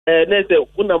nese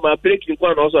una ma breaking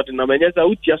kwa no so de na manyasa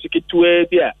utia so ketua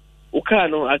bia uka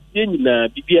no asie nyina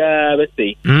bibia be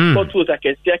sei photos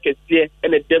akese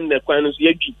ene dem na kwan no so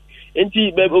yadwi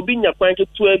enti obi nya kwan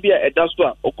ketua bia eda so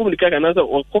a okomunika kana so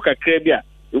okoka kra bia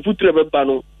mfuture beba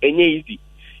no enye easy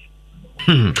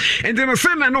enti no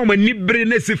sema no manibre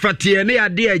ne sifatie ne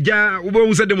ade agya wo bo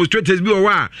unse demonstrators bi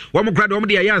wa mo kra de wo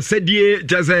de ya sadie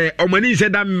jase omani nse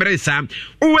da mresa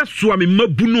wo so am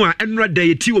mabunu a enra da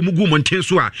yeti wo mugu monten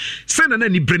so a sena na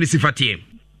nibre ne sifatie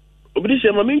obi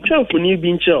se ma mentwa foni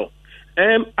bi nchel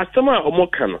asama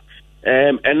omoka no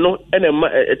eno ene ma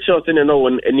echel tene no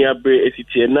won eni abre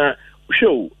esitie na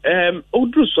show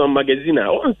odru so magazine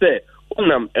a on se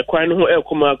onam ekwan no ho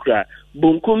ekoma akra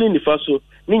bonkum ni nifa so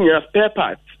ni nya spare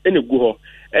parts ene gu ho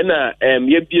ena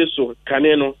yebie so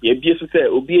kane no yebie so se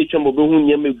obi etwam bo hu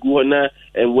nyam gu ho na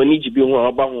wani gibi ho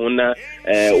aba ho na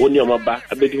oni omaba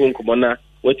abedi ho nkomo na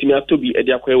watimi atobi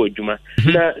edi akwa wadwuma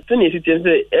na tene esitie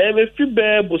se mefi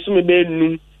be bosume be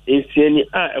num ensiani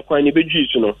a ekwan ne bedwi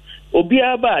so no obi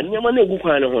aba nyama na egu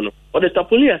kwan ho no o de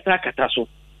tapoli asa kata so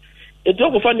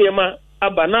eto ko fa nyama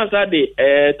aba na asa de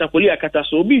tapoli akata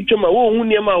so obi twama wo hu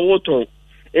nyama wo ton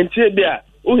entie be a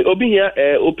obi here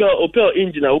Opel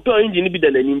engine bi da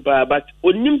nanim pa but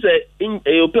onim say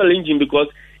Opel engine because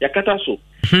yakata so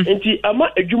enti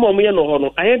ama adwuma mo ye no ho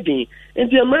no ayedin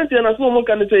enti amantia na so mo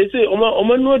kan say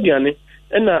oma no aduane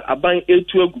na aban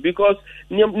etu agu because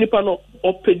nipa no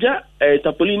opeja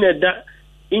tapolina da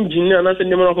engine na se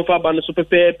nema no fa ba no so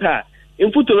pepepa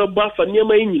infutoro ba fa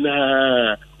nema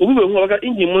nyina obi be hu ka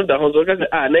engine mo da ho so ka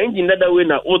na engine da we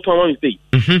na oton ma say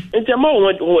enti ama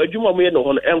wo adwuma mo ye no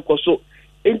ho no enkoso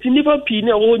enti nipa pi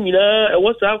na wo nyina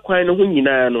wo sa kwan no ho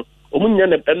nyina no omunya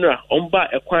na penra omba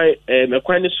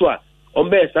ekwan ni so a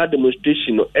omba esa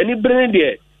demonstration no any brain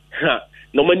there ha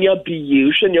no mani abi ye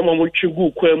hwe ne mo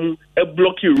twegu kwam e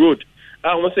block road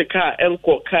a wo se car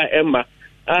enko car emma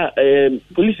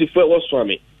police for wo so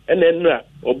ame enra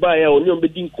oba ya oni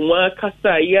ombedi nkunwa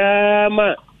kasa ya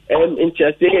ma enti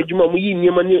ase adwuma mo yi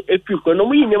nyema ni efiri kwa no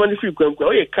mo yi nyema ni efiri kwa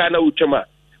o ye car na utwama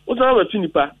Osa ba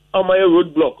tunipa my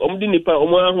road block omdi nipa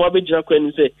omo abejira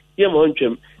kwani say ye mo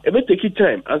ntwem e be take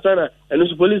time ansana and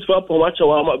so police for wacha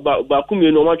ba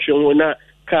kumie no matwe ho na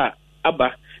ka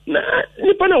aba na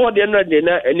nipa na wode na de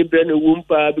na any brand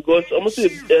wumpa because omo say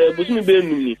bosumi be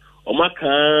num ni omo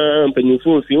ka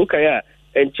mpanyinfo fi ukaya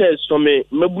enche so me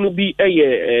mabunu bi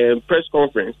press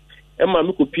conference e ma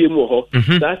me kopie mu ho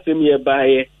that same year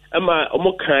bae e ma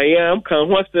omo kan ya am kan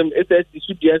ho asem ss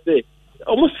sudia say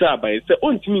almost sabai se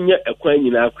ontimi nya ekwan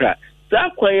nyina akra sa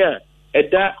kwan a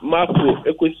eda mapo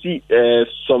ekosi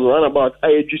some roundabout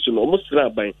ayedwiso no almost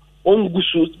sabai on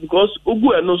gusu because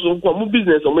ogu eno so kwa mu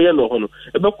business omo ye no ho no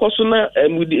ebe koso na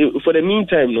for the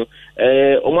meantime no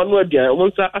omo no adia omo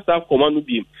nsa asa akoma no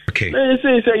bi na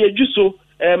say yedwiso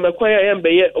mekwan ya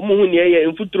mbe ye omo hu ne ye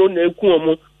mfuturo na eku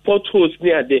omo potholes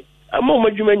ni ade ama omo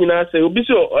dwuma nyina say obi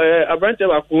so abrante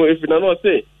ba ko efina no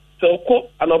say so ko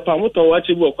anopa moton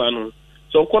wache bu okwa no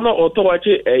so kono auto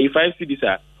wache 5 cities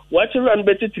a wache run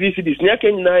better 3 cities nya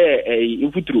ken na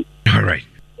infuturu all right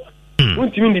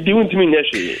untimi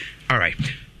nyashe all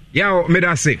right yao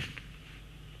medase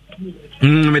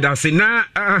na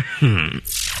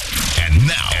and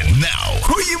now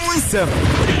who you munsem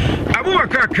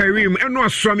Abubakar Karim eno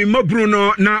aswami mabru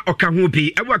no na okahu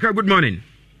bi Abubakar good morning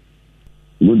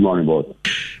boss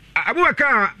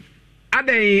Abubakar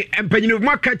adai empanyinu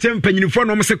maka che empanyinufo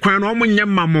no mse kwan no omnya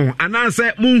mamo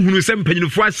ananse munhunu se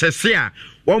empanyinufo ahyese a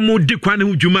wo mu di kwan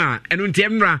ho dwuma eno nti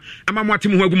emra amamwate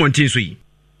mu agu monten so yi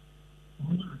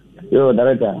yo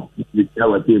director ya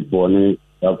wati for ni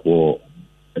for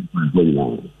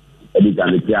edi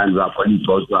kan ti an ra ko ni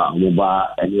so so a mo ba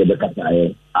eni be kata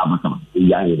e abata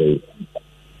ya ni de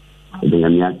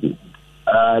ngamiati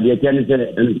dia tiani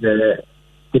se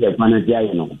kile pana dia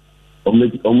no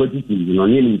omoti ti no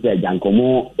ni ni se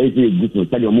jankomo ezi gutu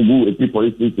sadi omugu eti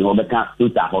police station obeka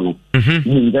tuta hono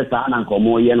ni nde sa na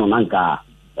nkomo ye no nanka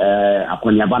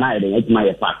akonya bana ede etima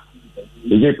ye fast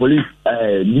eze police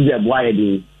DJ boy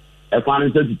de e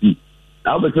kwanu safety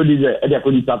na obeto DJ e de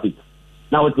police traffic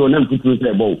na woto na mkutu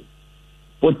se bo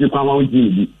poti kwa wa unji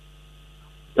bi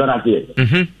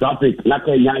traffic na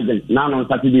ka nyagen na no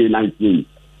Saturday 19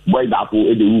 boy da po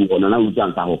e de wu ono na wu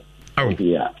chanta ho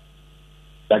yeah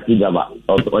taxi driver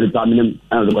or the terminal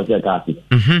and the bus taxi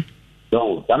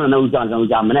so sana na usa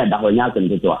na mena da ho nya kan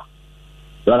to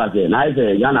so la se na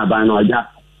se yana ba no ja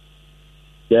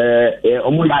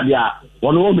omu ya bia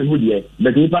wono wo be hudie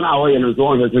but ni pa na ho ye no so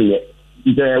on so ye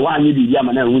ite wa ni bi ya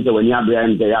mana hu se wani abia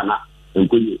nte ya na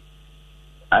nkoyi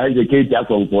ai je ke ti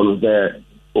akon ko no se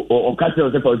o ka se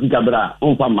o se pa ti kabra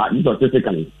on fa ma ni to se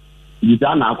kan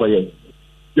Gita na akoye.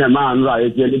 Na ma nra ye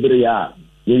tie libre ya.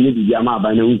 Ye ni di ama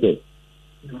ba na unse.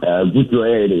 Gutro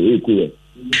e kuye.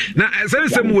 Na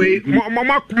some way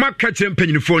ma catch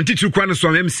mpanyinfo ntitu kwa no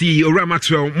so MC Owura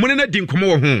Maxwell mo na di nkomo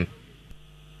wo ho.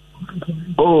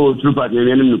 Oh, true part, you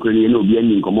know, be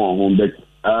any come on, but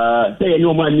say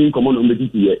no money come on the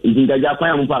TT. In the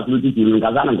Japan pass to TT,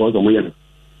 Kazan and goes on.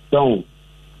 So,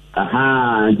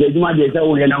 Jejuma, they say,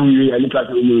 we are now look at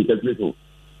you.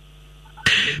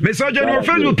 Mr. General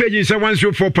Facebook page is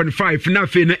 104.5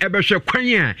 nothing ebehwe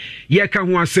kwanya ye ka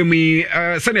ho asemi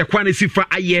sene kwane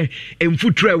sifa aye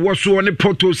emfutre wo so ne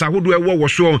portals ahodo ewo wo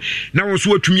so na wo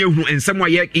so atumi ehunu ensem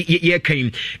ye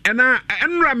kan ena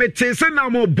enra mete se na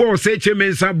mo boss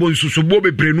echemensa bonsusu bo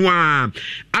bebrenu a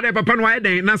ade papa no aye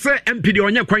den na se MP de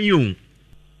onye kwan yi o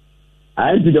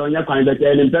MP de onye kwan be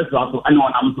tell him person aso ana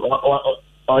onam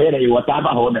o ye dey wata ba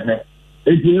ho be he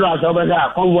ejinu aso be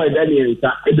ga convoy be ni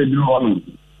nsa ebeduru ho no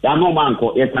ya no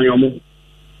manko ye kan yo mu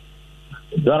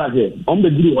dora je on be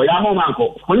duru ho ya no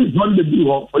manko police don be duru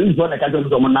ho police don ka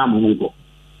to mo na mu nko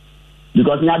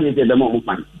because nya be say dem mo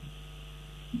fan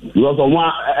because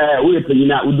mo we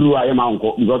penyina uduru aye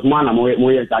manko because mo na mo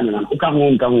ye tan na ka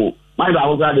ho my ba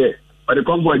ho ga de o de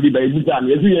convoy bi ba ibuta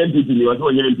na esu ye MPP ni o so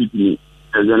ye MPP ni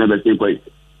ezene be say koi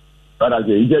dora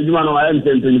je ije juma no aye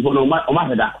mpeni fo no ma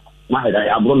heda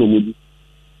ya bro no mu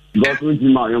because we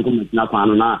ma yon come na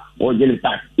kwano na o jeni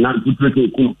tax na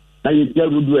tutrete ku na you tell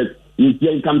good work you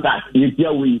tell income tax you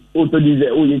tell we auto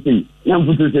diesel o you say na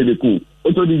tutrete de ku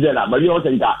auto diesel la ba yo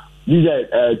say that diesel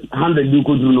 100 du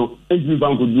ko duro no eji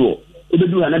bank duro e be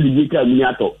duro na bi ka mu ni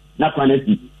ato na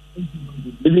kwanati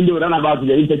even though run about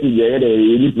the interview there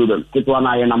any problem keto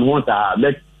na ye na mo ta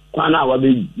but kwana wa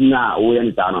be na o ye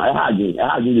nta no e ha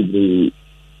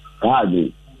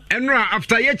ji Enra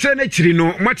after ye chene chiri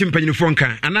no mati mpanyinfo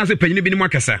nka anase panyini bi ni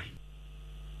mwakasa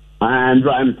and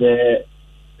I'm the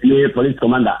police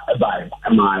commander by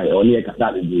my only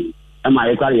kasadi am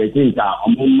I kwari yetinta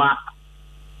omuma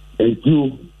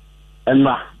eju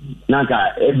enra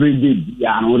naka every day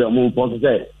ya no mo post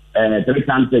say 3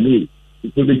 times a day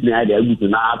to be me idea to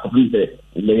na complete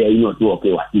le you know to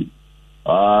okay wati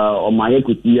o my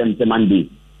ekuti em Monday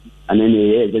and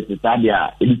then just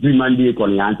stadia it be Monday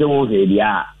kon yante won he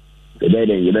dia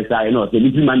then you better you know say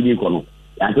this man dey kono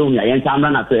ya to nya yen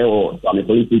samra na say o so me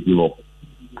police station ho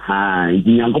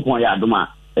nyankopon ya adoma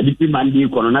this man dey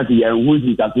kono na say yen hu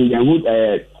si ta say yen hu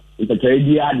intertrade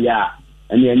dia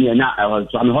ene na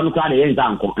so me hono ka de yen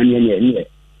zanko ene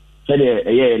say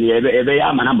de ye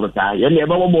ya mana brota yen e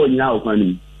bobo nyina o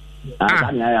kwani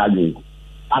kan ya adu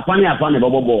afane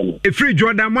bobo no e free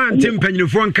Jordan man tim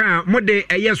panyinfo nka mo de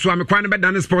so amekwan be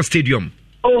dan sports stadium.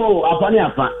 Oh, afani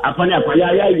ya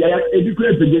ebi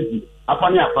kure pejesi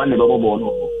afani bobo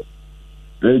no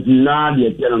na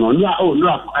de tieno no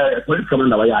police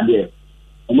commander wa ya de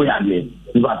omo ya de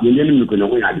ba ye ni ko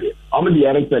no ya de omo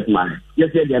de respect man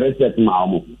yes de respect ma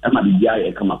omo e ma bi ya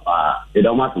e kama pa e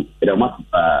da ma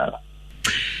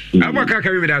abaka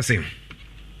ka bi da same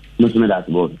musume da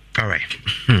bo all right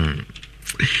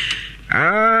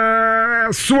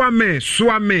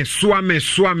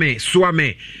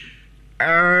Swame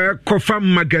Kofa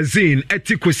magazine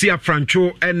etikosi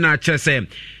afrancho na chese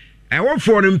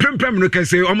wofo no mpempem no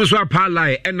kase omoso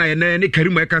apalai na ne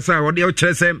Karimu ekasa ode o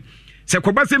chese se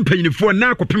kobase mpanyinifo na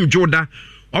akopem joda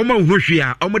omo hwohwe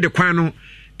a omo de kwan no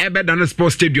ebeda no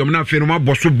sports stadium na afi no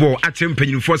maboso ball ache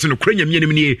mpanyinifo se no kuranya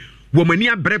mianim nie wo mani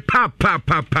abre pa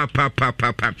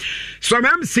so I'm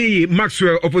MC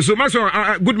Maxwell Oposo. Maxwell,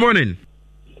 good morning.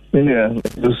 Yeah,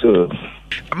 so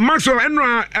Maxwell,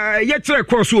 enra yetre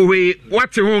cross we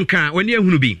what ho nka wani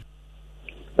ehunu bi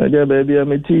aja baby am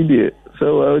td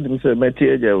so I would say meti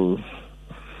aja wo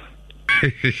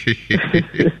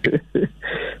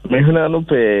me huna no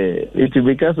pe it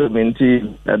because of menti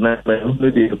ana no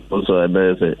dey so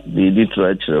ana say di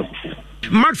trachro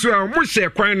Maxwell mo se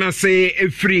kwan na say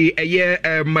free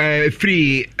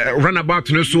free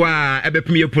runabout no so a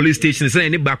ebepem police station say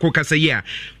ni ba ko kasa ye a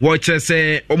wo che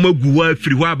say omaguwa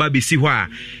free ho aba besi ho a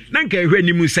na nka ehwe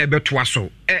ni mu say betoa so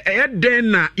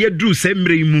den na ye dru say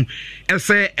mre mu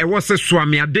ese e wo se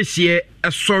soame adehie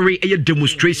sorry e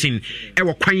demonstration e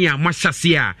wo kwan a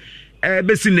mahase a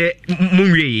besi ne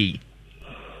munwie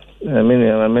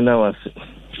amena was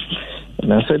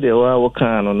na said they were working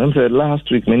on them. Said last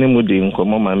week, many moody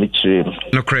come on my mitri.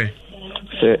 No cray.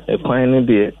 Say a quine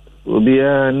dear will be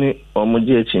any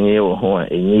omodia chinny or hoa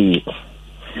a ye.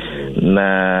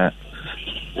 Na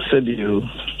said you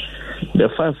the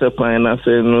first quine I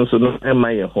said no, so no, am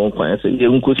I a home quine? I said,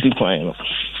 you could see quine.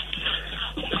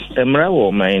 Emra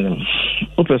or mine.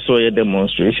 What a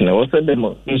demonstration. I was a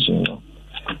demonstration.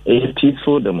 a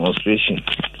peaceful demonstration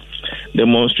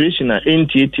at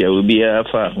NTT will be a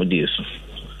far with this.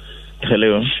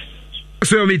 Hello.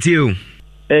 So meet you.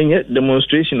 And yet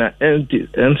demonstration at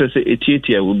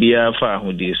NTT will be a far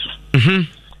with this.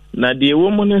 Now the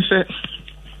woman said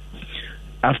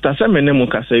after some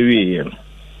Mukasa,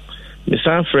 the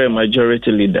San Fre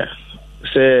majority leader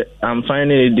say I'm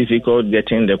finding it difficult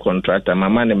getting the contractor. My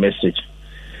man a message.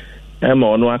 I'm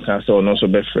on one castle, no so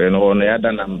best friend or no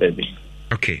other than baby.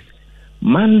 Okay.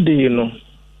 Monday, you know,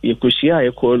 you could see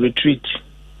I call retreat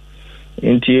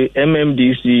into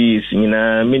MMDCs,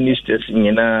 ministers,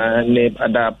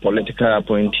 other political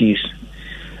appointees.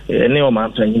 Any of my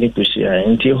family could see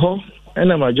into home,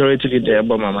 and a majority leader,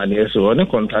 but my money so on a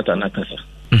contractor, Nakasa.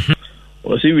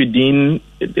 Or see within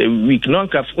the week, no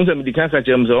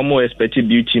captain, almost expected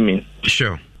beauty mean.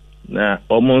 Sure. Now,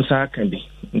 almost can be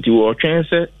into our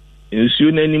transfer.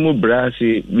 Soon any more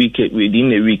brassy week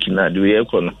within a week now, do we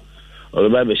econo or the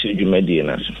Bible said you made the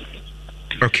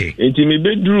okay. It may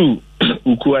be drew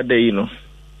Ukua Day, you know.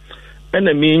 And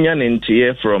a minion in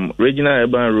tear from Regional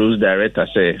Urban Rules Director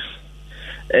say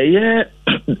a year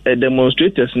a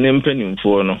demonstrators name penning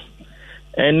for no.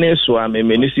 And this one a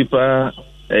municipal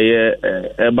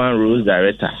urban rules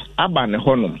director. Aban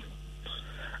honum.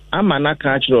 I'm an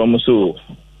catch almost so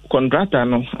contractor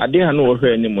no, I didn't know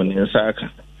her any money in Saka.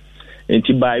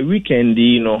 Until by weekend,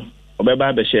 you know,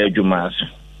 Obeba be share Jumas.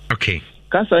 Okay.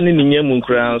 Kasa ni nyemu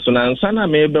crown, so na sana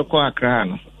mebe ko akra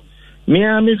no. Me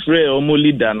am free omo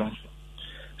leader no.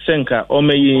 Senka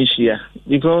omeyi nhia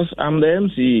because I'm the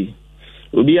MC.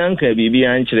 Obi anka bibi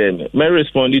ankyere me. Me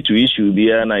respond to issue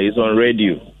bia na is on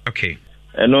radio. Okay.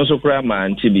 And also cry ma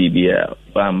anti bibia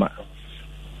bama.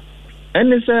 And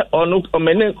they say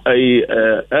many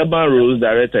urban rules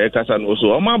director kasa no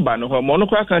so o ma ba no ho mo no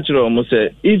kwa kan kire o mo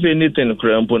say if anything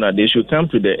crampona they should come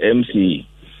to the MC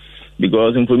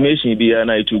because information be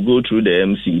na it will go through the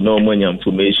MC no more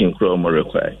information cram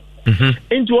require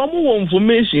into o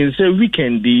information say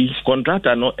weekend the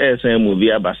contractor no SM will be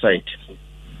about site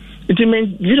it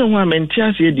mean you don't want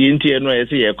mentia say the NTN no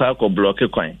say e kwa block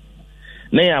kwan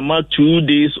na ya ma 2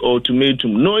 days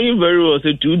ultimatum knowing very well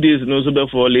say 2 days no so be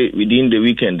fall within the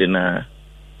weekend na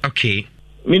okay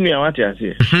minu ya what ya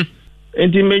say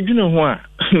enti medwunu ho a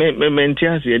me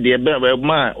mentia say de be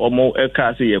ma omo e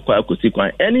ka say ye kwa akosi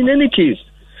kwan and in any case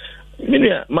minu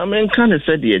ya ma men kan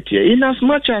say de tie in as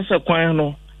much as kwan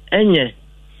no enye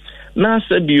na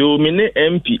sabio me ne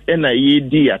MP na ye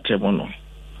di atemo no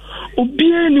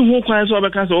obi ani ho kwan so be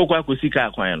ka say o kwa akosi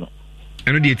ka kwan no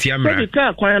eno de tie amra sabi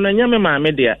ka kwan no nyame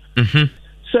maame de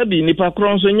sabi nipa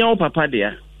kron so nyawo papa de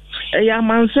ya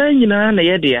mansa nyina na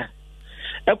ye de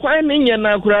e kwan ne nya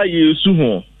na akura yesu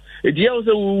ho e dia wo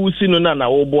se wo si no na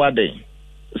wo bo ade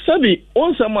sabi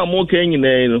onsam a mo ka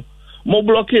nyina no mo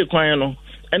block kwan no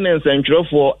ene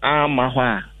nsantwerefo ama ho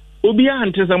a obi a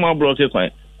ante sam a block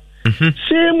kwan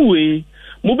same way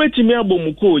mo betimi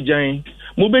abom ko ojan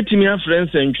mo betimi afren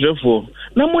nsantwerefo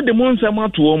na mo de mo nsam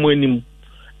ato wo mo anim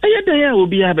ayeda ya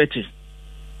obi abete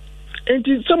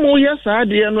enti samo ya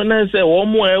saade no na se wo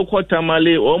mo ekọ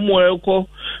tamale wo mo ekọ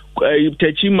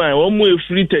tachima wo mo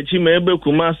efri tachima ebe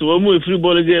kumase wo mo efri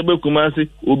bolege ebe kumase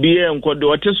obi enko de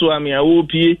oteso ame a wo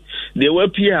pie de wa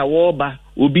pie a wo ba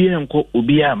obi enko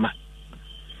obi ama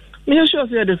me sure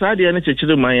say de saade na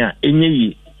chechire man a enye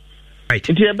yi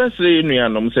enti ebesre enu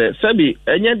anom se sabi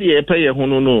enye de epe ye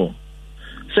hunu no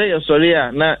se ye sori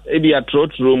a na ebi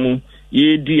atrotro mu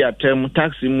ye di atem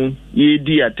taxi mu ye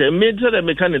di atem me tell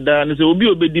me kan da no say obi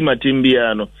obedi matem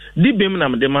bia no di bem na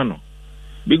me ma no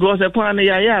because e kwan na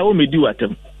ya o me di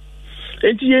watem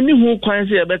enti ye ni hu kwan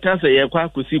say e beta say ye kwa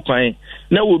akosi kwan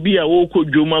na obi a wo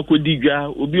kodwom akodi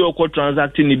dwa obi okọ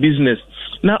transacting business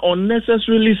na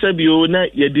unnecessarily sabio na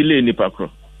ye delay ni pakro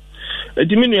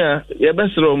enti menua ye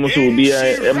besro mo so obi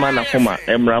e ma na koma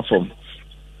emra fom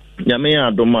nyame ya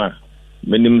adoma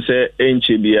menim se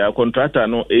enche bia contractor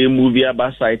no e movie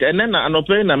aba site and then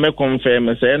anope na me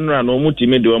confirm se enra no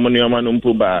mutimi de omo nyoma no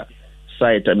mpo ba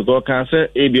site because can say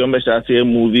e bi o me sha say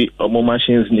movie omo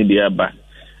machines ni bia ba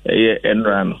e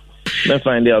enra no me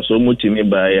find out so mutimi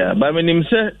ba ya ba menim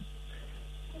se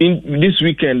in this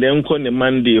weekend enko ne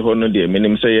Monday ho no de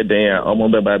menim se ye den ya omo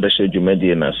be ba be sha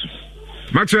dwumadi na so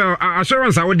Maxwell,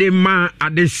 assurance I would ma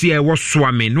adesia was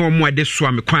swami, no more de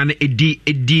swami, kwan edi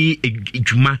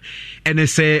juma, and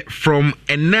say from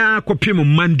and now copim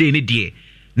Monday ni die,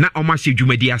 na omasi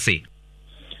juma dia say.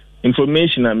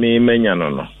 Information I may menya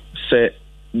no say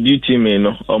duty me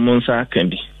no omonsa can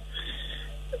be.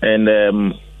 And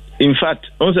in fact,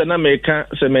 once na meka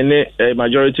se mene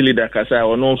majority leader kasa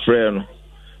or no friend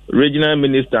regional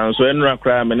minister so enra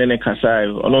kra mene kasa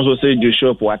on also say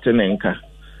Joshua Watenenka.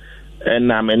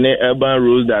 and I'm an urban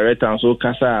rules director and so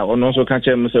kasa or no so catch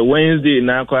him say Wednesday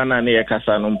na kwa na ne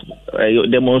kasa no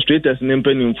demonstrators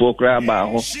nimpen info kra ba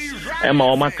ho e ma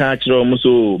o maka kire o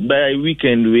so by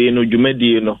weekend we no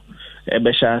dwumadi no e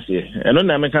be sha ase eno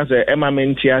na me ka say e ma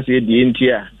menti ase die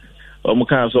ntia o mo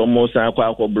ka so mo sa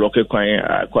akwa block kwan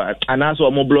akwa ana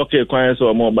so mo block kwan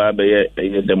so mo ba be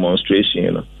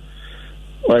demonstration no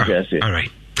what I say. All right.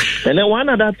 And then one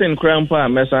other thing, Grandpa,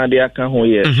 Messadia can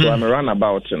hold so I'm run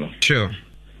about, Sure.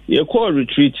 You call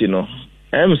retreat,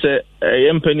 I'm say, I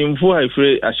am penning for a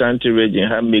free Ashanti region,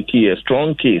 have make a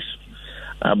strong case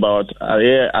about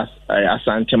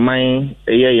Asante mine,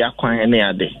 a year Yakwan any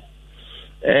other.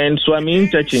 And so I'm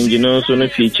interchanging, so no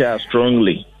feature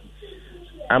strongly.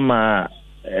 I'm a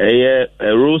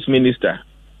rules minister,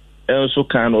 and also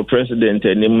kind of president,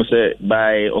 and him say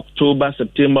by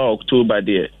September, October,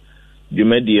 there.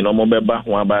 Jumedi no mobeba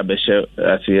ho aba be she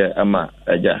ase ama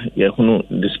aja ye hunu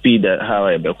the speed how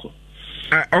I beko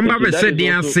omba be said the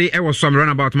answer e was some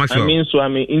runabout Maxwell. I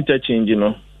mean interchange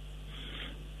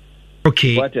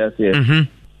Okay, what I say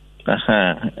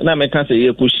na me kan say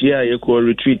ye kushia ye ko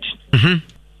retreat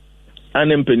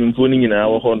anem penimfo ni nyina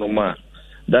wo ho no ma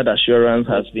that assurance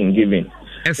has been given.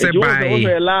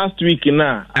 By last week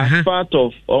na as part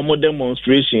of our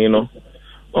demonstration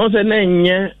on say na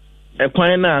nye a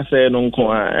kwan na say no nko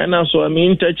a na so I'm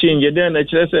interchange then na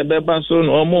kire say beba so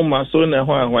no omo ma so na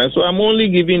ho so I'm only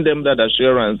giving them that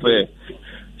assurance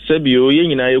say bi o ye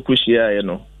nyina ye kushia ye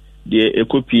no de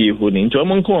ekopie ho ni nti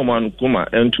omo nko omo nkoma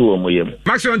entu omo yem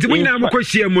Maxo nti munyina mo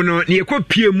koshia mu no ne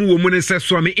ekopie mu wo mu ne se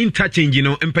so am interchange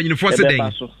no empanyinfo se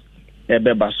den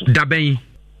ebeba so daben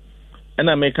and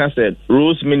I make said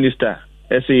rules minister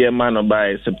say man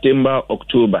by September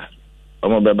October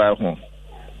omo beba ho.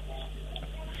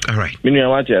 All right. Minu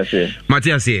what you say?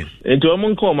 Matthias here. Into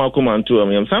omo nko ma come and to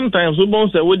am. Sometimes we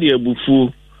bon say we dey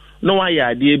abufu no why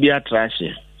ya dey bi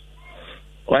atrash.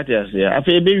 What you say? Afa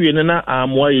ebe wi na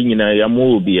amwa yi nyina ya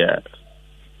mo obi a.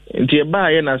 Nti e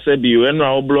ba ye na say bi we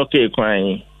no a block e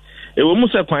kwan. E wo mu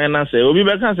se kwan na say obi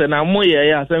be kan say na mo ye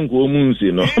ya say nko mu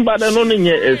nsi no. But no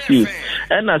nye excuse.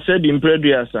 E na say bi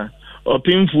mpreduasa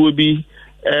opimfu bi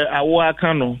awo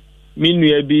aka no.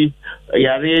 Minua bi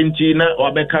yare nti na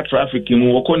obeka traffic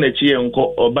mu woko na chi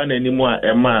enko oba na nimu a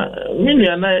ema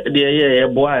minua na de ye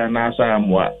boa ya na asa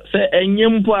amwa se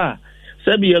enyempo a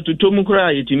se bi atotom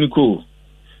kra yetimi ko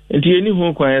nti eni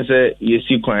hu kwan se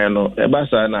yesi kwan no eba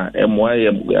sa na emwa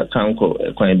ye kanko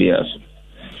kwan bi aso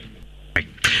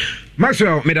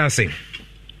Maxwell medase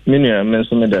minua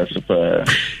menso medase pa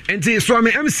enti so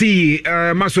me MC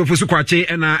Maxwell Fosu Kwache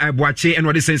na Boache and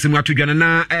what is sense mu atodwana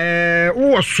na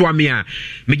wo so me a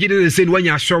megide say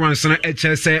wanya assurance na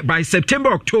say by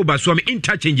September October so me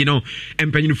interchange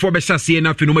empanyinfo be sase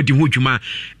na fe no madi ho dwuma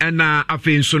na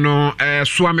afi nso no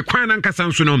so me kwan na nkasa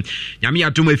nso no nyame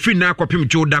atom afi na akopem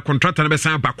joda contractor na be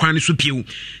san ba kwan so piu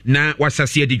na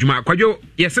wasase adi dwuma kwadwo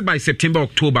yes by September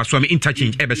October so me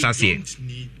interchange e be sase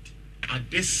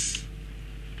at this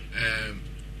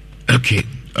okay,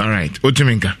 all right.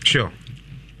 Otuminka. Sure.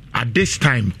 At this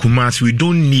time, Kumasi, we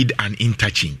don't need an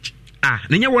interchange.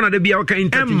 Nenya one of the be our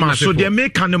interchange. Maso they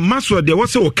make an maso they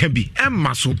was okay be.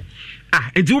 Maso.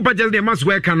 And you but they must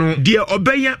work on dear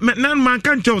obey nan man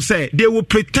can tell say they will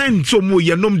pretend so mo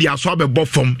ye nom dia so abebo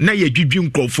fom na ye dwidwi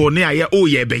nkrofo na ye o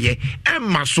ye beye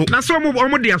maso na so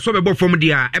mo dia so abebo fom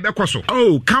dia ebekoso.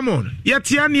 Oh come on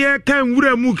yet ya ne kan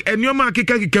wura mu enioma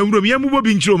akeka wura mu ye mu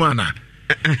bobi nchiro mana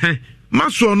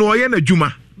maso no ye na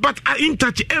dwuma but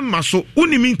interchange maso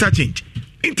unim interchange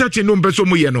no mbeso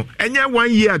mo ye no enye 1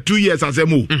 year 2 years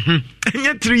asemo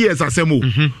enye 3 years asemo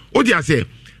o dia say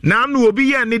na no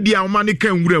obi ye ne dia oma ne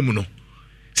kan wura mu no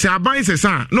se aban se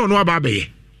sa no aba abeye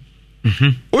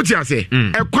o ti ase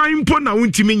e kwan mpo na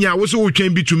wontimi nya wo so wo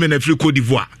twan bi tumi na Free Cote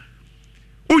d'Ivoire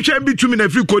wo twan bi tumi na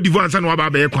Free Cote d'Ivoire sa no aba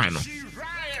abeye kwan no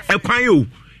e kwan yo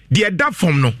de da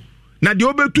form no na de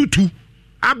obetutu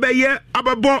abeye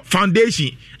ababo foundation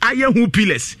aye hu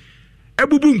pillars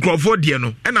ebubu nkrofo de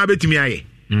no e na abetimi aye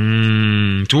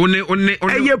to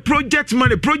one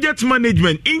project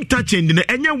management interchange na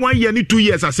enye 1 year ni 2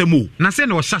 years asemo na se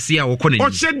na o hyase a wo kɔ na o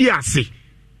hyɛ di ase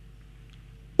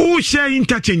o hyɛ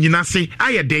interchange na se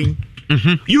aye den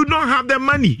you don't have the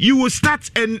money you will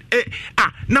start and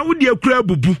na wo de akura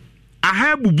bubu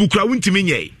aha bubu kura wontimi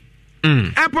nyɛ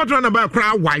airport run about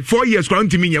kura why 4 years kura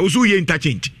wontimi nyɛ wo so ye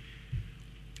interchange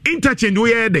wo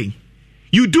ye den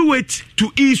you do it to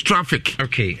ease traffic.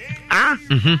 Okay.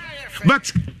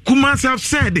 But Kumasi have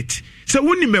said it. So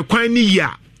when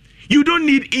you don't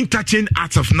need interchange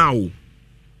as of now.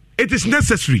 It is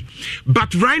necessary.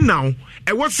 But right now,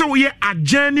 what's so we are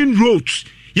adjourning roads.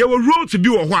 yɛwɔ roads bi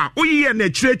wɔ hɔ a woyɛ na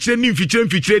kyerɛkyerɛ ne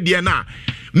mfikyerɛ deɛ no a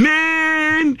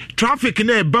main traffic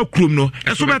na ɛba kurom no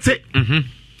ɛso bɛte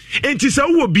enti sɛ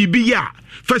wowɔ biribi yɛ a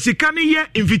fa sika no yɛ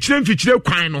mfikyerɛ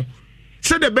kwan no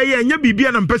sɛdeɛ bɛyɛ ɛnyɛ biribi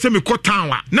a na mpɛ sɛ mekɔ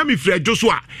town a na mefiri adwo so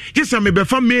a gye sɛ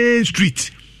mebɛfa main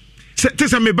street te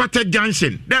sɛ mebata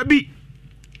junction dabi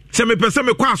sɛ mepɛ sɛ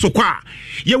mekɔ asokɔ a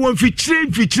yɛwɔ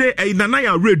mfikyire nana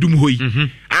yɛ awerɛdum hɔ yi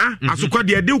asokɔ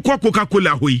deɛ de wokɔ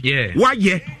Coca-Cola hɔ yi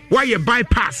wayɛ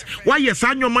bypass wayɛ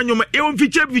saa nnwɔma ɛwɔ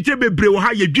mfikyire bebree wɔ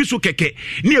ha yɛdwi so kɛkɛ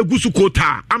ne ɛgu so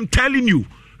kotaa. I'm telling you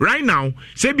right now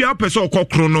sɛ bia wopɛ sɛ ɔkɔ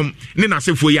kronom ne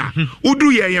n'asefo yi a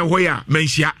woduru yɛn hɔ yi a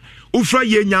manhyia wofra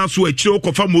yɛ nya so akyire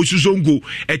wokɔfa ma osusongo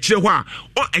akyire hɔ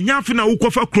a ɛnya afe na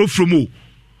wokɔfa kuro from o.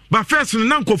 But first,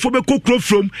 na nkofo be kokro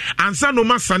from ansa no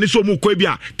masane so mu kwa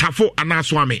bia tafo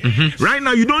anaso ame. Right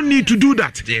now you don't need to do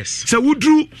that. Yes. So we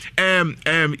drew you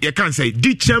can say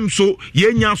dichem so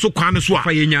yenya so kwane so a.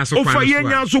 Ofa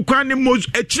yenya so kwane mo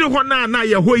ekire ho na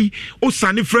ye hoi o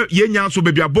sane fra yenya so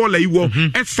bebia bola yi wo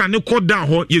e sane ko down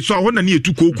ho ye so ho na ne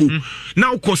etu koko.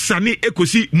 Na ko sane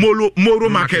ekosi moro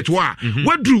market wa.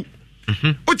 We drew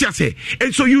what you say?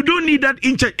 And so you don't need that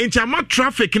inch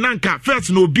traffic nanka first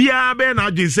no bia be na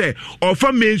agin say or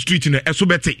from main street na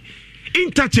esobete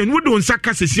interchange we don't saka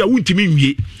sesi a wuntimi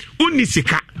nwie onni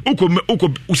sika uko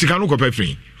usika no ko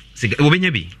pefri sika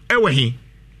obenya bi ewe hin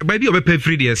ba bi obe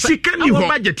pefri de sika ni ho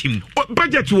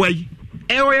budget way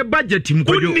ewe budget him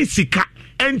ko onni sika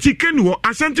entika ni ho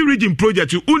Ashanti region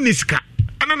project onni sika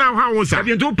na how was that?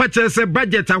 Abiento purchase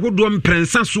budget ahodo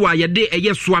mprensa so a yede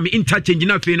eye so am interchange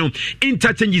na fe no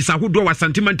interchanges ahodo wa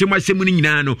sentiment ma hyemu ni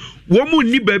nyina no wo mu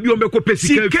ni ba bi o meko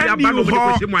pesika fi aba no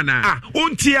ko hyemu ana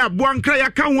onti aboa nkra ya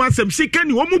ka ho asem sika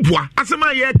ni wo mu boa asem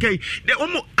aye kai de wo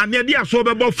mu anede aso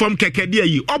bebo fam kekede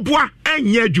ayi oboa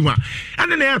enye adwuma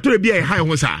ane na ya tore bi aye high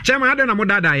ho sa chema ade na mo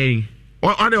dada yen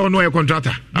ade ono e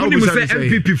contractor munim se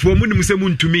MPP fo munim se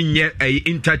muntumi nye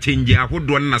interchange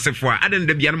ahodo na sefo a ade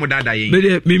nda bia no dada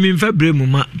yen me mfa bremu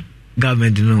ma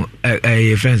government no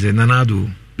friends na nado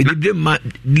be de ma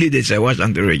leaders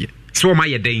Ashanti region so ma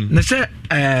ye den na se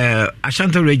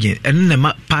Ashanti region en na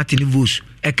ma party ni votes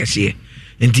ekase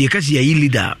enti ekase yi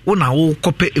leader wona wo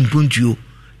kope impuntuo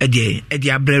e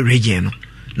de abre region no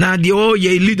na the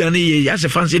ye leader ni as a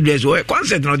fancy dress or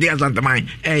concert no dey Ashanti man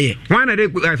why na dey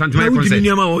Ashanti man concert ni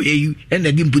ma o ye and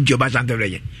dey put your Ashanti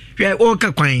region hwe o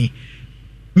ka kwan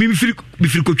mi firi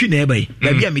kotwi na eba yi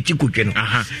ba bia me ti kotwi no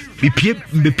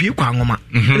me pie kwa ngoma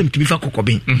na mtimi fa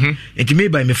kokobin enti me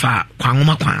ba me fa kwa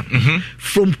ngoma kwa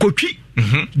from kotwi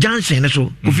Johnson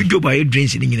so ko video ba e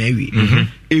drinks ni nyina wi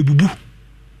ebubu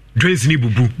drinks ni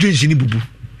bubu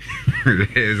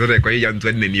so they call you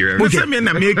to near. What's the mean?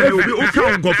 Make you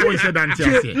count go for incident.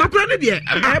 No, Granny, I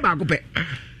have a cope.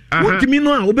 What do you mean?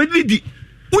 Obedi.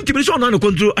 What do you mean? No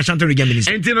control Ashanti region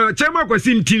minister. And you know, Chama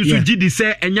question teams to GD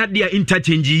say and yet their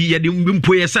interchange. You didn't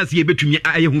put yourself here between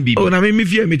I who be. Oh, I mean,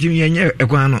 if you are meeting me,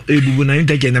 Equano, Ebuna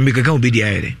interchange and make a count be the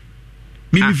idea.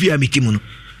 Maybe if you are meeting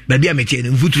Baby, I'm a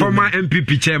former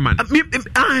MPP chairman. As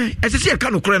I say, I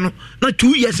can't crono. Not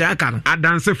 2 years I can. I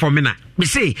dance for me now. Me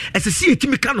say, as I see a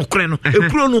Timicano crono, a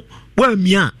chrono, well,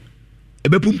 mia, a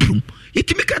bepum. It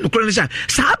Timicano crono,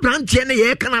 Sa brand Jenny,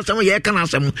 ye can ask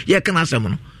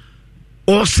some,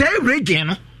 or say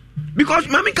Reggiano, because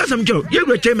Mammy Casam Joe,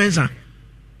 you're a chairman, sir,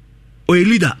 or a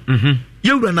leader,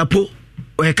 you're an apo.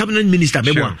 Or cabinet minister,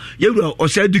 sure. You or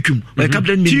Dukum, or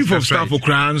cabinet minister, chief of staff for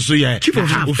Crown, so chief of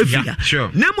staff,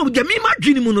 sure. Name of the Mima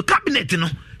Junimuno cabinet, no.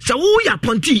 So we are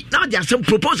Ponti, now there's some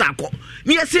proposal.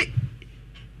 Near say,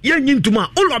 young into my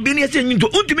all of being saying to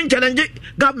ultimate challenge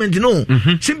government, no,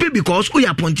 simply because we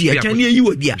are Ponti, I can hear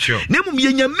you, dear. Name of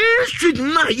your main street,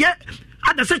 not yet.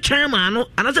 As a chairman,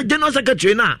 and as a general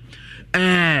secretary now.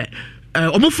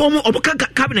 Almost form of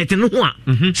cabinet in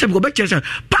one. Some go back to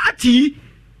party.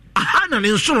 Ahana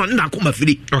nsono na kuma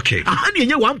firi. Okay. Ahana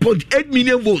yenye 1.8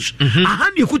 million votes.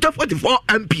 Ahana yekuta 44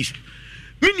 MPs.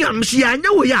 Miniam si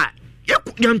anya wo ya.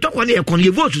 Yantokwa na yekon ye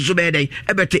votes so be dey.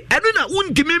 Ebete eno na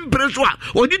untimi mpreso a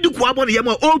odi duku abo na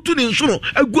yema otu ne nsono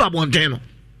agu abonten no.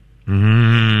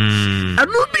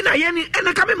 Anu bi na yeni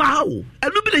ena kame ma hawo.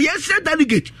 Anu bi na yesi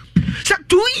delegate. Sa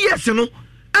 2 years no.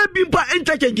 Ebimpa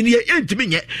interchange ni entimi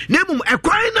nye na emum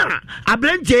ekwan na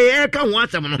abrante e ka ho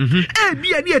asem no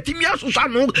bia ni atimi asosa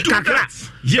no kakra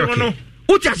ye no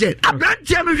utia se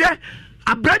abrante no hwe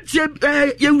abrante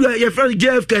ye friend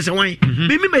JFK se wan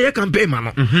me me ye campaign ma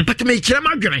no but me kire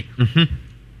ma dwene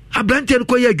abrante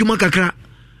ko ye adwuma kakra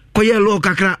ko ye law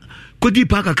kakra ko di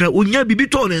pa kakra onya bibi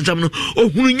to ne nsam no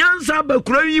ohunu nyansa ba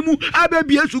kura yi mu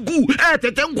ababia suku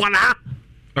tete nkwala.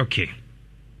 Okay.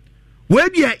 Where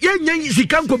ye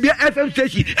sika nkobia FM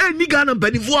station ni Ghana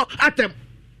mpanifo atem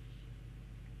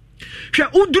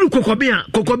hwɛ uduru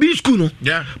kokobi school no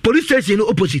police station no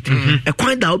opposite e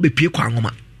kwan da obepie kwa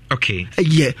ngoma okay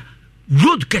yeah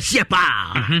road kɛseɛ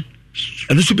paa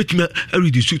ɛno so bɛtumi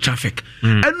reduce traffic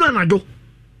ɛno anadwo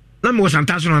na mewɔ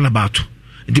santaso no anabato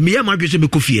nti meyɛ ma adwe sɛ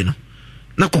mɛkɔ fie no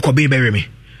na kɔkɔbe bɛwe me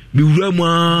mewura mu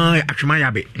a atwema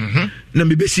yabe na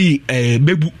mebɛsi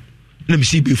bɛbu na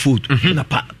mesi bɛfood na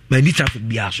pa mani traffic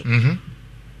biaa so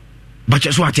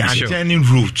bakyɛ so ate ase turning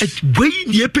roads wei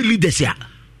ne ɛpɛ leaders a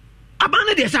aba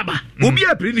no deɛ sɛ aba obi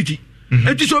a prenity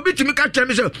enti sɛ obi tumi ka kyerɛ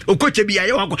me sɛ ɔkɔkyɛ bi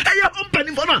ayɛ wakɔ ɛyɛ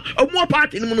ɔmpanimfɔ no a ɔmoɔ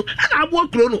party no mu no ɛna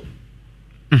aboɔ kuro no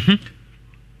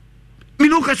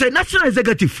mene woka sɛ national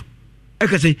executive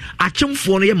ɛka sɛ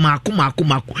akyemfoɔ no yɛ maako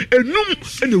enum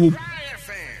ɛna ɛwɔ mu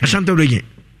asante regye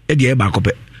ɛdeɛ ɛyɛ baako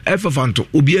pɛ ɛfɛfa nto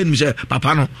obiaa nim sɛ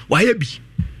papa no wayɛ bi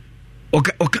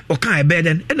ɔka ɛbɛɛ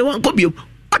dɛn ɛne wankɔ bio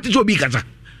ate sɛ obi kasa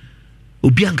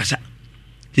obi ankasa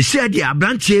sɛ deɛ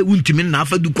aberanteɛ wontumi na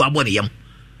afa duku abɔ ne yam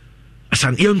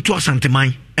yɛnto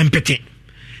asanteman mpete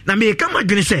na meyɛka ma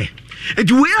dwene sɛ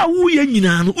ɛnti wei a woyɛ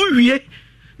nyinaa no wowie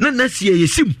na nasie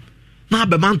yɛsim na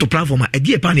abɛma nto platform a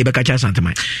ɛdeɛ pa ne yɛbɛka kyɛ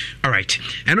asanteman alright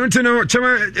ɛno nti no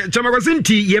kyɛmakwase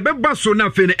nti yɛbɛba so no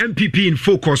afei no MPP in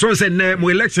focus ɔn sɛ nnɛ mo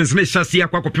elections ne hyɛse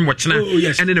akɔ akɔpem wɔkyena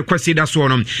ɛne ne kwasi da soɔ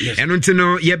no ɛno nti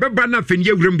no yɛbɛba no afei no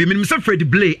yɛwuram bi menim sɛ Fred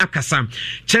Blay akasa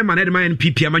chairman ɛde ma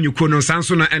NPP amanyɔkuo no saa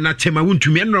nso no ɛna kyɛma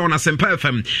wontumi ɛnora ɔno Asɛmpa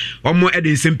FM ɔmo ɛde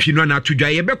nsɛm pii no ana ato dwa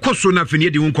yɛbɛkɔ so no afei no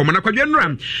yɛde wo nkɔmmɔ na kwadwa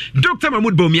nnora Dr.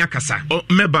 Mahmoud Bawumia akasa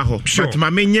mɛba hɔ but ma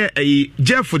menyɛ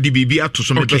Jeff de biribi ato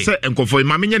so mepɛ sɛ nkɔfɔ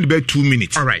ma menyɛ ne bɛ 2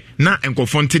 minutes alright na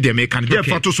nkɔfɔ nte deɛ meka no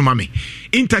Jeff ato so ma me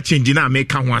interchange na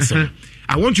meka ho asɛm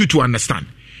I want you to understand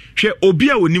hwɛ obi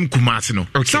a onim Kumasi no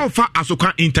sɛ wofa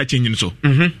asoka interchange no so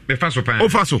mefa so pa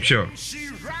wofa so sure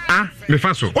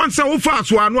mefa so on sɛ wofa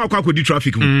so a no akɔ akɔdi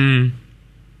traffic mu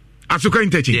asoka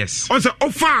interchange yes on sɛ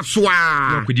wofa so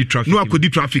a no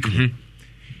akɔdi traffic mu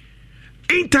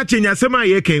interchange asɛm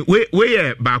a yɛkɛn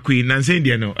weyɛ baako yi nansɛn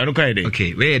deɛ no ɛno ka yɛ dɛ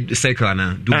okay weyɛ cycle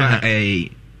ana duba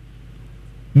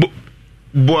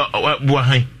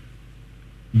boahan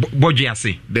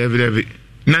bɔdwe David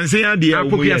nansɛn adeɛ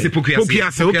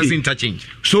pokuase okay interchange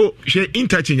so hwɛ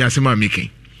interchange asɛm a making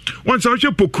once I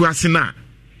hwɛ pokuase na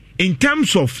in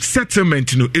terms of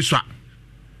settlement no esua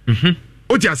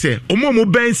o ti ase omo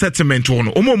bɛn settlement ho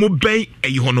no omo bɛn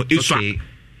ayi ho no esua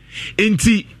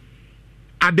enti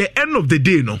at the end of the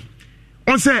day no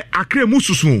on say akra mu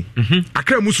susu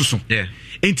yeah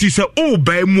enti sɛ o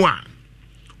bɛn mu a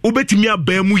obetimi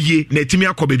aban mu ye na etimi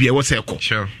akɔ baabi e wo sɛ kɔ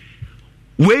sure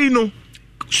wei no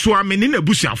so amene na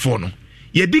busuafo no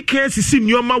yɛdi kan sisi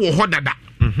nneɔma wɔ hɔ dada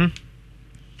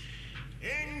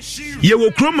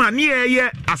yɛwɔ kroma ne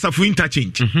yɛyɛ asafo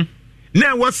interchange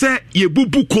na ɛwɔ sɛ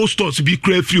yɛbubu coasters bi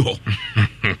kura firi hɔ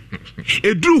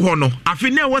ɛduru hɔ no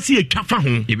afei na ɛwɔ sɛ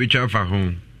yɛtwa fa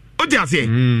ho odi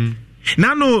aseɛ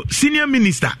na no senior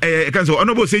minister kan so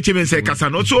honorable say chairman say kasa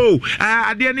no so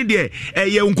ade ne de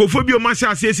ye nkofo bi o ma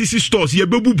sha sisi stores ye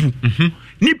bebubu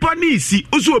nipa ni isi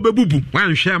oso obebubu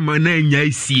wan hwe ma na nya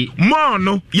isie mo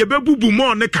no ye bebubu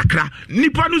mo ne kakra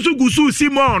nipa no so gusu si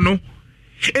mo no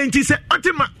enti se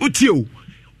otima utio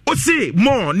o se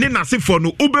mo ne nasefo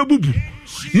no obebubu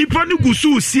nipa no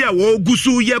gusu si a wo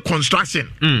gusu ye construction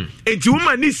enti wo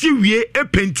ma ni si wie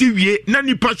epenti wie na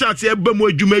nipa sha se eba mo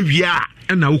adwuma wie a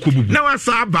na ukobubu na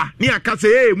wasaba ni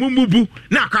akase mumubu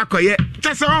na akakoye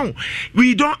just on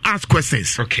we don't ask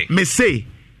questions okay me say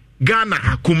Ghana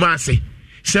Kumasi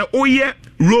say oye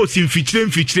roads in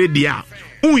fichire dia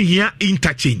unhia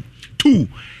interchange 2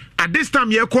 at this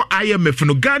time yeko IMF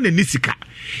no Ghana nisika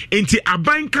enti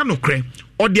aban kanokre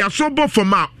odi asobo for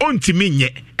ma ontimi nye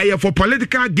eye for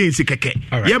political gains keke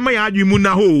yema ya adwimu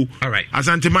na ho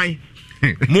asanteman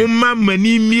momma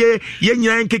mani mie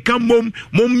yenya nkeka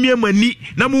mommie mani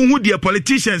na monhu de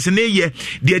politicians ne ye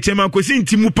de chema kwesi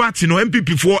ntimu party no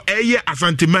MPP for eye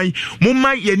asanteman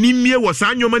momma yani mie wo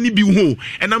sa nyoma ne bi ho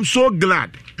and I'm so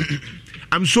glad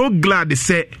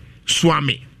say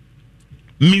swami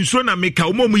minso na meka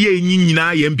omo ye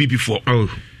nyina ye MPP for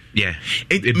yeah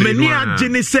many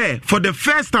agene say for the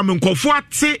first time nkofo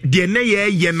ate de ne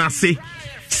ye nase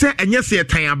say enye se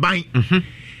tan aban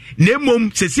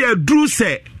Nemom sesi adru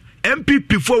se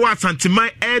MPP for wa santiman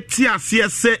eti ase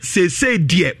se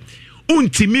die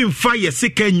untimi mfa ye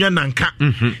sika nwa nanka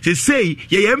sesi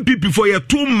ye MPP for ye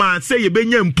 2 months say ye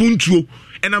benya mpuntuo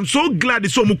and I'm so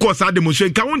glad so mu course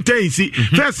demonstration ka won tan si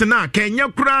first na kenya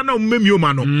kura na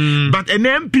mmemioma no but an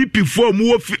MPP for mu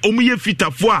ye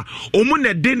fitafo a omu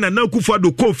ne de na Akufo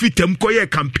do ko fitam ko ye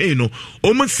campaign no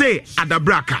omu say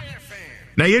adabraka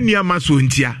na ye nua maso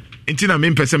ntia ntina me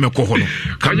mpese me kɔ hɔ no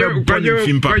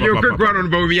Kwajo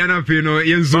Bawumia na fe no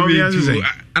yenzo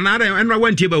another and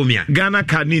one table me Ghana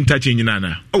card ni interchange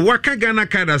nana waka Ghana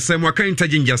card asem waka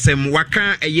interchange asem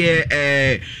waka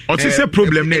o te say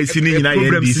problem na esi ni nyina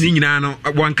problems ni nyina no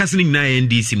wan kase ni nyina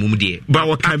NDC mum de but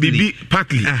what can be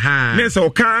partly na say o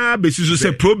ka be so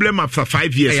say problem after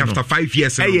 5 years after 5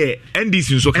 years no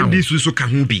NDC so ka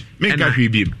ho bi me ka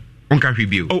hwe bi onka hwe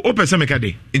bi o pese me ka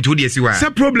de into de esi wa say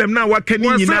problem na waka ni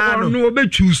nyina no obe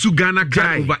choose Ghana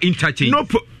card over interchange no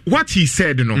what he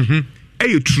said no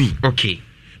true okay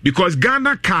because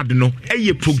Ghana card no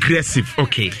progressive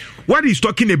okay what he's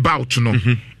talking about no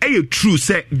true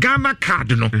say Ghana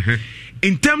card no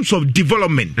in terms of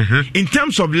development in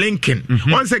terms of linking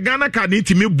once a Ghana card need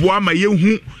to me boa ma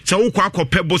yehu say wo kwa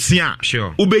akopɛ bosia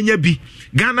sure ubenya bi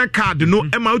Ghana card no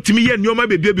ema utimi ye nyoma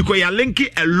bebia because you are linking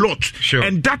a lot sure.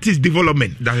 and that is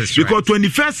development that is because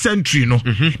 21st century no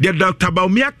the Dr.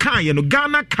 Baumia kan you know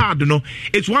Ghana card no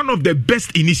it's one of the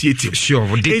best initiatives sure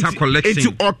for data collection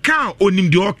into oka onim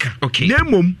de oka okay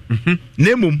nemum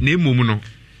no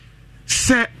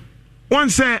say one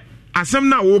say asem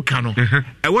na wo ka no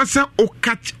e wo say o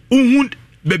catch uhun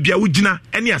bebia wo gina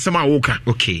ene asem a wo ka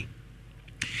okay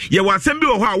ye wo asem bi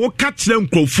wo ho a wo catch na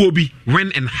nkrofo bi when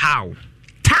and how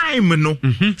time no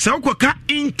say wo ka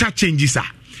interchanges a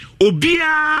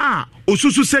obia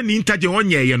osusu say ni interchange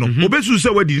onye ye no obesusu say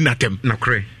wadidi na tem na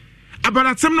kre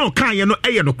abanatsem no kan ye no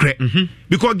eye no kre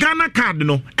because Ghana card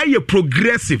no eye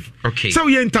progressive okay so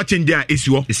ye interchange a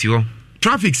esiwo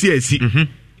traffic see esi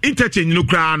interchange no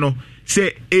kra no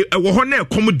say wo ho na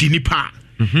ekom di nipa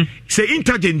say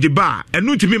interchange ba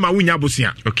enu timi ma wunya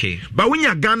bosia okay ba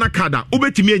wunya Ghana card a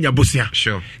obetimi anya bosia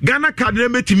sure Ghana card na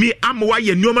betimi amwa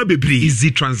ye nneoma bebre easy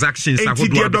transactions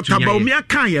ahodo Dr. Baumia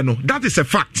kan ye no that is a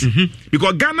fact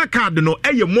because Ghana card no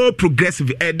more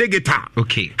progressive digital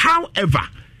okay however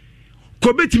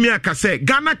ko betimi aka say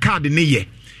Ghana card ne ye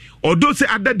although say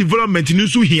other development ni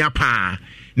so hia pa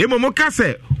na momo ka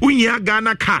say unya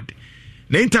Ghana card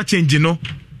na interchange no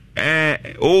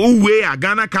we a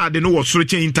Ghana card no was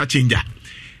switching interchange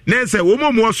na say wo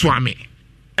mo so ame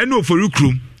ene ofori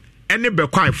krum ene be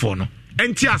kwai for no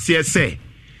enti ase say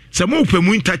mo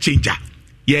pemu interchange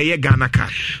yeah Ghana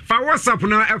card for WhatsApp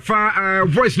now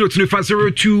voice note no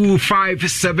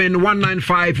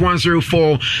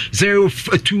 0257195104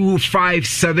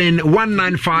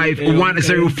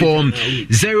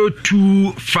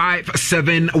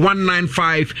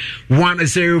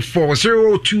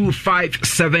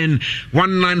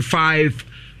 0257195104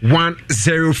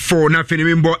 0257195104 na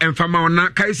fenimbo emfama na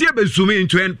kaisia be zoom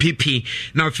into NPP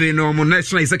na feno mo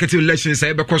national executive elections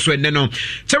e be koso ene no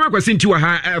chairman kwasi nti wa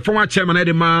ha former chairman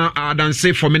edema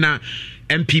adanse for me na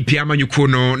MPP amanyuko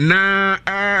no na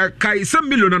kaisa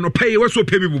million no pay we so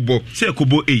pay bi bubo say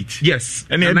kobo 8 yes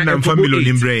and na mfa million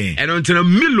in brain and until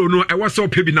million no e was so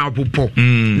pay bi na bubo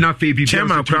na fe bi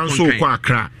chairman kran so kwa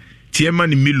akra Tiema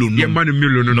ni million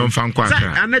no mfa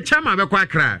akra and chairman be kwa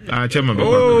akra chairman be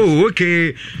oh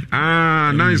okay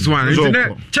nice one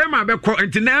chairman be kwa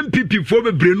na MPP fo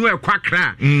be brenu e kwa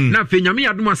akra na fe nyame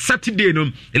yadoma Saturday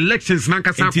no elections na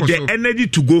nkasa akoso the energy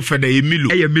to go for the milo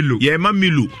ye ma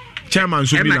milo chairman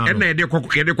so bi na and de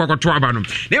kokoto aba no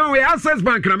now we Access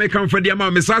Bank na make come for the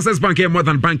amount Mr. Access Bank more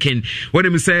than banking when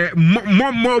them say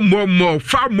more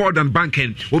far more than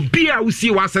banking obia we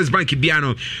see Access Bank bia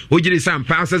no ojire sam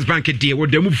Access Bank dey wo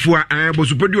dem fua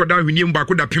bosupodi oda hwini mba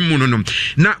ko da pem no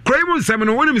na Kraimon Sam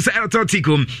no when me say Airtel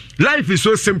Tigo life is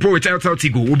so simple with Airtel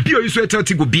Tigo obia you so Airtel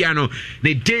Tigo bia no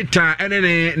the data and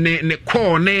ne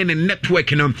call ne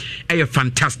network no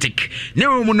fantastic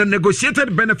now mo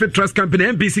negotiated benefit trust company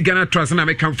NBC Ghana Trust na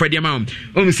make come for the amount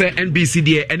say NBC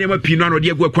there enema pino no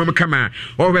de aguakwam kama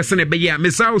o we se ne be ya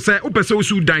mesa say opese o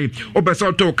sudan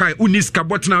opese to kai uniska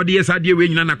bot na de yesa de we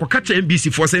nyina na kwaka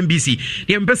NBC for NBC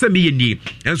de mpese me yeni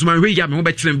enso man hwe ya me ho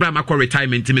be kire mbra makọ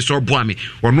retirement me so boa me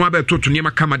ono abetoto ne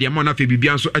makama de amount na fe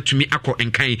bibia so atumi akọ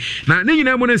enkan na ne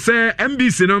nyina mu ne say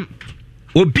NBC no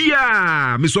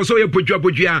obia misoso ye podua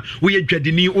wo ye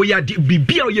dwadini wo ya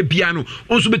bibia wo ye bia no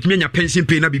onso betumi anya pension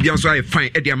pay na bibia so ay fine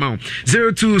e de amount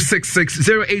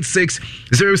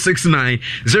 0266086069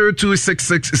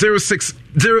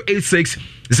 0266060086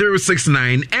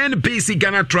 NBC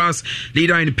Ghana Trust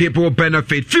leader in people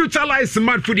benefit Future Life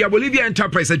Smart Food ya Bolivia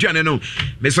Enterprise aduane no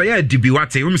meso ya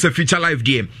dibiwate we say Future Life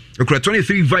there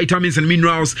 23 vitamins and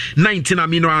minerals 19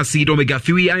 amino acid omega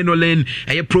 3 inulin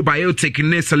probiotic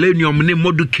ne selenium ne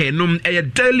modukenum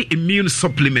daily immune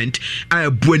supplement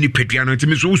buani peduano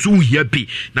ntimi so hia bi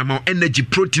na ma energy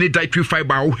protein dietary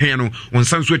fiber wo he no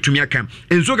onsan so atumi aka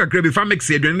enzo kakra bi fa mix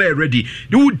aduane na ready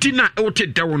de wudi na wote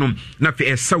da wo no na fe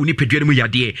esaw ni peduane mu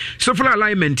yade die so full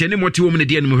alignment any moti woman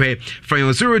die no hwe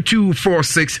from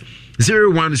 0246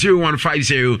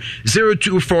 010150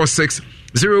 0246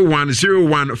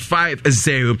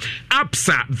 010150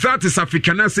 APSA, that is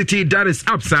Africanacity, that is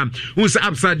APSA. Who's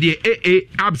APSA the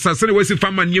APSA? So we see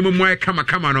fama nyemo mo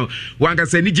kama no. Wanga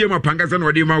se ni jema pangaza no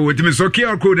de ma woti me so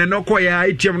QR code no ko ya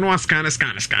ATM no scan.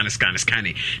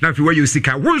 Now if you where you see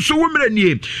ka won so women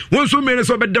nie. Won so men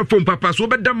so beda phone papa so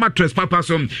beda mattress papa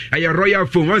so a royal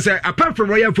phone. Won say apart from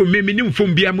royal phone me nim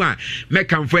phone bia mu a me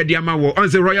kan fo de ama wo. On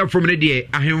say royal phone ne de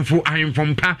ahemfo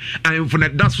mpa ahemfo na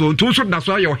daso nto so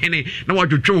daso ayo hene na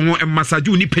wadwotwo ho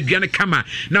masaju ni pedua ne kama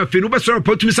na fe no be so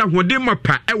opportunity sa ho de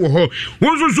mapa e wo ho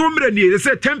won so mra ni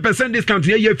say 10% discount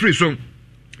ye free so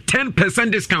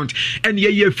 10% discount and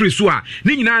ye free so a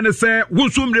ni nyina ne say won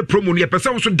so mre promo no ye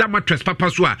pese won so da mattress papa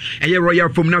so a e royal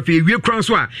foam na fe wie kran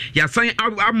so a ya san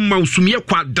amman sumye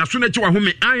kwa daso na chi wa ho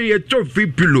me an ye to free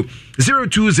pillow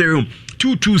 020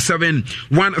 227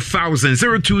 1000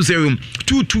 020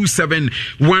 227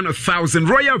 1000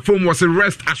 Royal Foam was a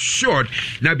rest assured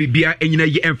na bibia enyina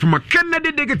ye enfama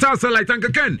Kennedy Digital Satellite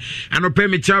ankakan anope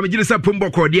me cha me jinisa pombo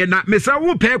kode na mesa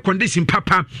wo pay condition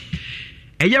papa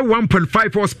eye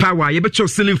 1.5 horsepower ye be cho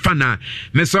ceiling fan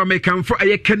mesa me kan for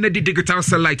eye Kennedy Digital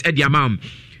Satellite e diamam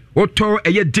Oto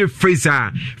a deep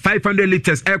freezer 500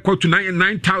 liters air to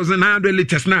 9,900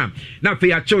 liters now for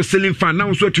your show ceiling fan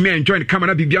now so to me enjoy the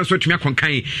camera bibia so to me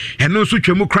konkan and no so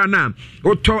twemu kra na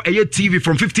Oto a TV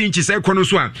from 15 inches air no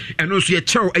so and also your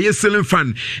chow a ceiling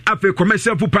fan afi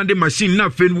commercial pupande machine na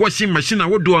fin washing machine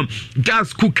awodo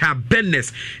gas cooker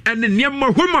burners and the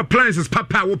nyama home appliances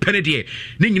papa wo penedie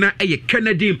ni nyina a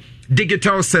Kennedy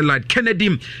Digital Satellite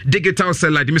Kennedy Digital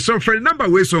Satellite me so friend number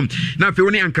we so na fe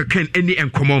woni anka ken any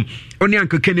enkomo oni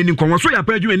anka ken any enkomo so ya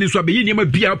pa adwuma ni so be yi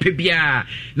niam bia pe bia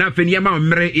na fe niam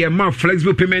amre ye ma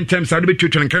flexible payment terms ado be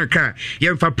twetwen kan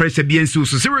ye mfa pressure bia nsi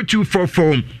so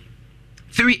 0244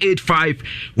 385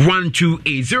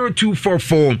 128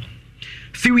 0244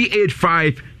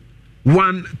 385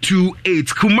 128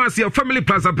 Kumasi Family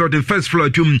Plaza building first floor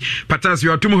Jum Patas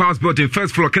your Tum House building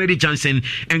first floor Kennedy Junction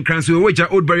and Cranswick Wager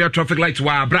Old Barrier traffic lights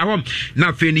wa brahom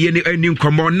na fe ni any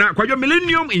common na kwa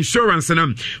Millennium Insurance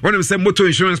na one of them motor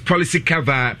insurance policy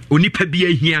cover onipa bia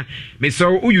hia me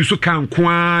so uyusu kan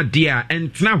kwa dia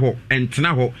entna ho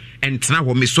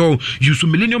me so use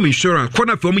Millennium Insurance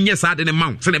kona fe omunye sa de ne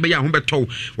ma se na be ya ho beto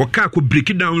wo ka ko break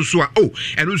it down so a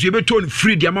eno so ye beto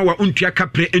free dia ma wa ontua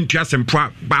kapre entua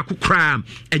sempoa ba ko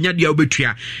enya dia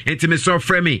obetua enti me so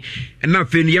frɛ me na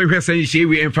fe ni yɛhwɛ sɛ nhye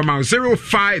we enfama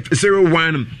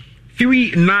 0501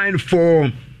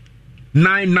 394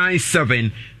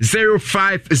 997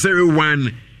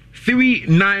 0501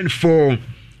 394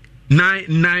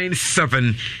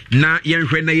 997 na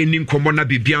yɛhwɛ na yɛnim komo na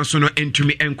bibia so no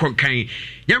entumi enkonkan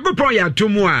yakopɔ ya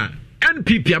tomu a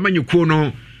NPP amanyuko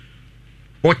no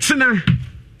ɔtena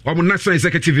ɔmo national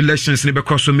executive elections ne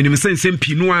bɛkɔ so minim sensem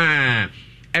pinu a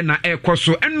ɛna ɛkɔ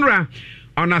so ɛnra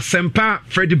ɔna sempa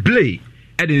Freddie Blay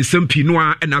ɛde nsɛm pinu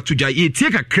a ɛna to gya yɛtie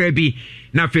kakra bi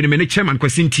na afei ne chairman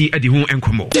kwasinti ɛde ho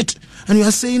enkomo and you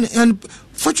are saying and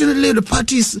fortunately the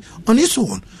party is on its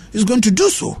own is going to do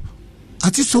so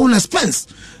at its own expense.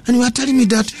 And you are telling me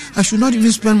that I should not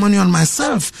even spend money on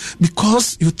myself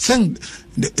because you think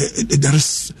there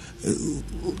is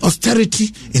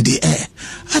austerity in the air.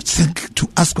 I think to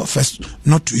ask of us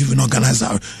not to even organize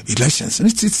our elections.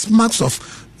 And it's marks of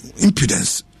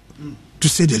impudence, to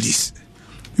say the least.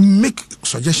 You make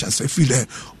suggestions, I feel,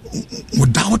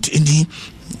 without any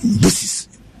basis.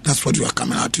 That's what you are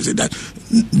coming out to say, that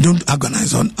don't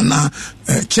organize on our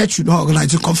church, you don't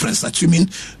organize a conference. That you mean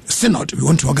synod. We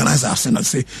want to organize our synod.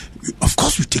 Say, of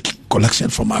course, we take collection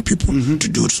from our people to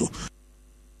do so.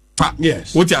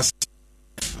 Yes. What you are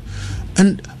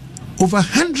and over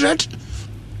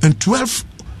 112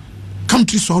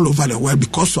 countries all over the world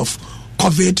because of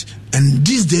COVID and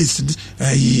these days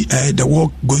the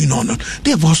war going on,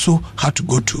 they have also had to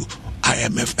go to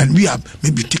IMF, and we are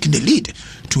maybe taking the lead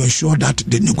to ensure that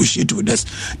they negotiate with us.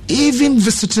 Even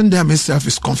visiting them itself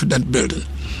is confidence building,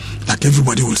 like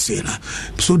everybody will say now,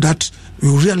 so that we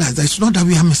will realize that it's not that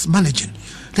we are mismanaging.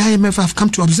 The IMF have come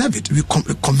to observe it. We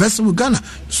conversing with Ghana.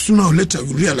 Sooner or later,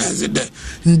 we realize that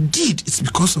indeed it's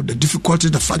because of the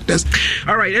difficulties, the factors.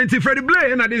 All right, and Freddie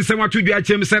Blay, and I didn't say what to do. I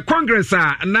say Congress,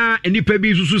 na any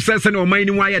pebi who says no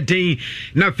money why a day,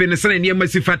 nothing. Son and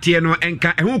Yamasi Fatiano and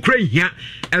who cray here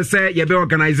and say you be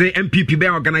organizing MPP be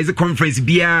organize a conference.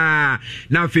 Bia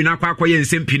now Fina Quaquay and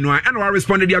Sempino. And I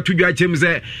responded to you. I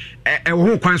say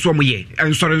who can't swim ye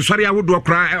and sorry, I would do a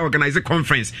cry organize a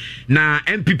conference. Now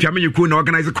MPP, I mean, you couldn't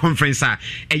organize supervisor conference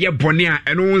ɛyɛ bɔne a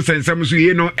ɛno nsɛnsɛm so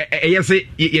yie no ɛyɛ sɛ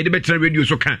yɛde bɛtena radio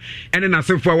so ka ɛne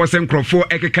n'asɛmfo a wɔsɛ nkurɔfoɔ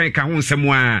ɛkeka ka ho nsɛm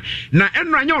a na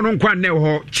ɛno anyɛ ɔno nkwa nnɛ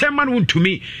hɔ chairman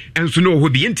wontumi ɛnso no wɔ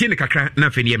hɔ bi yɛntie ne kakra na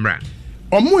afei ne yɛmmra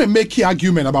ɔmo make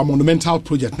argument about monumental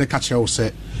project ne ka kyerɛ wo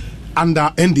sɛ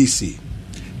under NDC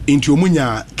into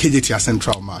Omunya KJT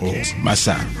Central Market.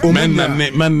 Masa.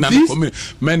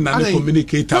 Men na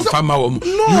communicate and farmer.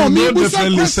 No, you know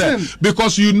definitely say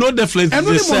because you know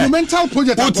definitely say. Monumental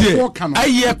project.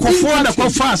 Aye, kofo na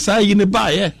kofa say in the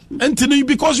buy. Entini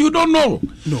because you don't know.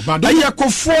 No, but aye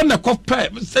kofo na kopa.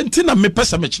 Entina me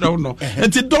pesa me chira no.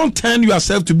 Enti don't turn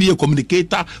yourself to be a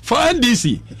communicator for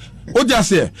NDC. What do you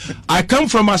say? I come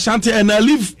from Ashanti and I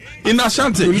live in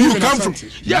Ashanti. You come from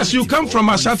yes, you come from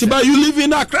Ashanti, but you live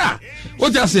in Accra.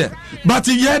 What do you say? But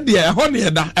yet, I want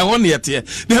yet here.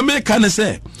 The American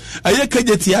say, I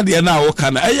KJT there now.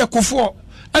 Can I kofo?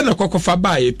 And a cocofa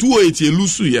buy 280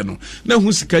 lusu yeno. Now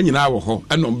who's canning our ho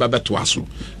and on Baba to us.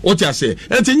 What do you say?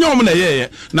 And in your money,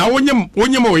 now when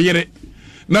you more hear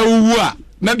now,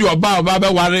 not your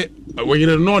Baba worry when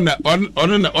you know on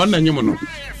a human.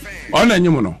 Ona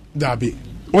nyumo dabi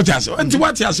what you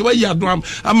where you am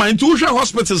ama intuition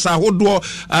hospitals are hodo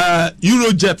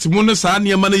Eurojet mono sa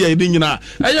ne ma na ya edi nyina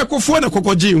eye kofo na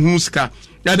kokoje hu sika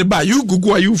ya de ba you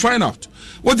google you find out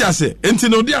what you say enti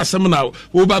no dey asem na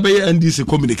wo ba be NDC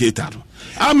communicator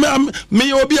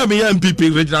me obi am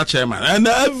MPP regional chairman and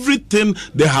everything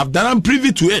they have done I'm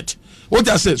privy to it. What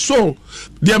I say, so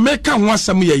the American wants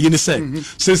some year, you say,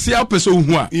 see our person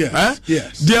who are, yes.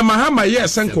 Dear Mahama,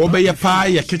 yes, and Kobe, a pie,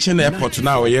 a kitchen airport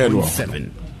now, a year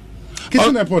 7.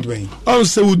 Kitchen airport, way.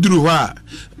 Also, we drew her.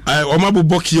 Omabu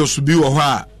Boki or Subi or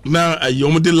her. Now, a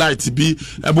Yomadi light to be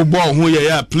a bobo who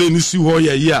ya plain see who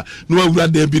ya, no,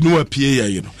 there be no PA,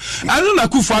 you know. I don't know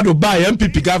who father buy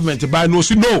MPP government to buy no,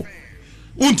 no.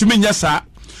 Won't mean yes, sir.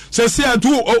 Say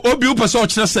to obi upaso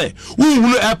chira say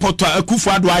who airport to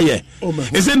Akufo-Addo aye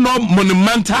is it not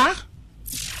monumental?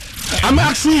 I'm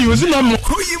asking you, is it not and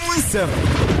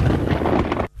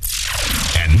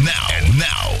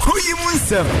now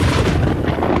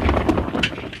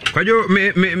Kwajo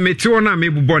me tiona me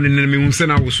bubɔ ne me hunse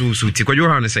na wo so ti kwajo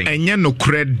ha ne sɛn enye no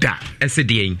kreda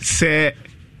ɛsɛdeɛn sɛ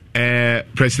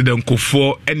President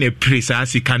Kofo and a priest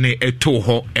as he can eto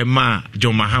ho ema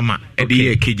John Mahama e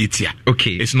de KJT.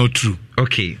 Okay, it's not true.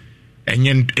 Okay,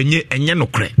 enye no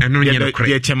kre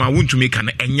the chairman want to make an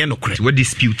enye no kre what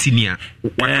disputing here.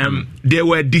 There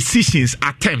were decisions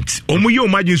attempts omuye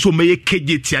imagine so may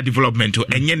KJT development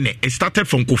enye ne it started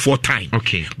from Kofo time.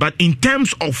 Okay, but in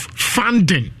terms of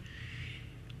funding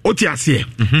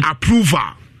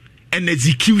approval and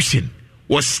execution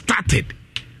was started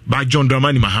by John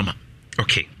Dramani Mahama.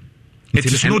 Okay, it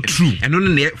is not true. And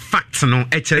on the facts, no,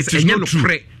 it is not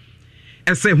true.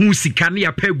 I say who sikani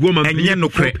a peg woman and no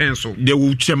pencil. They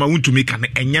will chairman to make an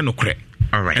enyano cre.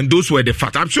 All right, and those were the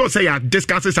facts. I'm sure say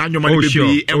discusses on your money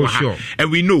sure.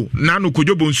 And we know nano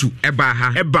kujobonsu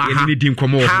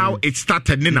ebaha how it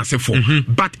started nina sefo.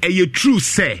 But a true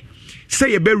say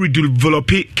a very develop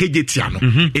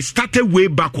KJT. It started way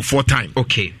back before time.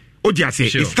 Okay. Say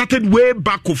it started way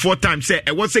back 4 times. Say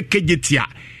it was a KJT.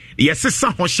 Yes, it's a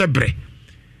hoshebre.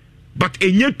 But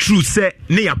enye true say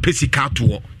ne ya pesika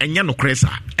to enye no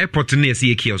kresa. Airport ne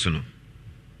see kioso no.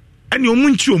 And you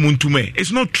munchi omuntume.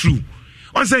 It's not true.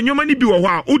 On say your money be wo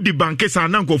a odi bank sa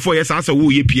na nkofo yes asa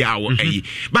wo ye pia wo eyi.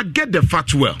 But get the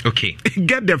fact well. Okay.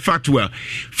 Get the fact well.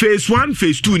 Phase 1,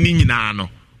 phase 2 ni nyina no.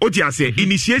 Say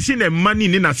initiation and money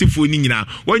in Nasifo Nina.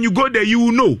 When you go there, you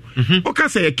will know. Okay,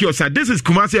 say Kiosa, this is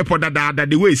Kumasi Airport that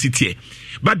the way it's here.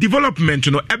 But development,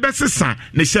 you know, Ebesesa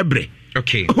Neshebre.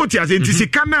 Okay. What you say?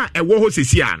 Tisikana a woho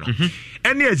sisiano.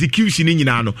 Any execution in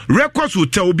Yinano. Records will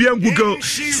tell Obi and Google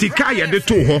Sikaya de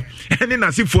Toho. And then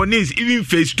Nasifo needs even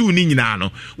phase 2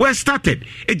 Ninano. Where started?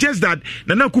 It's just that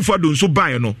Nana Kufa so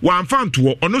buy no one found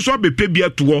to or no so be pebia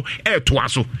to air to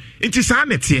us. It is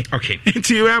sanity. Okay.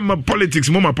 It's politics,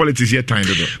 more politics here time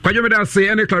to do. Can you say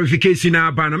any clarification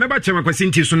about no chama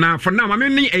kwasinti so na for now I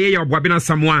mean eh ya obabina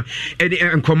samwa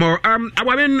and komo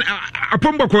ababen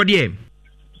apombo kodie.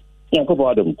 Yeah,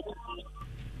 go Adam.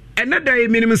 Another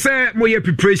minimum say more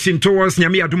preparation towards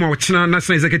Nyami Aduma China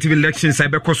National Executive Elections I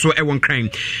be so e won crime.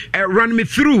 Run me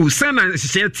through sana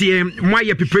society my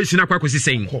preparation akwa kwesi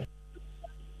saying.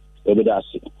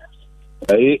 Obedasi.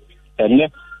 Enne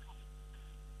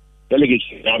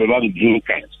delegation na be ba do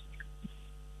kan.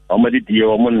 Omadi die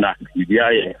o munna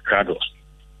bibia ye krado.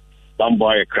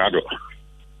 Bambo ye krado.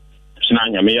 China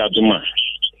Nyami Aduma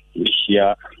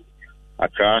Asia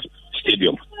Accra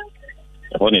Stadium.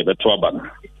 On a better ban.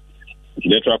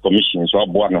 Electoral Commission so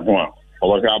aboa no ho a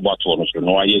owo ka aboa to no so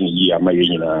no aye ni yi ama ye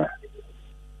nyina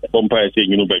bompa say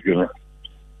you know bedroom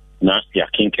na ya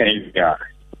kinkan ya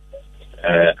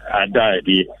ada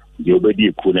di you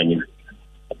obedi ku na nyina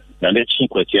na le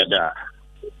chinkwati ada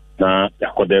na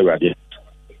yakoda radio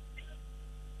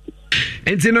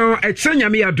enti no ekye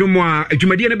nyame adomo a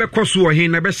adwumadie ne bekɔ so wɔ he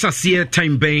na bɛhyase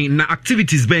time bɛn na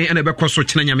activities bɛn na bɛkɔ so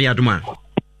kyena nyame adomo a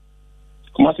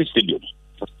Kumasi Stadium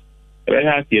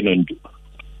ha tie no ndu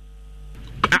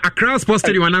Accra Sports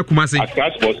Stadium ana Kumasi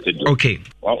Accra Sports Stadium okay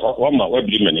wa ma wa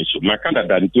bi mani so ma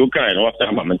Canada nti o kan na wa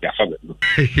sa ma menti afa be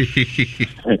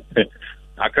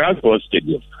Accra Sports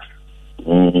Stadium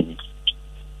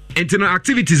enti no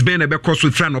activities bɛn na bɛkɔ so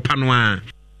fra no pa no a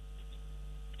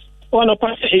Ono pa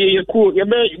ku ye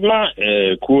be ma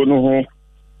ku no ho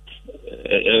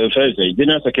Thursday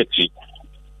General Secretary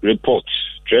report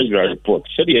Treasury report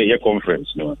said ye conference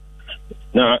no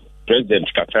na President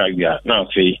Katagya na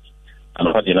say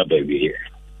another na baby here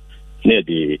near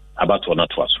the about one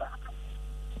to us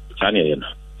tani na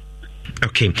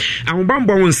okay and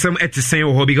bambo won some etisen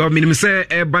wo ho because minim say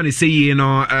eba ne say ye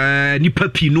no nipa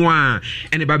pi no a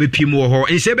ene ba be pi mu wo ho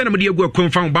ense be na mo de agu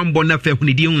konfa bambo na fa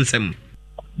hunidi unsem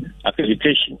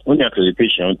accreditation only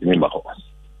accreditation on the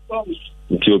ho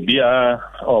nti obia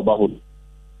oba ho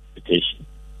accreditation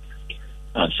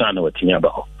asana watini aba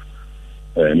ho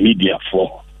media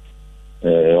for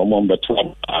omombe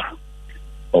to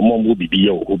omombo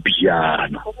bibiya obia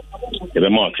no ebe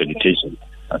ma accreditation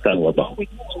asana waba ho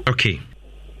okay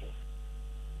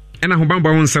ena ho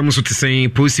bamba won sam so tesen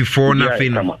posi for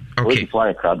nothing okay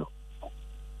for crowd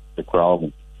the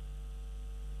crowd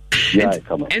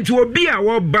and to obi a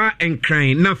wo ba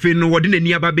enkran nothing no wode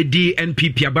nani aba be di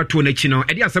NPP abato na chi no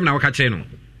e di asem na wo ka kire no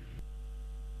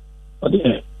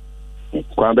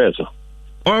kwa beso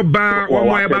Oba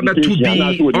omo eba be to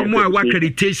be omo a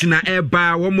accreditation na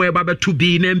eba omo eba be to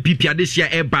be na MPP adesia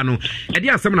eba no e di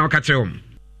asem na wo ka kire wo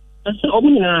omo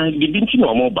na bibinti na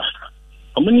omo ba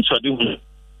omo ni so de hu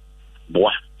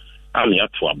boa ami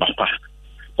ato abapa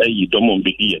ayi domo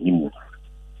mbedi animu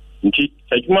nti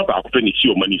adwuma ba akopɛ ne si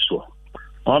o mani so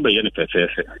ɔn bɛ yɛ ne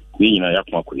fɛfɛɛfɛ ne nyina ya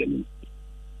kuma akɔyɛ nim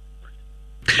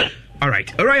all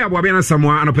right abobia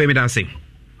Samoa anɔpɛ mi da ase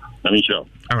sure.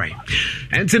 All right.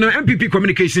 And so MPP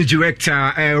Communications Director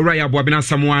Raya Boabina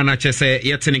Samoa na chese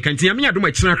yetene kanti ya miya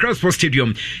duma china Accra Sports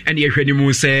Stadium and ye hwani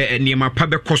mu se niema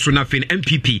pabe koso na fin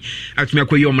MPP atumi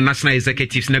akoyi national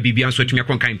executives na bibia so atumi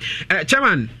akon kan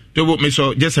chairman Tobo me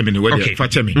so just a minute wait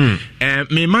for me.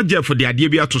 Me imagine for the idea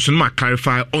be to so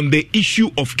clarify on the issue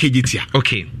of KGTIA.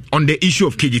 Okay. On the issue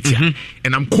of KGTIA.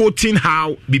 And I'm quoting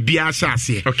how Bibia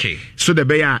say. Okay. So the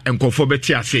beya and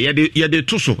conformity say ya de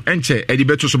tuso enche e di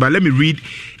betuso but let me read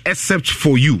except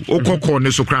for you. Okoko ne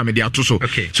so kra me dia tuso.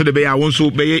 Okay. So the beya won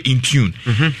so be in tune.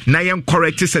 Na yam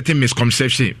correct certain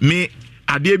misconception. Me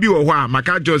ade bi wo ho a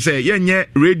maka jo say yenye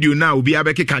radio na obi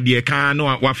abekeka de ka no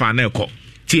wafa na ekọ.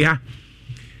 Ti ha.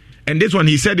 And this one,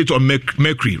 he said it on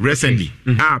Mercury recently.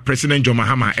 President John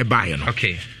Mahama Ebaye.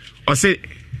 Okay. Or say,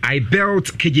 I built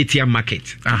KGTIA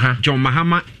market. John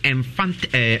Mahama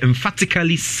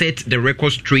emphatically set the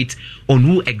record straight on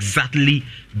who exactly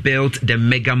built the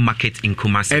mega market in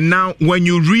Kumasi. And now, when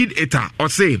you read it, or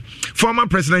say, former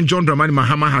President John Dramani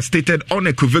Mahama has stated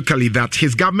unequivocally that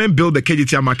his government built the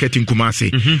KGTIA market in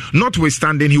Kumasi.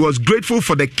 Notwithstanding, he was grateful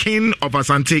for the king of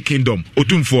Asante Kingdom,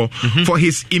 Otumfuo, for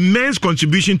his immense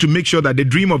contribution to make sure that the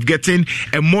dream of getting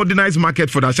a modernized market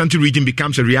for the Ashanti region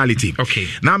becomes a reality. Okay.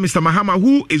 Now, Mr. Mahama,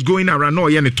 who is going around no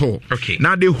at all. Okay.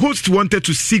 Now, the host wanted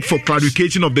to seek for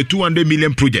clarification of the 200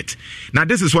 million project. Now,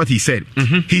 this is what he said.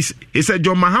 He said,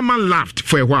 John Mahama laughed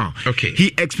for a while. Okay.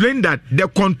 He explained that the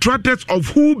contractors of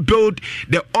who built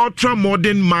the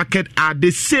ultra-modern market are the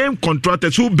same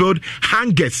contractors who build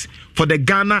hangars for the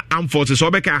Ghana Armed Forces. So,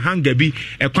 beka hangar bi,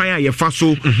 ekwanya ye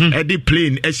faso, edi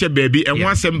plane, eshe baby, and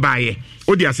one sem baye.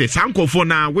 Odia say, Sanko for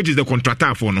now, which is the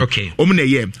contractor for now. Okay. Omune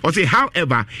ye. Or say,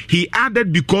 however, he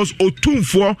added because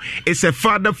Otumfuo is a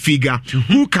father figure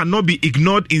who cannot be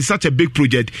ignored in such a big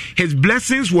project. His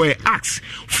blessings were asked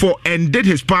for and did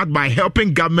his part by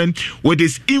helping government with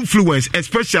his influence,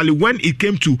 especially when it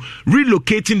came to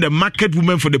relocating the market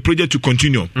women for the project to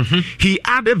continue. He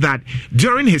added that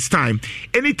during his time,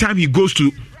 anytime he goes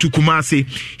to Kumasi,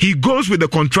 he goes with the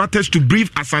contractors to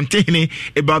brief Asantehene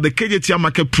about the KGTIA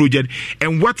market project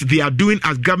and what they are doing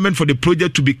as government for the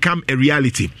project to become a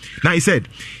reality. Now he said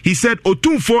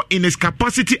Otumfuo in his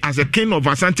capacity as a king of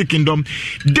Asante Kingdom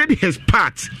did his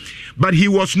part, but he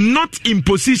was not in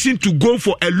position to go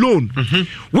for a loan,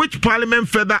 which Parliament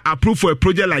further approved for a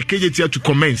project like KGTIA to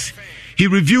commence. he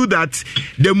revealed that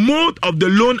the mode of the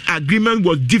loan agreement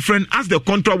was different as the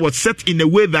contract was set in a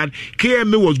way that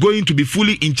KMA was going to be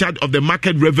fully in charge of the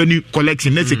market revenue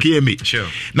collection. That's a KMA. Sure.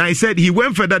 Now he said he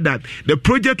went further that the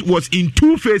project was in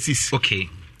 2 phases. Okay.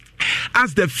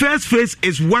 As the first phase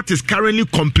is what is currently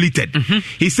completed.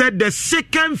 He said the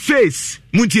second phase,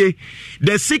 Muntie,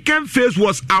 the second phase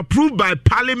was approved by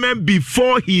Parliament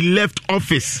before he left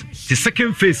office. The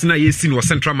second phase na yesin was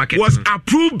Central Market. Was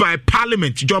approved by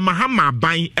Parliament. John Mahama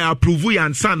Bain approve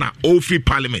Yansana Ofi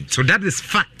Parliament. So that is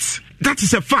fact. That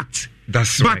is a fact.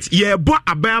 That's but right. yeah, but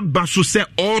about basu say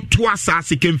all twice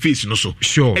second phase no so.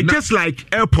 Sure. Just like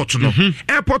airport no.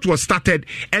 Airport was started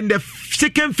and the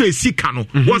second phase Sikano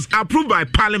was approved by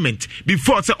Parliament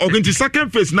before say the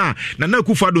second phase now Nana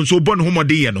Akufo-Addo so born homo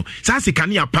dey no. Sa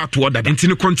Sikani a part to that.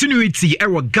 Into continuity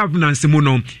our governance mu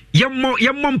no. Yemmo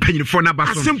mpanyinfo na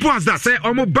baso. As simple as that. Say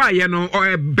omo buy no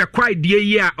or be kwai die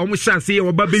ye a omo say say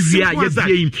oba bewia ye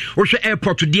die. Wo hwe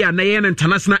airport dey na ye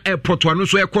international airport ano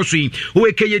so ekoso yi. Wo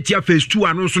ekeyetia phase 2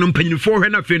 ano so no mpanyinfo hwe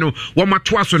na fe no wo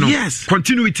mato aso no. Yes.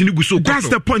 Continuity ni guso. That's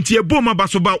the point. Ye boma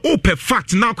baso ba open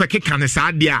fact now kweke kan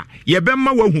sa de a ye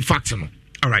bemma wa hu fact no.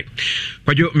 All right.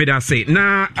 Kwajo me da say.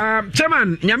 Na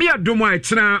chairman nyame adomo a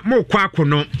etena mo kwa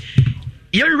akono.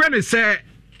 Ye hwe ne say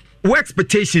what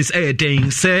expectations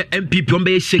then say MPP on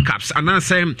be shake-ups and I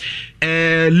say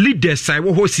leaders I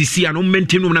wo CC and on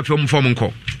maintain na form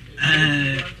nko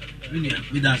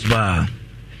leaders ba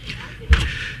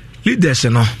leaders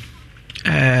no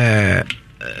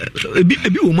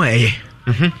ebi wo ma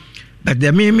but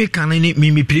the me can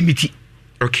me primiti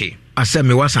okay asa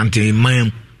me wasante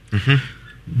man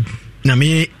na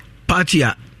me party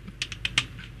a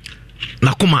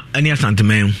na koma ani asante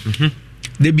man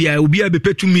de bia obi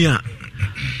abepetumi a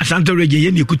Asante Reggae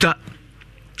ye ni kuta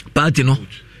party no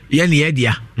ye ni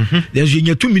edia then so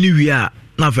nya 2 minutes wi a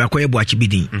na fa akoye bo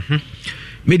achibidin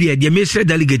me de me say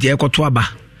delegate e koto aba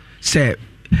say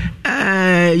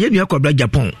ye ni akobra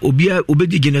Japan obi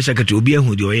obedi general secretary obi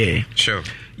ahu de oye sure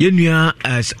ye nua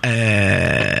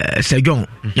Sejon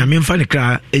nya me mfa ne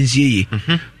kra ensie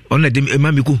on de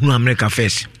ma me ko hu America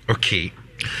first okay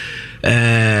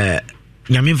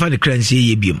nya me mfa ne kra ensie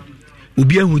ye biem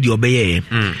obi ahu di obeye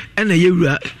ena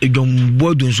yewura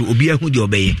edwombodo nso obi ahu di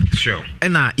obeye sure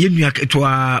ena yenua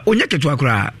ketwa onya ketwa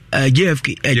kra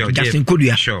JFK Justin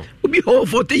Kodua sure obi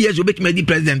 40 years obetime di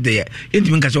president there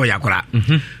entimi nka se oyakora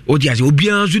odi ase obi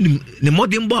anso ne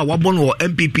modern boy wabon wo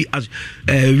MPP as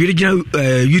regional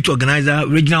youth organizer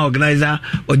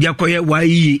odi akoye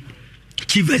YE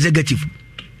chief executive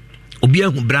obi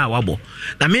ahu bra wabo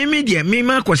na me de me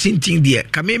ma kwasintin de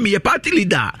ka me ye party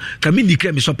leader ka me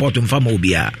declare me support mfama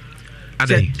obi a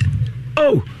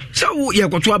oh so ye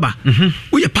kwato aba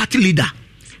wo ye party leader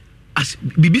as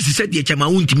BBC said the chama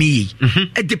wuntimi yi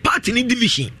at the party ni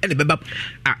division and beba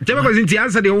chama kwasintin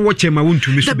answer the wo chama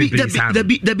wuntimi so be da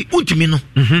bi wuntimi no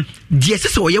de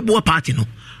sese wo ye bo party no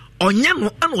onye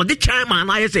no na wo de chairman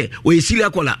na ye say wo ye serial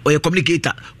caller wo ye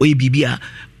communicator wo ye bibia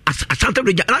Asante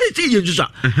Reggae, and I say you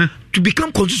to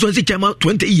become constituency chairman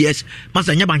 20 years,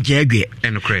 Master Nyabanke Agwe.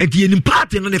 And the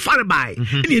party no the far by,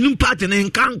 and the party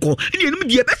in Kanko, and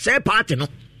the best party no.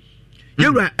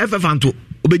 You are FFanto,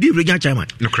 Obedi Regional Chairman.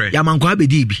 Yamanko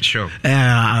Abedi. Sure.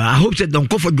 I hope that don't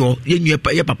go for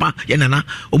your papa, Yanana,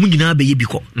 Omugina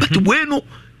Biko. But bueno,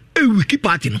 a wiki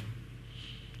party no.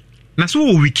 Na so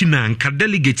wiki na nka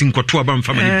delegating koto aba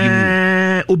family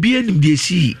bi. Obi enim de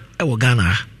si e wo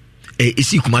Ghana.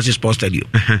 Isi Kumasi Sports Stadium.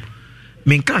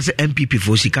 Men ka se MPP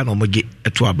for sika no moge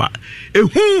eto aba.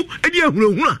 Ehu edi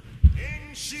ahurahura.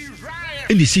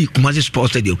 Eni si Kumasi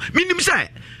Sports Stadium. Minim say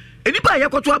enipa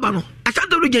yakoto aba no.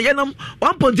 Asante Reggae yenam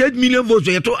 1.8 million votes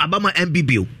yeto abama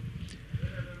MPP o.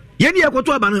 Yeni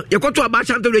yakoto aba no, yakoto aba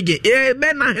Asante Reggae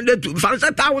be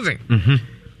 900,000.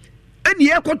 Eni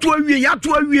yakoto awie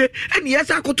yato awie, eni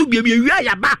yesa akoto bia awie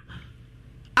ayaba.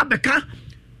 Abeka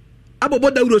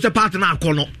abobo Dawuro se party na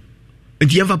akono.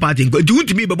 Enti yemfa party nko enti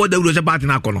untimi bebo Dawuro se party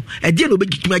na akono. E die no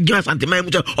begituma gina Asante man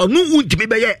mu se onu untimi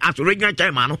be ye as regional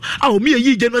chairman no. A o mi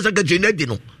yi general secretary na di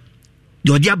no.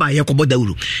 Jodi aba ye ko bo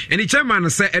Dawuro. Eni chairman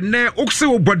say ene okse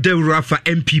wo bo Dawuro afa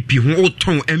MPP ho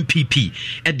oton MPP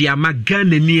e de ama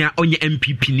Ghana ni a onye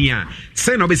MPP ni a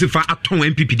say no be se fa aton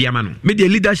MPP di ama no. Me the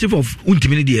leadership of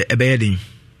untimi ni de e be ye den.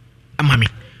 Amami.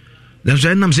 Then so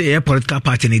enam say e political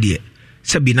party ni de.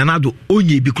 Sabi nanado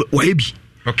onye bi wa ebi.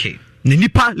 Okay. Ne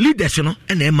nipa leaders no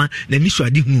na ema na ni so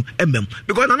ade hu emem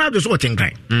because nanado so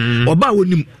wotenkan. Oba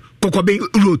wonim Kokobe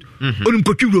road, onim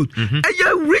Kochi road.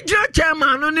 Eye regional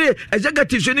chairman no ne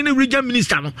executive so ne regional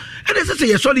minister no. And say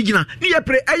ye solid na ni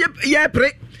ye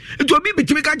pre It will be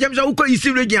between James Oko is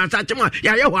region and Satchama,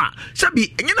 Yayawa,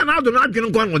 Sabi, and you know, not going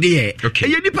to go on with the air. Okay,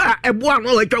 you nipa a one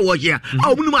like I was here.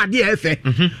 Oh, my dear,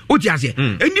 what you say?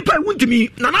 And nipa went to me,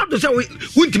 none of the say,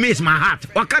 went to me is my heart.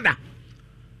 Wakada.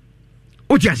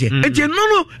 What you say? And you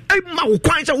know, I'm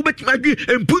quite so bet my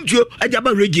and put you at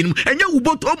Jabba region, and you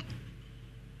bottom.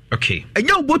 Okay, and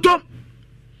you bottom.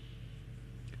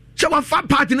 So, our fat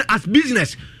partner as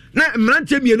business. Na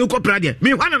mrante mi eno ko pradia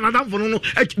me hwana na damfo no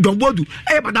don bodu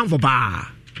madam for ba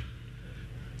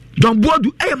don bodu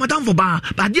madam for ba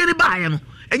de re ba ye no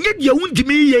enye dia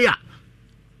wuntimi ye ya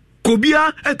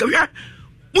kobia ekahwe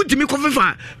wuntimi ko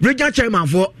fefa regional chairman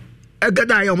for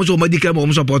egada ya omo medical mo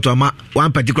support ama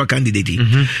one particular candidate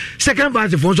second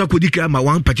vice for so kodikra ma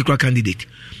one particular candidate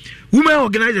women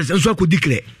organizers so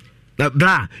kodikre na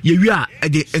bra ye wi a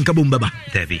de enkabo mbaba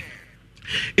Debbie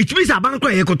it means abanko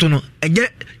ye kotono enye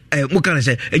mukana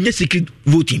say enye secret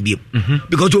voting bi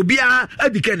because obia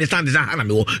adike understand this ana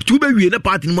me wo tu be wie na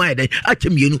party no aye dey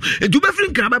achem yenu tu be free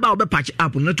nkra ba be patch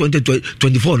up na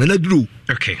 2024 na duru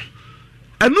okay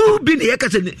anu bi na ye ka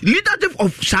say leadership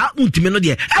of sa untime no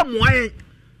de amoa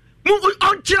mu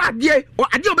onchira de o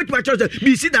ade obetima church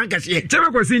bi si dan kase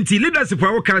tebe ko sinti leadership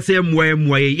a wo ka say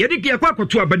moa ye de ke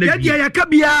akwakoto abana bi ye ka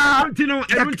bia ntino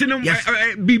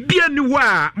bibia ni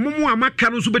wa momo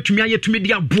amaka no so betumi ayetumi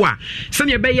de aboa se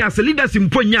ne be ya as leadership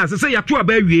mponya se ya to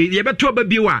aba wie ye beto aba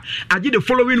bi wa age the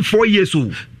following 4 years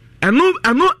o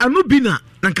anu bina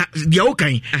nanka dia wo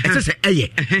kan se eye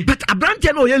but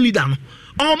abrante no ye leader no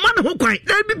o man ho kwan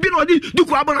na bi no di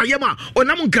duku abona yema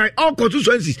onam nkan all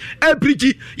constituencies e preach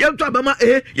ye to abama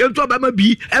ye to abama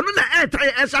bi enu na e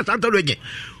try esa Santa Rege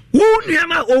wo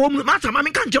nuama o ma sama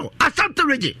me kan cho Santa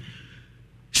Rege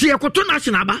si ekoto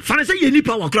national ba fa say ye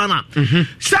nipa wakra na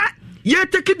sa ye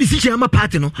take decision ama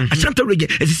party no Santa Rege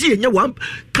si ye nya one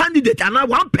candidate and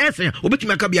one person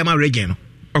obetimi aka bia ma Rege no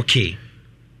okay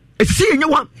si ye nya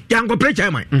one ya go preach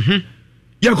chairman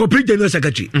ya ko preach general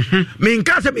secretary me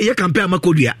nka se me ye campaign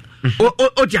makodua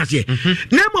o ti ase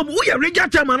na mo wo ya regional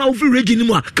chairman na wo free region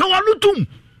mu a ka wa lutum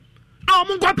na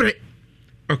mo nko pre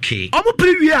okay o mo pre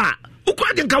wi a wo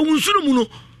kwa de nka wo nsuru mu no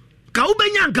ka wo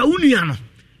benya nka wo nua no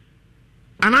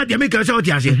ana de me ka se o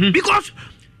ti ase because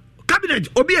cabinet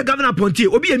obi a governor appointee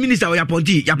obi a minister o ya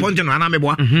appointee no ana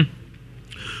meboa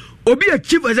obi a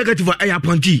chief executive o ya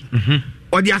appointee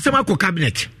o di asema ko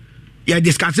cabinet ya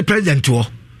discuss president o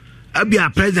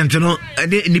abia president no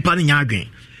nipa no nya adwen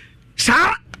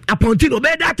sa appointee no be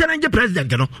that challenge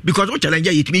president no because o challenge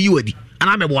yitimi yiwadi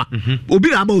ana meboa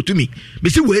obi ama otumi be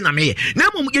si we na me na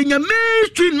mom yenya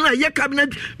mainstream na ye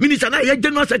cabinet minister na ye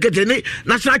general secretary ne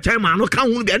national chairman no kan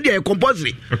hu be dey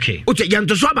compulsory okay o che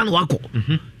yanto so aba no wako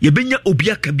ye benya obi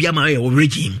aka bia ma ye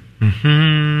regime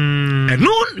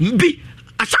no bi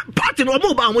asa party no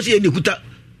mo ba mo se ye nekuta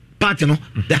party no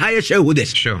the highest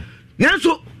shareholders sure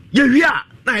nanso ye wia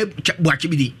na buachi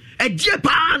bidi eje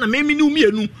pa na me ni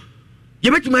umienu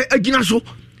ye betima agina so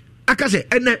akase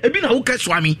ene ebi na wo ka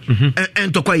swami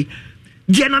entokoi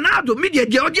je na nado media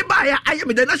je oje ba ya aye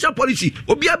me the national policy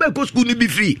obi aba ko school ni be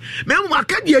free me mu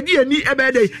aka de ani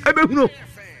ebe dey ebe huno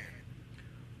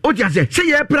o ti ase se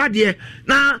ye prade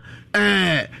na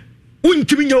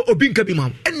untimi nya obi nka bi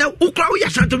mam ene ukra wo ya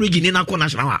Santa Rege na ko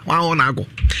national wa na ago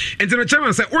enti no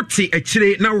chairman say oti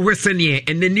akire na wo sene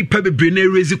ene nipa bebre na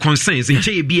raise concerns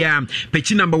enche bia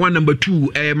pechi number 1 number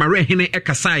 2 mare hene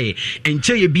ekasae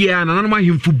enche bia na nanom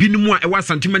ahemfu binumu a ewa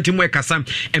sentiment mu ekasa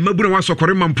emabuna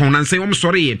wasokore mampon na nsen wom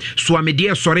sore so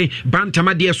amede sore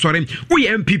bantama de sore wo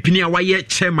ye MPP ni a waye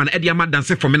chairman e de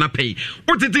amadanse for me na pay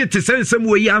otete te sensem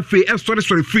wo ye afi e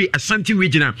sore free Ashanti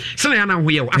regional sene ya na ho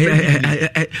ye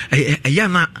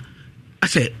ayana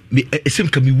ase esem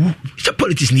kamiwu se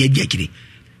politics ni eji akire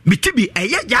mitibi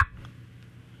eyeja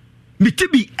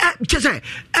mitibi chese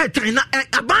trina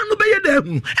aban no beye da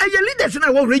hu leaders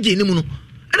na wo region ni mu no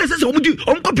ene se omudi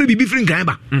omko pre bibi free nkan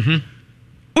ba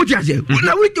oti ase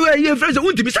na we do ye friends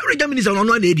won't be regional minister no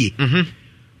na edi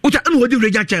oti anu wodi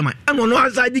regional chairman anu no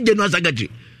aside general secretary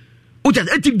uta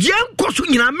eti bien koso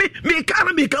nyina me ka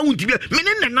na me ka unti bia me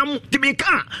ne nanam ti me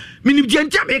ka me ni bien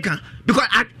tia me ka because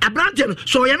abrante no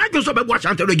so ya na jo so be bo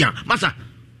Ashanti Rege masa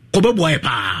ko be bo e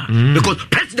pa because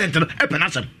president no e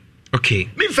penasem okay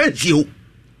me fancy o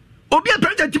obi a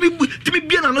president ti me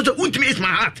bien na no so unti me is my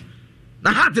heart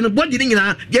na heart no body ni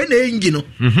nyina ye na engi no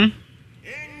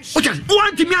uta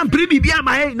want me am pre bia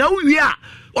ma he na wi a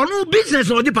ono business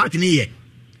no the party ni ye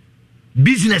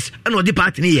business and all the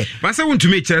party here. But I want to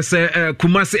make sure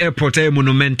Kumasi Airport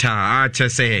monumental.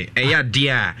 Say ya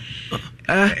dear.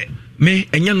 Me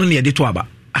enya no near the Twaba.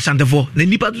 Asante for the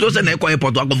nipa to say na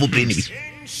airport wa go plane bi.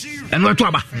 And what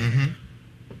Twaba.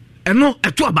 ɛno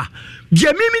ɛto aba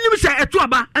deɛ miminim sɛ ɛto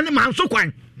aba ɛne manso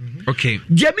kwan okay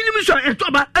deɛ minimu sɛ ɛto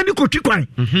aba ɛne kɔtwi kwan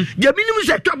deɛ minimu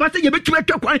sɛ ɛto aba sɛ yɛbɛtumi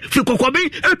atwa kwan firi kɔkɔbɛn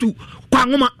ɛtu kwan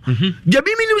nwoma deɛ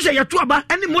minimu sɛ yɛto aba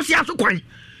ɛne mosia so kwan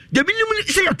deɛ minimu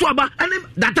sɛ yɛto aba ɛne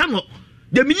datamɔ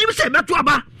deɛ minimu sɛ yɛbɛto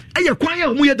aba ɛyɛ kwan yɛ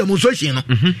ɔmo yɛ demonstration no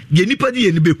deɛ nipa di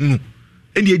yɛ ne bɛhunu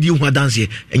ɛne yɛdi ho adanseɛ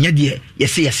ɛnyɛ deɛ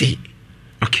yɛse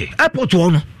okay airport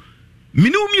hɔ no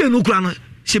minimu mmienu kora no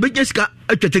sɛ bɛgya sika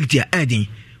atwa tikiti a ɛden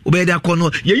obey da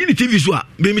kono ye yini TV so a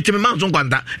me meteme manso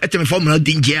kwanta eteme formula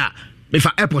dinje a me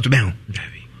fa airport be ho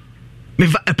me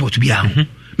fa airport bi a ho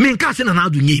me nka se na na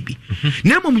adu nye bi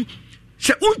na mom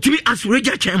se untimi as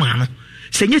region chairman no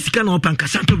se nye sika na opan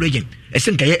Ashanti region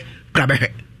esen ka ye krabehwe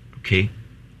okay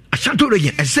Ashanti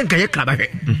region esen ka ye krabehwe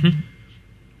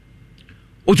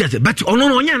o just but ono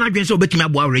no nya na adwen se obetimi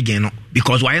abo region no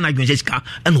because why na adwen se sika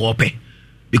and ope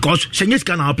because se nye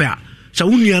sika na ope a so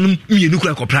unianum mienu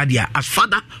kura kopradia as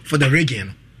father for the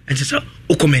region and so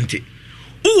o comment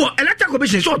electoral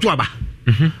commission so to aba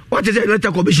what is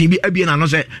electoral commission bi abie na no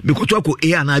say me koto akọ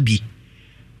a na abi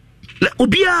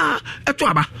obia eto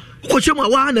aba ko chemu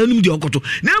wa na anum di okoto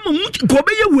na mo ko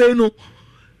be ye we no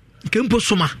kempo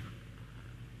soma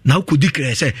na ko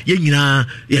dikre say ye nyina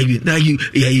ye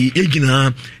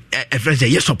nyina a friend say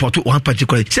yes support one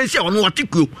particular say on what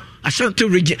you Ashanti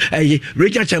region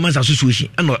region chairman's association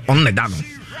and on the down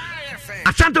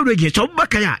Ashanti region so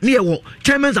bakaya near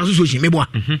chairman's association meboa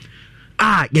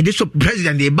yeah this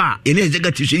president the bar in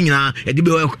executive nyina e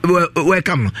dey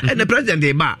welcome and the president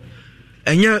the bar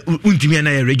enya untimi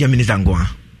na region minister ngoa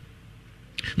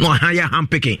no hire hand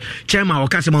picking chairman o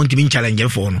kase untimi challenge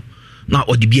for no na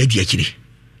odibia di akire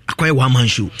akwai one man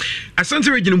show Ashanti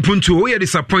region Mpuntu we are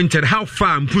disappointed how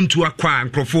far Mpuntu akwa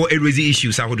nkrofo raise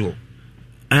issues ahodo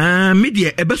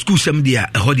media ebe school sem dia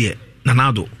ehode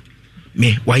nanado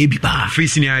me why be ba free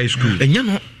senior high school enya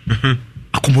no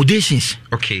accommodations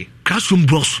okay classroom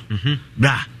bros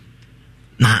bra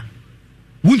na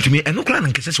wuntimi eno kra na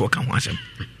nkese se waka ho asem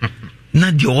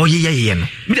na de oyeye no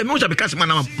me de me wo be kase ma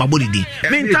na mabodi di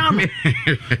me ntam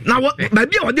na ba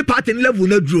bia odi party level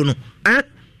na duro no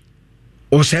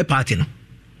o say party no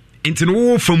into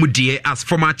no from die as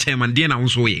former chairman dey na wo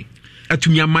so ye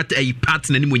atumi amata a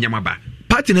partner ni munyama ba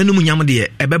party na num nyam de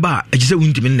ebeba agise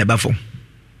wuntimi ne ba fo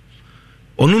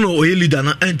ono no oye leader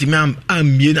na antimi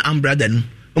amie na ambrada nu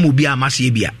mo bia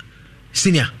amase bia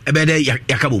senior ebede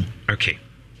yakabom okay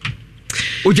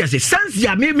o just say sense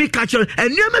ya me catch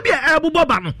enema bia ebobo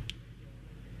ba no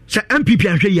se MPP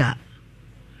anhwe ya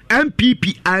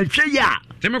MPP anhwe ya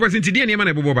tema kwasi ntidi enema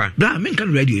na ebobo ba bra me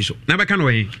kan radio so na ba kan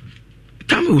we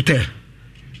tam hotel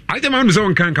ai tema no so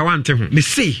nkan ka wante ho me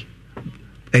say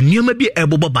enema bia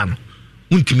ebobo ba no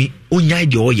untimi onya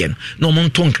de oye no mo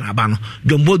nto nkraba no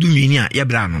dwombodu nwini a ye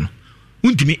bra no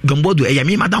untimi dwombodu eya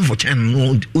me madam for chen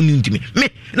no untimi me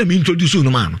na me introduce no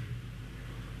man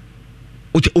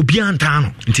obi anta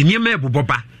no nti niema ebobo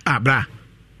ba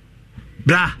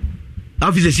bra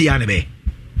officer si ya be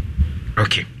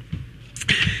okay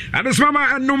Adas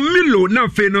mama no milo na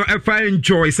fe no efa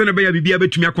enjoy se na be ya bibia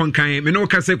betumi akonkan me no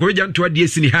ka se ko ja nto ade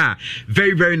asini ha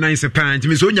very very nice pant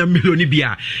me so nya milo ni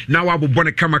bia na wa bobɔ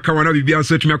ne kama kawa na bibia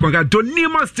so tumi akonkan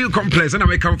Donima Steel Complex na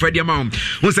we come for the amount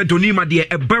won say Donima de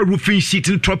e ba roofing sheet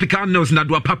in tropical nails na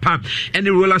do papa any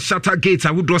roller shutter gates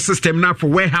a wood system na for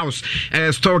warehouse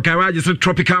store garages and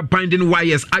tropical binding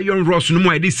wires iron rods no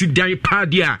mo e dey sit down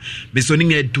padia me so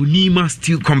ni Donima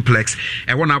Steel Complex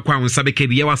e wona kwa won sabe ke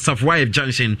bia wa Safwire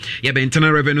Junction yeah, the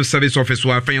Internal Revenue Service Office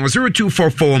wa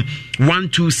 0244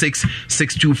 126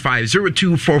 625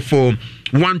 0244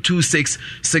 126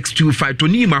 625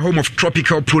 Donima, home of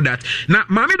tropical product. Now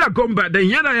Mamida Gomba the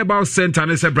Hianda Herbal Center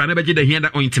and say brand beji the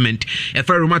Hianda ointment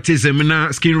for rheumatism na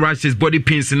skin rashes body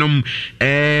pains no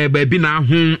baby na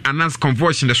ho anas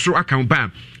convulsion the stroke account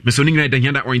ba me so ninga the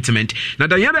Hianda ointment na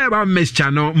the Hianda Herbal mixture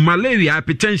no malaria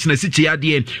hypertension asichi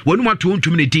ade wonu mato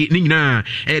ntumi di nyina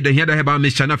the Hianda Herbal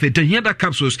mixture na fe the Hianda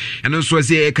capsules and also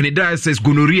say candidiasis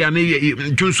gonorrhea na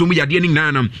junso mu yade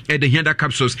nyina no the Hianda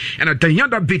capsules and the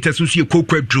Hianda bitters so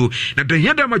kwadro na the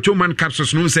Hianda macho man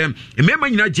capsules no say emema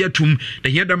nyina je atum the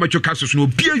Hianda macho capsules no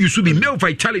bia yusu bi male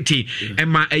vitality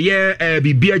ema eye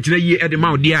bibia gina yi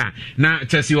edema odia na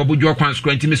tesi obodwo kwan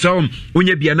skrant mi so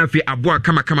onya bia na fe aboa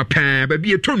kama pa ba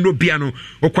bia tonno bia no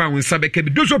okwa wonsa beka bi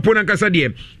doso pona nkasa de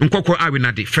nkokọ awe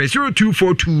na de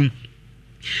 0242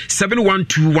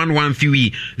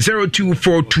 712113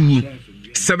 0242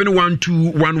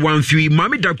 712113.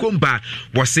 Mami Dakomba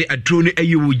was say a drone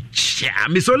ayu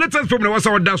jam. So let us from the was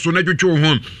our dash on your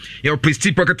home. Your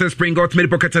Prestige Pocket Spring, Ultimate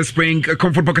Pocket Spring,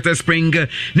 Comfort Pocket Spring,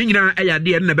 Nina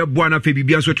Ayadi and Nebuana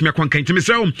Fabian so to me quite to me.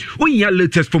 So when you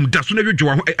latest from Dasuna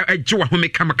Joa home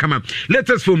kama. Let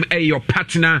us from your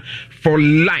partner for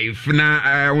life.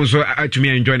 Now also to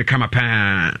me enjoying the kama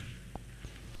pa.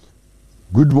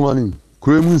 Good morning.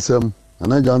 Kremun Sam,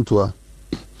 Anajantua.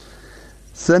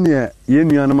 Senior,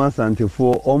 Yenianama Sante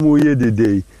for almost ye the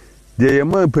day. The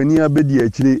man Penia Bedi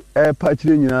actually a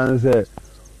patching and say,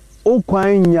 O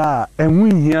quine ya, and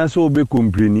we here so be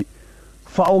company.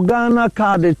 Faugana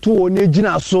card the two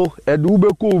Nejina so, a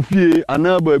dubeko fee,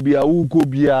 another be a uko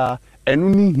bia, and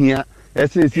only here,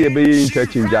 as I see a bay in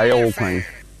touching Jaya Quine.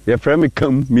 Your friend me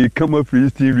come a free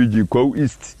steel region, go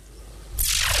east.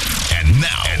 And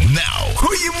now,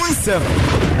 who you want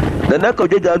Nana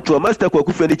Kojaja to a master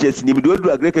Kwaku Furnitures, Nimido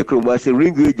Agreke Kromasi,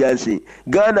 Ringu Jansi,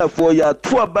 Ghana for ya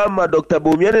Tuabama, Dr.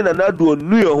 Bomian and Nado,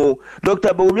 Nuyo, Dr.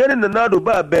 Bomian and Nado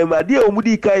Babem, dear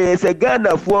Mudika, is a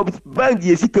Ghana for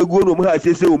Bangi Sika Gunum has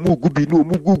a Mugubi, no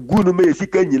Mugu me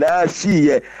Sika Nila,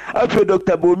 she, after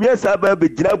Dr. Bomian Sabab,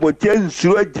 Jinabo, Chen,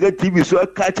 Sua, TV, so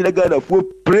catch the Ghana for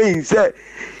Prince.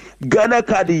 Ghana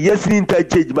card yes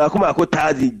interchange makuma ko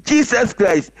tazi Jesus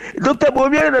Christ Dr.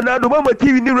 Bomian na do mama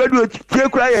TV ni radio tie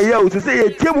kra ya o se ye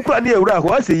tie mu kra na ewura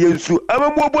ho ase yensu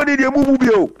amamu oboni de mu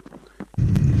bio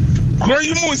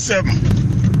Kroyi Musem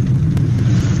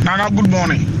Nana good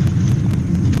morning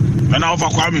Nana over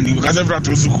kwame ni because every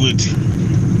to sukueti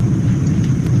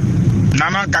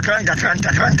Nana kakran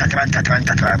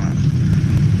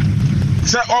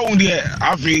se o ndi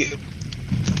afi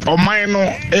o man no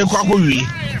e kwa ko wi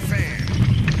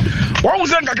What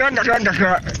was that?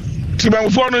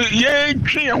 Tibanfo ye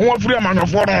twi ho afiri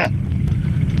amanofo no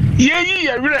ye yi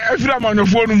re afiri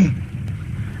amanofo no mu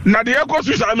na de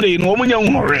ekosu samre no omunya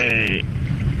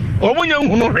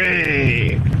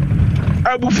hunore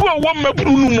abufu wo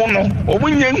maburu no mu no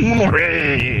omunya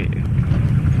hunore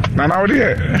na na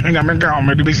ode nyamenka o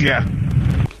mede besia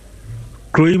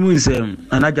Kroimu nsem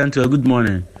anajanto good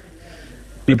morning.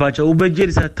 Pipacha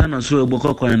ubejeri satana so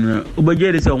egbokokwan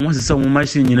ubejeri se won se won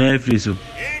machine nyina afiri so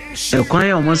e kwan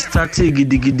ya won start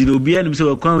gidigidi obi anim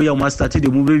se kwan ya won start de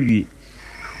mu bewie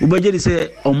ubejeri se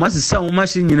won se won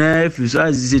machine nyina afiri so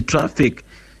as is traffic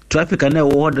na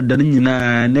wo da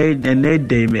nyina ne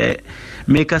de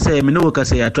me ka se me no ka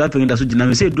se ya traffic da so jina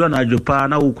me se do na adwopa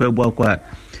na wo kwa ebu akwa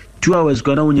 2 hours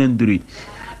kwa na wonyanduri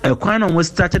e kwan na won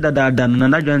start da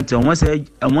na dwante won se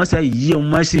yi won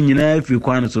machine nyina afiri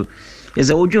kwan so is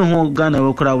a woju ho Ghana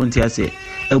we kura wonti ase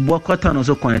ebu akota no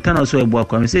so kwan ta no so ebu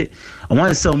akwa me say I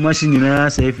want some machine na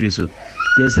say free so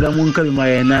dey sira mun ka bi ma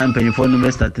na mpanyfo no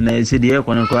me start na say dey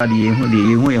kwan ko ade ye ho and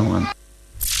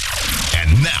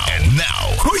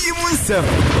now who you want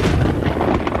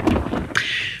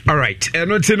all right no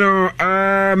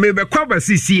me be kwa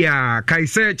basisi a kai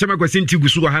se chama kwasi nti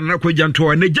gusu ha na kwa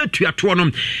janto na jatuato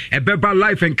no ebeba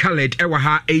life and colored e wa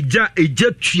ha eja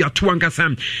tuato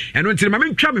ankasa eno ntino ma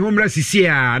mentwa me homra sisi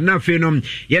a na fe no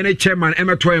ye ne chairman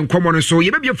emeto enkomo no so ye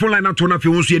be phone line ato na fe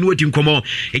wonso ye ne wati nkomo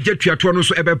eja tuato no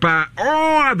so ebeba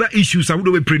all other issues a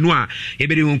wodo we prenu a ye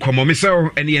be de nkomo me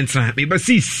so ene yensa me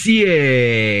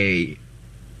basisi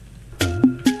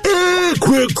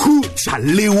Kweku,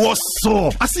 Charlie, what's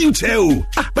up? I see you tell.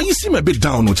 But you seem a bit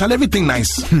down, no? Charlie, everything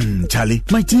nice. Charlie,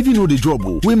 my TV know the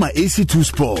trouble. Where my AC2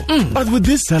 spoil. But with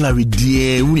this salary,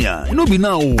 dear, you know be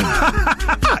now.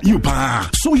 You pa.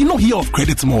 So you know here of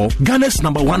Credit Mall, Ghana's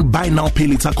 #1 buy now pay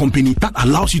later company that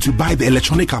allows you to buy the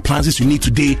electronic appliances you need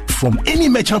today from any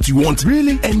merchant you want.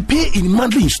 Really? And pay in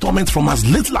monthly installments from as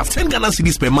little as 10 Ghana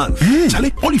cedis per month.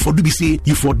 Charlie, all you for do be say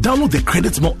you for download the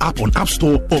Credit Mall app on App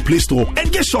Store or Play Store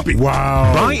and get shopping.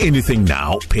 Wow. Buy anything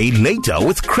now, pay later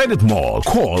with Credit Mall.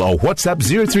 Call or WhatsApp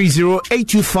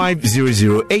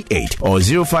 030-825-0088 or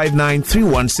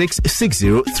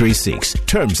 059-316-6036.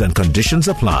 Terms and conditions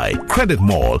apply. Credit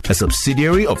Mall, a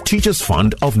subsidiary of Teachers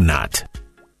Fund of NAT.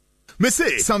 Me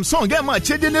say Samsung get my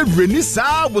chedene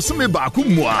renisa bosome baaku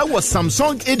mua. I was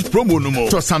Samsung 8 promo no mo.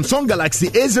 To Samsung Galaxy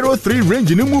A03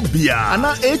 range no mu bia.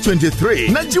 Ana A23.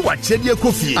 Na ji wa chedie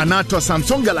kofi. Ana to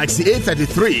Samsung Galaxy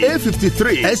A33,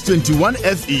 A53, S21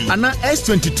 FE. Ana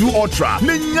S22 Ultra.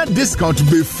 Nenya discount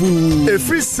be full. A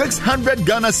free 600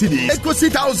 Ghana cedis. Equals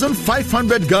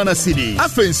 1,500 Ghana cedis.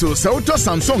 Afenso so to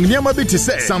Samsung niema bi te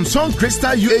say Samsung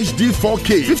Crystal UHD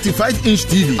 4K 55-inch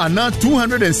TV. Ana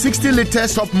 260 liter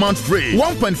soft mount free,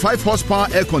 1.5 horsepower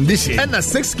air condition, and a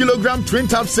 6 kilogram twin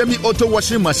tap semi-auto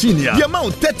washing machine. The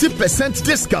amount 30%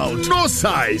 discount. No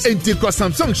size. Enti kwa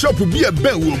Samsung shop will be a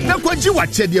bell room. Na kwa jiwa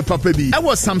chedi papa bi. I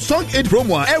was Samsung 8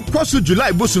 promo. I cross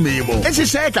July busumebo. And she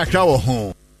share kakao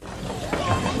home.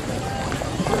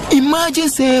 Imagine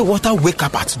say water wake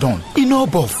up at dawn. You know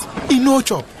buff. You know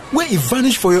chop. Where it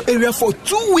vanish for your area for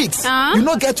 2 weeks. You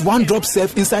not get one drop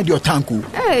safe inside your tank.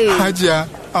 Hey. Haja,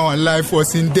 our life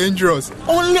was in dangerous.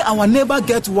 Only our neighbor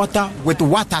get water with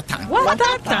water tank.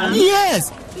 Water tank?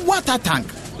 Yes, water tank.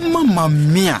 Mamma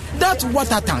mia, that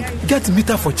water tank get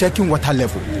meter for checking water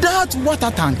level. That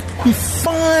water tank be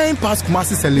fine past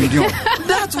Kumasi Selenium.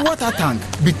 That water tank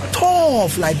be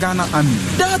tough like Ghana Army.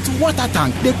 That water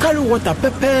tank, they carry water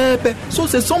pepe. So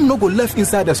say some no go left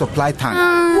inside the supply tank.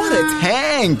 What a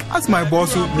tank! As my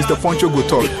boss, Mr. Poncho go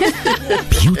talk.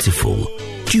 Beautiful,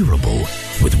 durable,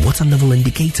 with water level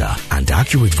indicator and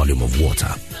accurate volume of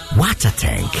water. Water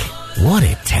tank. What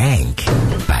a tank!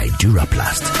 By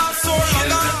Duraplast.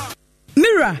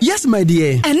 Mira. Yes, my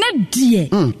dear. And that dear.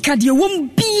 Kadia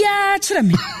won't be a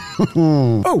tremor.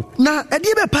 Oh, na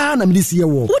edibe pa na me sie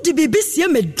wo. Wo de bebe sie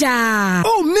me da.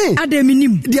 Oh me.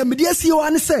 Adaminim. De me dia sie wo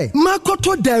an say.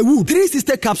 Makoto Dawood 3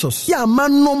 sister capsules. Ya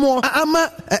man no mo ama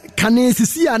kane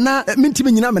sisi ana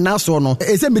mentimi nyina me na so no.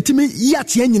 Ese metimi ya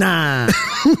tie nyina.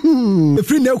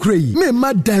 Free na ukrai. Me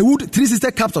ma Dawood 3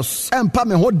 sister capsules. Empa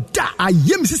me ho da.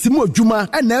 Ayem sisi mu adwuma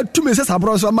na tumi se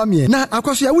sabro so ma me. Na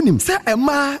akwaso ya wonim. Se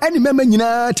ema eni mema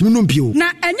nyina timi no mpio.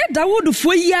 Na enye Dawood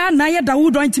fo ya na ye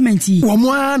Dawood ointment yi. Wo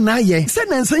mo na ye se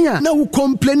nansan ya na wo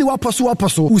complain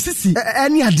waposo usisi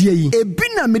eni ade yi ebi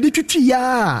na me de twitwi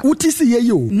ya utisi ye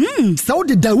yo se wo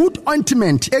de Dawood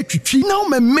ointment etwitwi na wo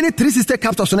me 3 sister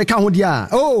capsules ne ka ho dia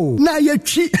oh na ye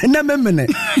twi na memene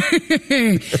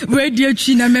we de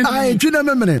twi na memene ai twi na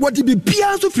memene what be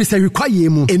bia so free say require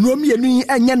mu enuom yenu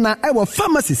enye na e wo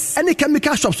pharmacies any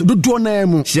chemical shops dodo na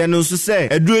mu hye no so say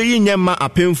eduro yi nyema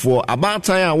apemfo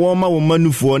abatan a wo ma wo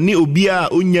manufo ni obi a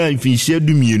onya mfinhye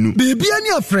dumienu bebia ni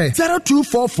afre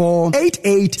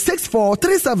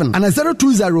 0244886437 and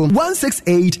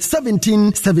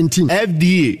 0201681717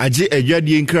 FDA aje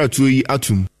adwadie nkratoɔ yi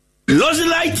atum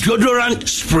Lozilite deodorant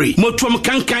spray motom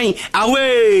kankan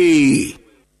away.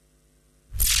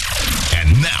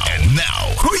 And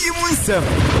now who you munsem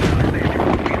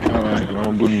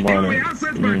good morning.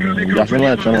 That's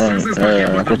why I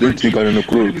continue to no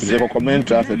crew. They recommend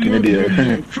traffic in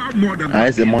the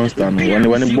I say monster when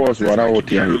the boss were out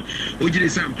here.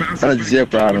 I say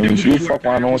problem. You fuck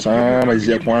one on some I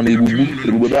say one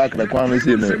you go back the one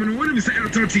say me.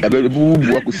 I be boo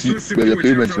work with the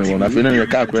payment on. I feel in the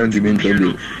car currently being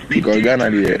told because Ghana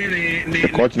the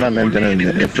court na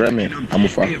maintenance the frame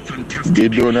amufa. They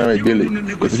don't know daily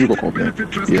because you go complain.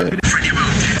 Yeah.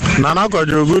 Nana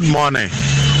Kodro, good morning.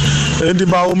 And the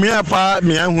Baumia part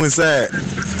me who say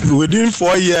within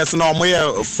 4 years now we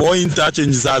have 4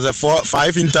 interchanges as a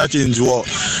 5 interchange war.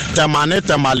 Tamane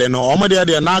Tamaleno, Omodia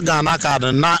de na Ghana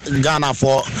card na Ghana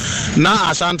for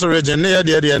na Ashanti region near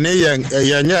the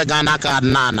near Ghana card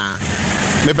nana.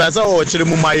 Me pesa o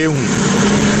chirimu mayehu.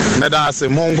 Meda se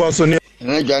mongo so ne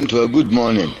to a good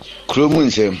morning.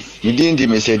 Kromunsem, me didn't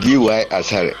me said you why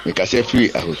asare, because I free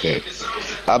ahoke.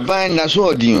 Aban na so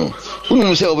odin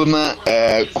unu se obema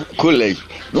college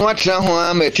no atra ho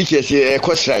am teachers e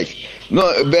strike no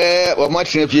be o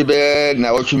matena pie be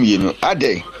na wotwumie no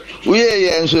ade we ye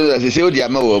enso se odi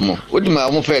ama wo mo odi ma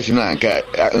mo first no anka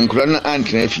nkura na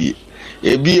antena fie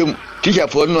ebiem teacher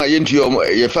for no ayentu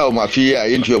ye fa o mafie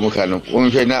ayentu o muka no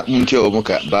onhwe na muntie o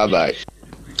muka bye bye.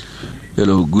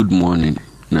 Hello, good morning.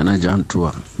 Nana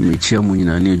Jantua, me chair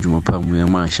Munina near Jumapa,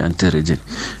 Muyama Ashanti region.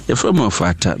 If I'm a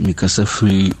fata, Mikasa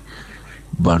free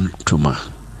Bantuma.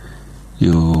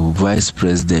 Your vice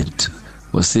president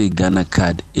was say Ghana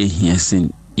card a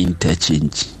hiasin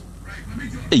interchange.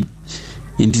 Hey,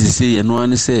 in this say, and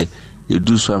one say you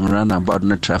do some run about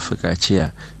no traffic at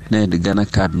chair, near the Ghana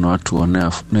card not to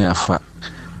near fat,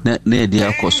 near the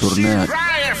Akos or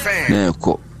near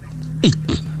Co.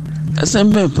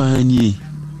 Assemble Pioneer.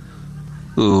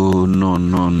 Oh no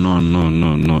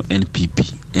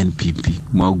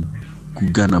NPP ma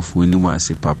Ghana for ni wa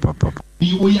se papa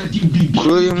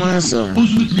Kroy masa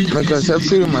maka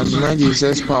safiri mazuna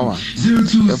Jesus power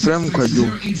the frame kwado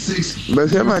be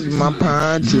fema di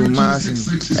mapa ti mas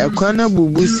e kwana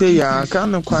bubu se ya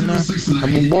kana kwana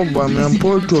abubomba me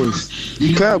portos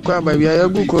ka kwa ba bia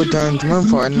yagu ko tant man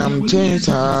for nam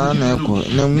chensa na ko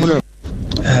na mura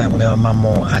me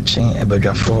mamo achin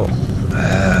ebedwafo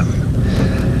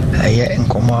aye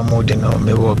nkomo amode no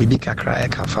me wo bibi kakra e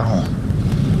ka fa ho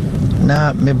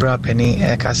Now, Mibra Penny,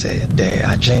 like I said,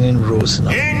 the adjoining rules, no,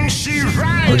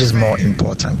 which is more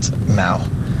important now.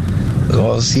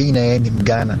 Because in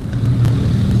Ghana,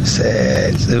 it's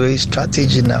a very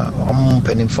strategy now. I'm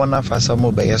penny for now for some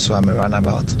mobile, so I'm run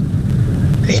about.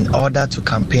 In order to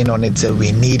campaign on it,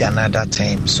 we need another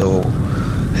time. So,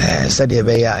 said the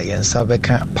Beya and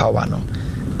Sabeka power no.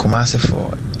 Kumasi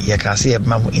for Yakasi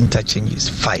Mamu interchange is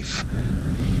 5.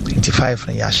 25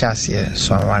 and Yashas,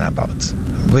 so I'm run about.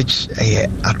 Which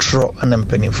a tro and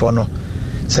penny for no.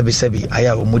 Sabi, I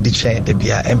have a moody chain, the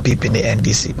BR MPP in the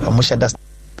NDC. Or Musha that's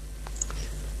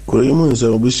Kurimu is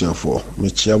a bushing for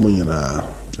Michiamu in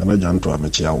a Janto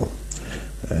Michiao,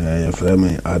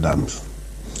 Frame Adams.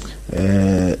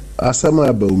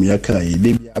 Asama Baumiaka,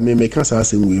 I may make us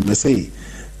asking we may say,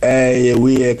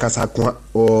 we a Casaqua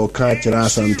or Catchera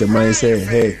Santa Mai say,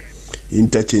 hey,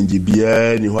 interchange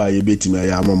beer, you are a bit in my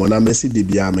Yamon, I may see the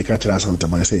beer, make Catchera Santa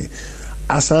Mai say.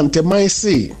 Asante Mai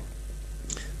say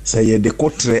the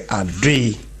cotre a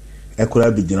day, a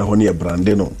could be General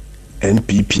Brandeno.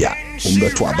 NPP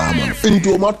umbeto abama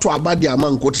ndio mato abadi ama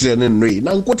nkotre ne nre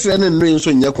na nkotre ne nre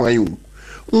nso nya kwan yu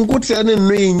nkotre ne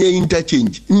nre nya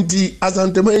interchange ndi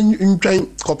azantema ntwan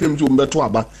kopem to umbeto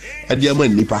aba ade ama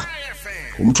nipa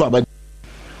umto aba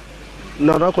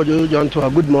na rakojo janto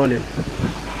good morning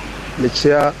me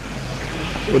chia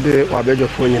ode wabejo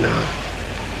fo nyina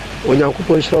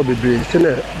onyankopon shiro bebre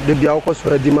sene de bia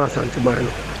akoso adi ma asantema no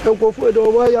enkofo edo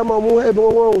wa ya mamu ebe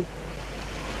won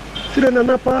Sire na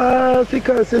napa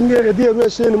sika semye edi enu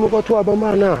ehye ni mukoto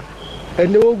abama na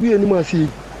ene ogu eni masi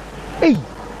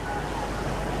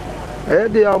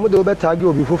de amude obetagi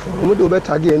obi fofo amude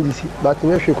obetagi NDC but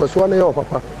me hwe koso na ye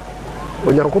papa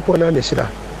onyankopon na ne hira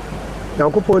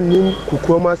nyankopon nim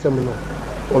kukuoma asem no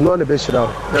ono na be hira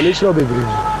na ne hira bebre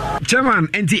Chairman,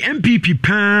 and the MPP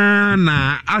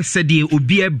pana asedi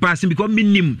obi basin because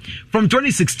minim from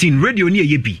 2016 radio near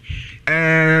yebi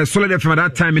solid FM at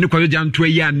that time in the Jan to a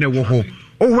year never ho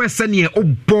oh western year oh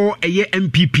bo a year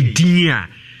MPP dia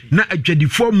na adwadi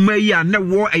for mayor na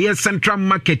wo a year central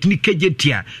market ni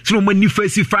kejetia so no mani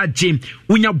fasifa jam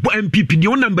unya bo MPP di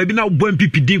number bi na bo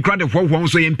MPP din crowd of one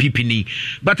so MPP ni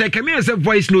but I come here as a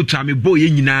voice note am bo ye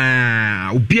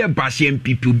nyina obi e basin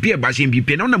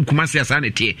MPP na onam kuma sia sa na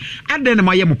tie aden na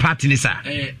maye mo party ni sa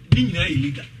ni nyina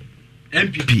illegal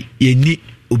MPP ye ni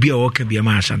obi a woka bia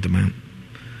ma asanteman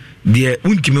de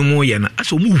untimi mo ye na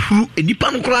aso mu huru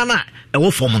enipa no kra na e wo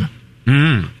fom no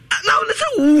na wo se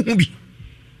wo hu bi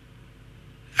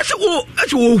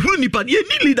aso wo huru nipa ye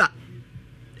ni leader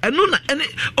eno na ene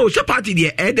o se party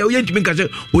de e de wo yentimi nka se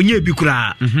onye bi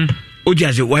kra o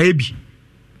dia se wa ebi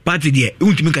party de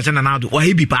untimi nka se na na do wa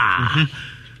ebi pa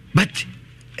but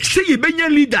say ye benya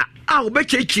leader a wo be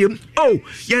chechiem oh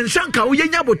ye nsanka wo ye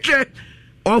nya botre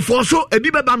ofo so ebi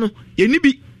beba no ye ni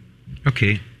bi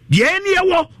okay de ene ye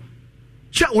wo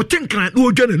se o tenkran no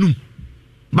odwa nanum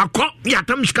makọ ya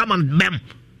tam skaman bem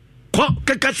ko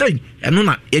kaka sen eno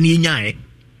na ye ni nyae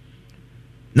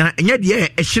na enya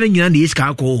de e hyere nyina na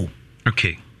iska ko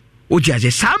okay o ti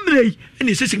ase samre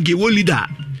ene sese nke wo leader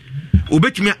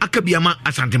obetumi akabiama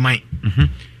asanteman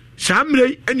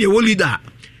samre ene wo leader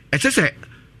esese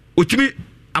otimi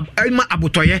ma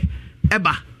abotoye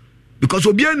eba because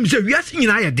obi anim se wiase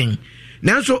nyina ya den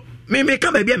nanso me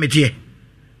ka ba bia metie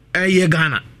ye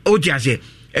Ghana o ti ase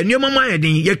enioma ma ya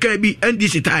den ye ka bi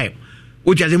NDC time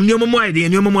o ti ase enioma ma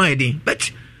ya den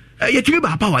but yetimi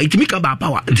ba power yetimi ka ba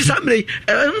power nti samre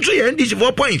nso ye NDC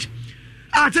 4 points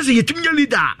sese yetimi ye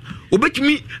leader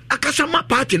obetimi akasama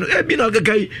party no bi na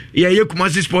gagai ye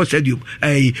Kumasi Sports Stadium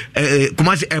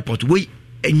Kumasi Airport we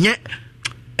enye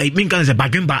mean can say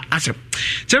bagimba asem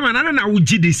chairman I don't know would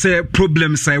this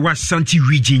problem say was Santi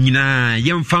region na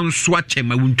yem fan swatch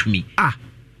ma wuntumi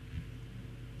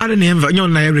I don't know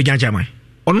nyon na region chairman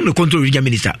on the control region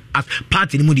minister as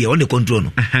party ni mudi on the control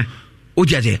no o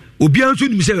jaje obi anso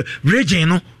ni say region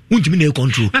no wuntumi na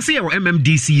control na say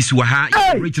MMDCs wa ha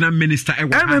regional minister e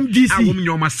wa MMDC awom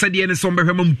nyoma sade ne so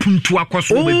mbehwe ma mpuntu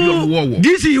akoso ba bi wo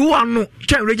DC wo anu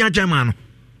chairman region chairman no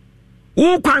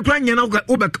wo kwan nyana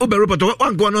obe report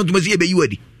wan go on to see be you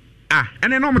adi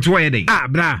ene no mto ye dey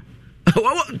bra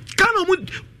kana mu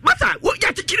mata wo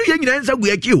ya tikiri ye nyina nsa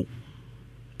gu aki o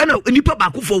ana nipa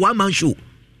ba ko for one man show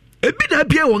ebi na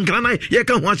bia won kana na ye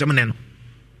ka ho asem ne no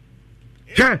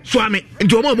he so ame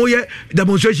nti o mo ye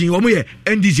demonstration o mo ye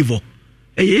NDC for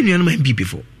ye nua no MPP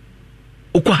for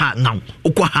okwa ha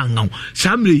ngaw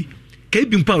samre ka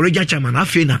bi mpa region chairman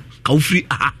afi na ka ofri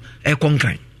e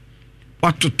konkran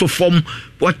what to form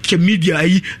what media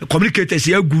communicators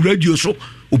ya gu radio so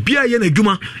obia ye na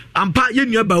adwuma ampa ye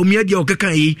nua ba omia dia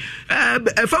okeka yi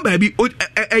fa ba bi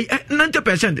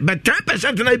 90% but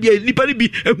 10% na bia nipa ni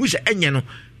bi ehu se enye no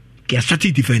ke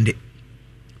start defend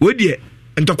we die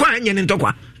ntokwa enye ne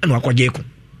ntokwa na akwaje ku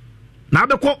na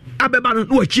abekọ abeba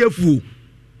no wa chiafu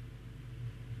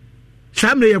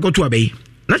samle ye ko to abai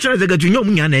national executive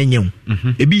nyom nya na enye hu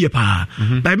ebi ye pa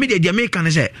ba me dia me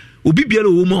kan se obi bia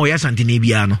lo wo mu o ya santene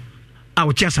bia no a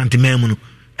wo chia santene mu no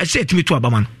e se timi to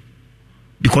abama no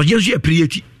because Jesus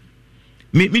create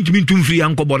me tum free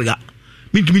anko borga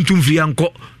me tum free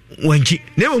anko wanchi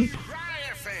nem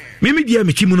me dia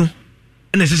me chimu no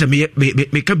na se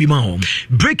me ka bi ma ho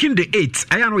breaking the 8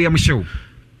 aya no yam show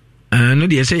no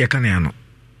dia se ye kan ya no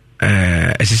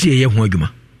se ye hu adwuma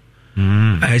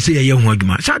say ye hu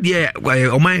adwuma sa dia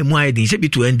o man mu ai din se bi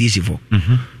to NDC for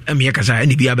me ye kasa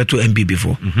ni bia beto MB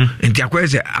before enti akwa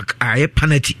se aye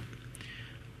penalty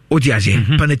o dia se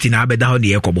penalty na abeda ho ne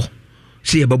ye kobo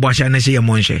se ye babo asha na se ye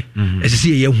monhye se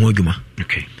ye hu adwuma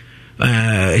okay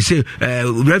say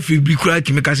referee bi kura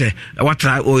ti me kasa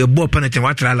watra o ye ball penalty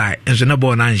watra la enso na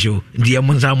ball na njo ndi ye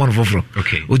monza mo foforo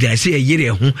okay o dia se ye yere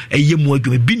hu eye mu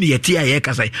adwuma bi ne ye ti aye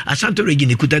kasa Ashanti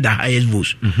region kuta the highest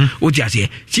votes o dia se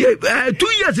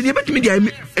 2 years ni betimi dia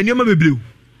enioma bebleu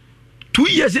 2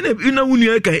 years na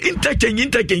wunu aka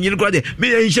interchange kwa de me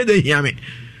ye hye de hia me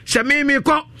se me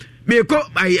ko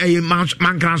ai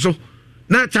mankranso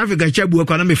na traffic a chabu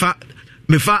kwa na me fa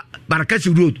Barakasi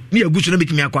road ni agusu na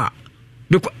betimi akwa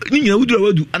ni nyina wudura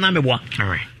wadu ana meboa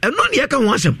alright eno ne yaka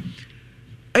ho asem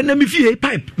ena me fie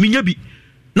pipe minya bi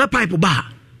na pipe ba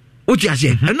o ti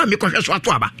ase ena me kohwe so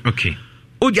ato aba okay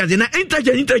o di ase na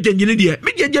interchange ni de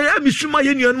me je mi suma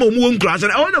ye nuan ma mu nkura ase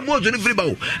na na mo so ni free ba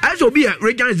o ase obi a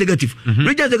regional executive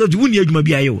wuni adwuma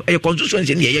bi ayo e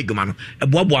constituency ni ye adwuma no e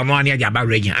boaboa no ane aba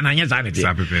region ananya za ne te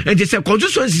e je se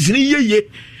constituency ni ye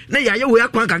na ya we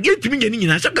akwan ka getimi nyani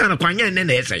nyina saka na kwanya ne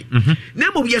na yesai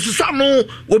na mo yeso so no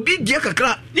obi die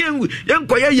kakra ye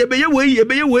nkoya ye be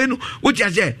ye we no o ti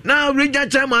ase na regional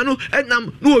chairman no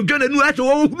enam no odwane no ase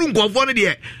wo huru nkofo no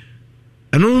de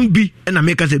eno bi na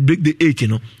make us break the 8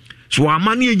 no so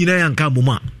amane nyina ya nka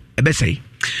boma e be sei.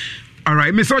 All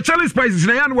right, Mr. Charlie Spices,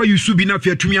 na yan wa yusu bi na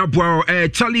fia tumi aboa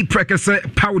Charlie Prekese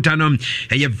powder no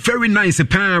very nice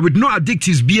pan with no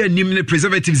additives be anim ne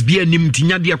preservatives be anim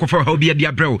tinya dia kofa ho be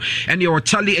dia bro and your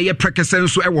Charlie Prekese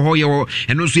nso ewo ho ye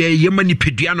eno nso ye mani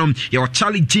pedua no your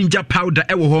Charlie ginger powder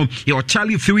ewo ho your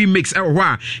Charlie 3 mix ewo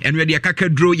ho and we dia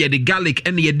kakadro ye the garlic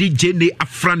and ye di jene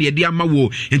afran ye dia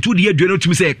mawo into the adua no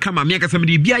tumi say kama me akasa me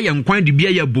di bia ye nkwan di bia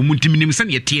ye bomu timi nim se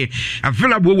ne tie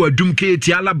available wa dum ke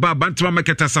ti alaba bantama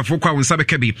market asafo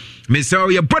Sabekabi, Miss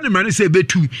Oya Bonneman say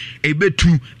betu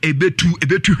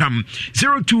ham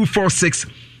 0246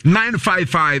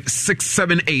 955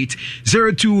 678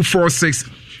 0246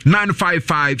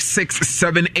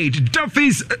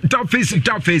 955-678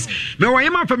 Duffy's me wa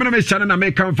yema family channel na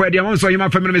make come for dia won so yema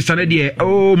family channel dia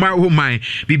oh my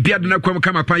bibia de na kwam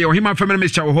kama pa your yema family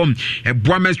channel home e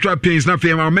boa menstrual pains na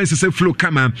fe ma mense se flow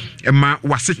kama e ma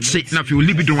waseche na fe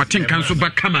libido watenkan so ba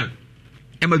kama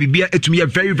Emma Bibia etumi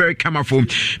very very colorful.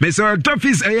 Mr.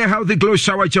 Duffy's a healthy glow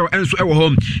shower gel and so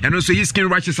home and also his skin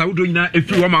rashes out doing na if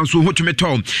you want so to me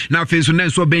tom. Now face so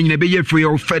so ben na be free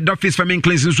of Duffy's famine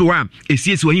cleansing so am. E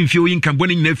see so him feel in can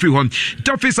boning na free home.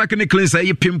 Duffy's acne cleanser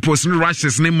e pimples and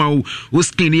rashes na ma o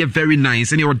skin here very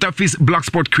nice and your Duffy's black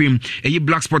spot cream e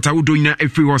black spot out doing na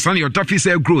every horse and your Duffy's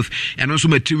hair growth and also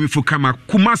material for kama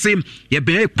Kumasi ye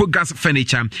be gas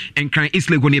furniture and can East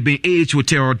Legon ye be AH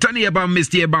hotel Danny about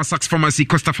Misty about Saks Pharmacy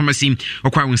Costa Pharmacy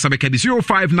okwa won sabeka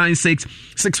 0596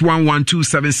 611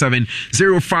 277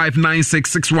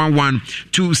 0596 611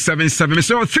 277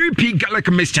 so 3p garlic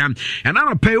mixture and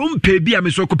I pay pay bi am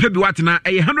so ko pay bi what na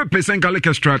 100% garlic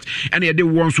extract and e dey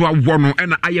won so awono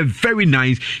and I very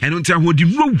nice and until hodi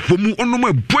no vomu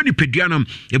onoma body peduanam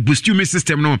e boost immune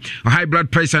system no high blood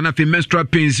pressure na menstrual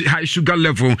pains high sugar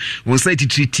level on site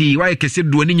treat why kese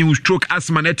do ani nyu stroke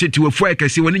asthma na tete we fo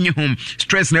kese woni nyu home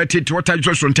stress na tete water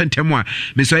just on tentemwa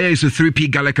me so is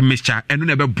 3p garlic mixture and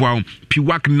no be boa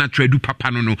piwak natural du papa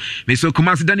no me so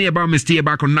Kumasi Dani about mistake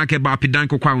about konake ba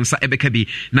pidanko kwa unsa ebeka bi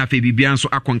na fe bibia nso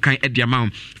akonkan edia ma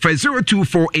for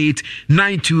 0248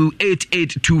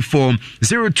 928824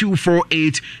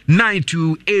 0248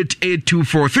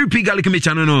 928824 3p garlic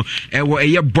mixture no ewo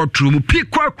eye botrum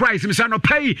pikwa Christ me say no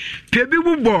pay pe bi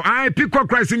bubo ai pikwa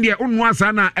Christ in there onwa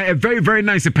asa na very very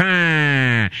nice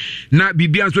pan na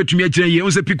bibia nso tumi agire ye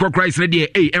onse pikwa Christ na there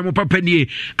emo papa ni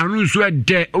anu nso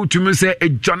de otumi say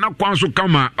ejana kwanso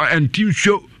kama and team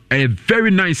show a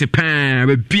very nice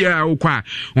pan bia okwa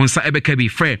onsa ebeka bi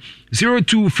frɛ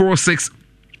 0246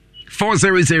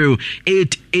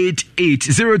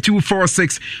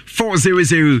 400-888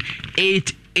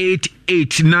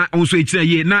 0246-400-888 na also itina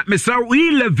ye na mesra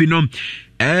 11 no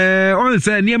on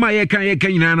say niema ye kan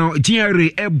nyina no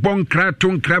tiare e bonkra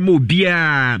tonkra mo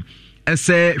bia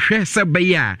ese hwe se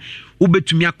beya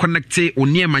wobetumi connect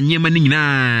oniema nyema ni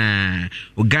nyina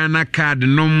o Ghana card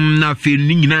nom na fe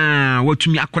ni nyina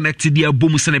watumi connect dia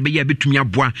abom se na beya betumi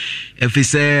aboa efi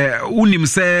se unim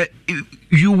se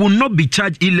you will not be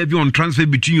charged e-levy on transfer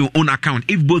between your own account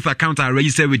if both accounts are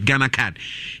registered with Ghana card.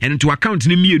 And to account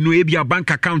ni me no e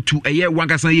bank account to a year one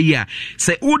kasan year.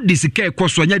 Say o disike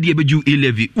kwaso anya de beju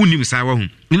e-levy unim sa wa hu.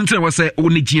 Nti na say o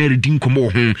ne gin redeem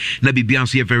komo ho na bibia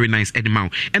so very nice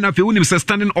edmount. And if unim say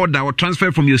standing order or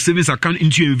transfer from your savings account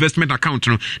into your investment account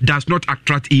no does not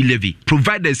attract e-levy.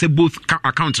 Provided say both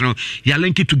accounts no ya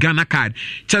link it to Ghana card.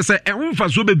 Che say e unfa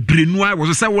so be brenua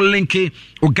was say wo link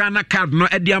o Ghana card no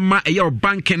e dia ma e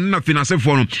bank and nothing as a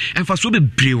form and for so be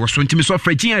brave was 20 minutes of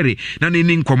Frenchiere na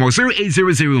nin komo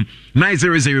 0800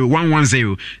 900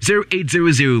 110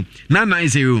 0800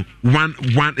 990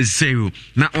 110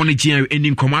 na only GR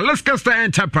ending komo Alaska Star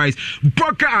Enterprise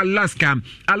Boca Alaska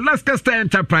Star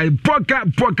Enterprise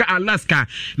Boca Alaska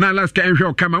na Alaska and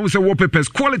show come on wallpapers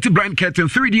quality brand curtain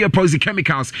 3D opposite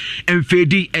chemicals and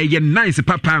fade a nice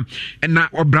papa and na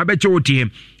obrabecho team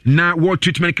na what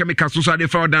treatment chemicals so they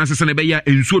for dances and be ya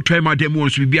enso twema dem won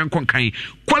so bibia nkonkan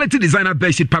quality designer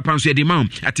bedsheet papa so the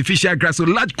mount artificial grass so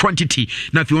large quantity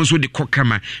na fi so the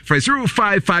kokama for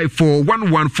 0554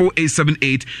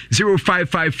 114878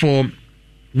 0554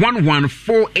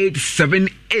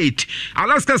 114878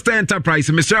 Alaska Star Enterprise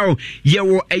Mr.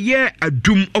 Yewo a year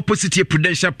adum opposite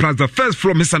Prudential Plaza first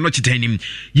floor Mr. Nochitanim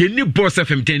ye ni boss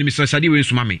FM 10 Mr. Shadi we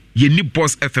sumame ye ni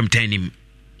boss FM 10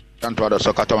 Tanto ada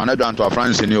sokata wana danto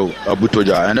France ni o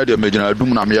abutoja ene de medina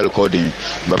dum na me recording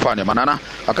be fa ne manana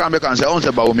aka me kan se on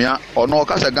se baomia ono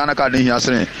ka se Ghana card ni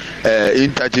hiasene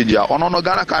interchange ya ono no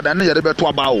Ghana card ne yede beto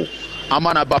abawo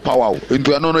amana ba power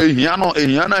into no ehia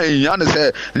ne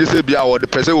se ni se bia wo de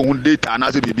pese wo data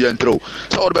na se bibia ntro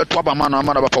so wo beto aba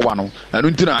amana ba power no enu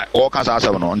ntina o ka sa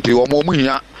asem no nti wo mo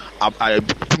hia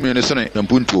tumi ne sene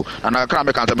mpuntu ana kra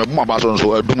me kan se me buma ba so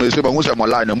so adum se ba hu se mo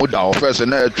line mo da office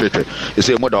na treat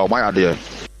se mo da o ma ya de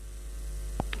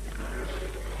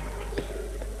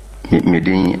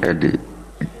medin ede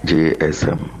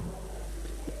JSM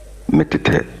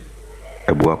metete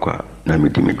ebuakwa na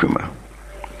medi medwuma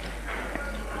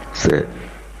se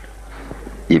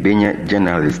yebenya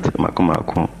journalist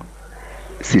makomako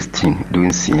 16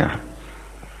 dunsia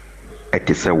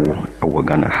etesewo ewo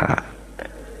Ghana ha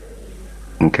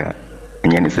nka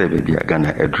nyane se bebia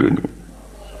Ghana edroni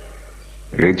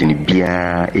region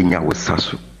bia enya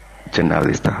wosaso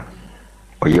journalist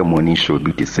oye morning show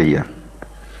bi te say ya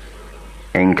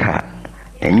enka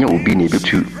enya obi na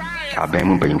ebetu aban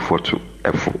mu ban foto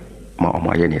efo ma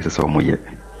omoye ne se omoye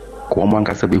ko omo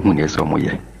anka se be hu ne se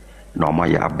omoye na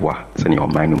omoye aboa se ne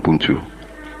oman mpuntu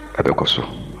ebekoso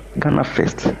Ghana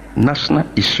first national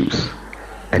issues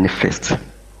and first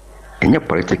enya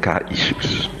political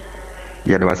issues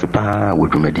yada was pa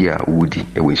wodumadia wudi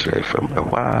e winsra from a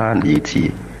one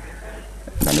yeti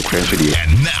na ne kwenso de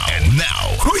and now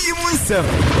who you munsem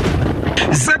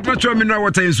Zed na chwa mineral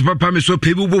water in super pame so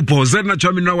pebu bo Zed na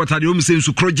chwa mineral water de o mse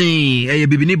su krojin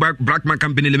bibini Blackman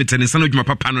Company Limited ne sanu djuma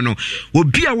papa no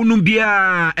obi a wonu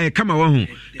bia kama wa hu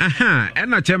aha e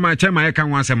na chema e kan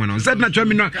wa asem no Zed na chwa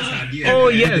mineral oh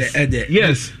yes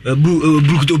yes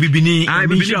Brook to bibini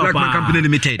Blackman Company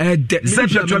Limited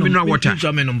Zed na chwa mineral water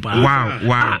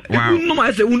wow no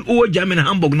ma say o German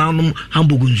Hamburg na no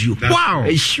Hamburg nzio wow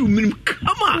e shoe minim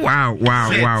kama wow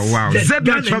Zed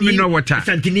na chwa mineral water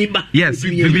yes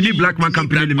Bibini Blackman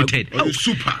Company Limited. Oh,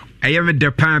 super. I am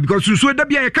the pan because you saw that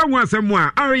be a can once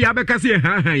more. Ari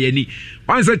Abekasi, Yeni.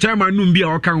 Once a chairman Numbia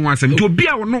or can once to be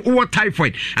our no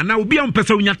typhoid, and I will be on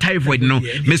Personia typhoid. No,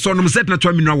 Miss Sonum set not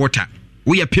mineral water.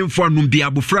 We are paying for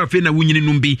Numbia Bufra Fina Winnie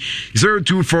Numbi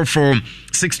 0244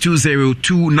 620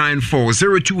 294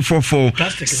 0244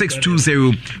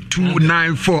 620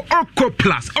 294 Oko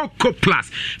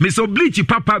Plus Miss Bleachy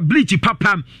Papa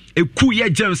Ekuye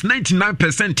James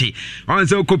 99% on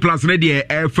the Oko Plus ready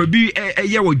for be a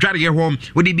year with dry home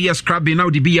would it be a scrubbing now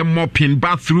the be a mopping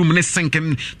bathroom and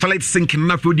sinking toilet sinking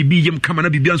enough would be coming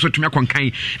up beyond what to make one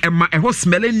kind and my house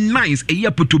smelling nice a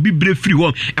year put to be brave free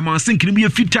home and my sinking be a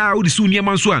fit out soon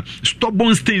nneɛma nso a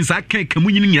stubborn stains aka ka mu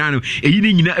nyina no ɛyi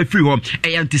ne nyina afiri hɔ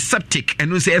antiseptic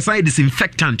ɛno sɛ ɛsan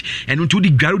disinfectant ɛno nti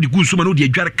wode dware wode gu so ma no wode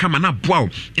adware kama na boa wo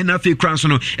ɛna afei kora nso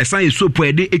no ɛsan yɛ soap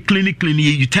a yɛde clean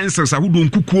utensils ahodoɔ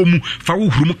nkukuo mu fa wo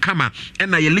hurum kama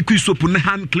ɛna yɛ liquid soap ne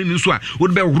hand clean nso a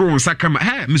wode bɛhoro wo nsa kama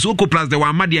Miss Oko Plus de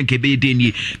wa amadeɛ nka ɛbɛyɛ den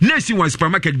nie nasi one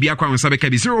supermarket bi akɔ a wo nsa bɛka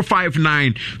bi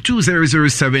 059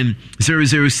 2007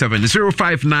 007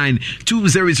 059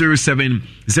 2007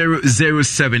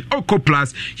 007 Oko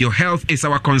Plus, your health is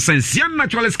our concern. Sian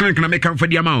Naturalist Clinic na make for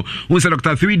the amount. We say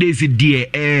doctor 3 days die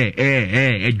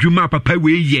adwuma papa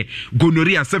we ye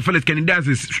gonorrhea syphilis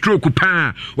candidiasis stroke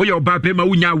pa wo your ba pe ma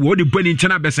wunya wo de boni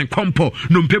nchana besen kompo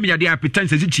no mpem ya de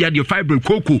hypertension zi ya de fibroid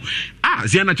koko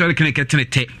Sian Naturalist Clinic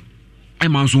tenete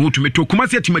Emanso to meto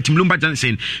Kumasi Timatim Lumba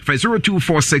Junction for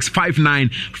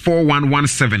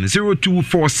 0246594117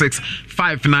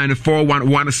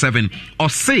 0246594117 or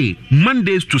say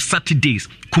Mondays to Saturdays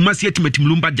Kumasi Timatim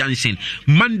Lumba Junction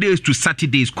Mondays to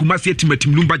Saturdays Kumasi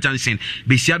Timatim Lumba Junction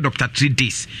Besia Dr. 3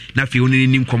 days na fi only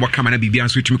nim komo kamana bibia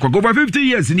so tumi go over 50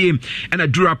 years name and a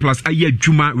Dura Plus aye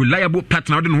Juma reliable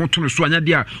partner odin ho to no so anya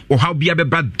dia o how bia be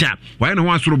bad why no ho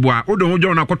asoro boa odon ho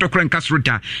jo na kotokran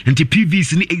kasrota nti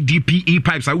PVC ni ADP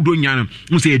pipes I would do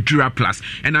say a Dura Plus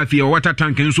and I feel water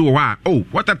tank and so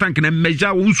water tank and measure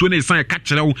who's when they sign a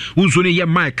catcher who's when you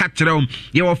my catcher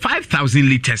you are 5,000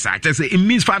 liters I just say it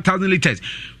means 5,000 liters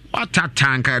water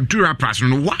tank Dura Plus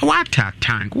water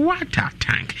tank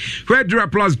where Dura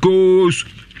Plus goes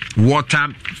water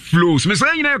flows. Me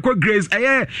say you know Grace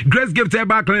Grace gift her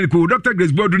back clinic Dr.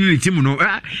 Grace Bodu ni team no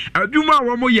aduma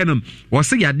wo mo ye no wo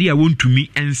say yade a won to me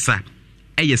answer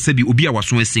ɛyɛ sɛbi obi a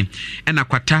waso asi ɛna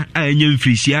kwata a ɛnyɛ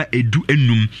mfirihia edu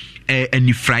enum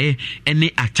anifrae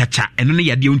ɛne achacha ɛno ne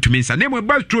yadeɛ ntumi nsa na mo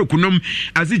ba stroke nom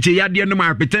azigye yadeɛ nom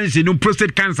hypertension nom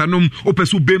prostate cancer nom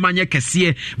opesu bema nyɛ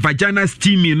kɛseɛ vaginal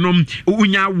steaming nom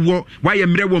unya wo wayɛ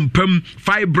mmerɛ wɔ mpam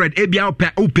fibroid ebia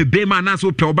opɛ bema na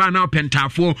so opɛ oba na opɛ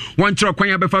ntafo wɔn kyerɛ kwan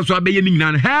abɛfa so abɛyɛ ne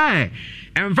nyina hey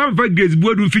Mfa Grace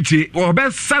Bodu mfitire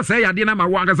obesa say yade na ma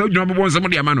wo anga sa odwuma bo nsem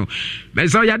de ama no me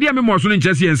so yade me mo so ne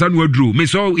nkyese yensa no aduro me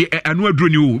so anu aduro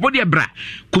ni wo bo de bra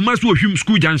kuma so ohwim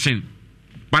school junction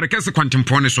Barakese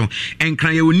Quantimpone so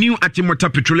enkran ye new Atimota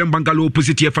Petroleum Bungalow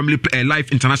opposite Family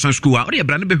Life International School o de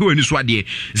bra ne be ho ani so ade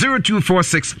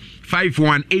 0246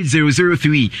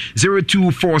 518003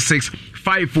 0246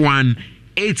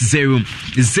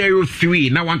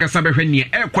 518003 na wankasa behwe ne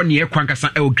ekọ ne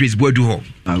ekwankasa e Grace Bodu ho.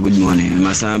 Good morning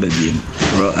masaba bi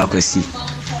ro akwasi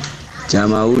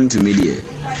chama wontu me de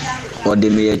o de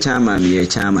me chama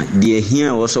de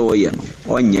hia wo so wo ye no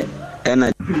onye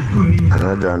ena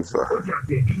Dancer.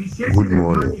 Good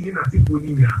morning.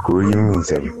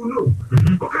 Koyimsem.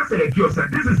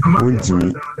 Unti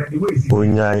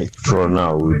onyai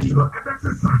trona odi.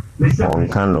 On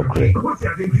kan okre.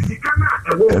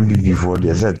 Embi before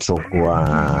the set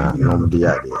chokwa nom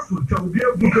dia.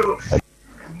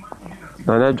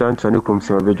 Nana John to any come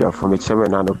some video from a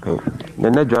chairman and pay.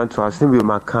 Nana John to us be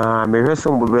maka me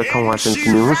reson will come once and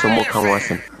me who some more come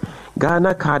once.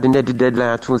 Ghana card in the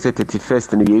deadline to set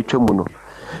 31st in the Yetramuno.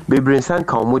 Baby San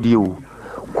Calmodi,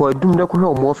 Quadum the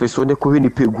home office on the Corini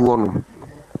Piguano.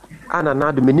 Anna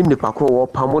na the minim the Paco or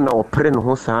Pamona or Pren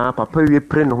Hosa, Papa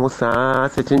Pren Hosa,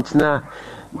 Setinchina,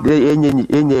 the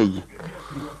Enye.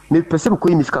 Me person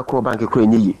Queen is Caco Bank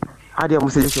Crane. I am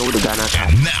saying the Ghana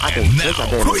card.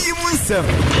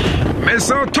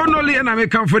 So tonally and I may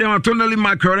come for them tonally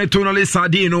macaroni tonally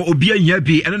sardine obia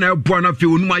nyabi and na buana fe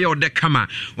onuma ye ode kama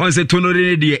once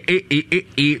tonally de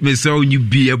me so you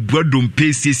be a bodum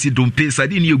pcc dum pe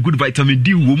sardine you good vitamin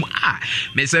D wom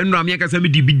me say no am yakasa me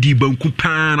di banku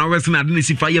pan na wese na de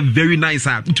si fire very nice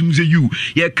tum say you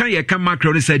ye kan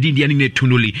macaroni sardine de ne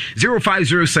tonally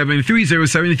 0507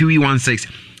 307316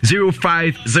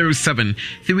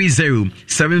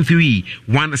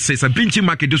 0507-307316 a binchi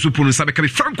market dusupunu sabeka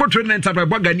Franco Trinent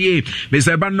Abaganie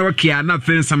Mesaba Nokia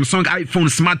nothing Samsung iPhone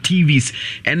smart TVs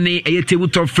and a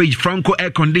tabletop fridge Franco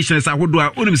air conditioners I would do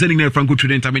only sending a Franco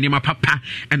Trinent Amenima Papa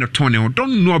and a tornado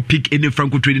don't know pick any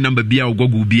Franco trading number Biao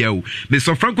Gogu Biao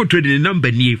Meso Franco trading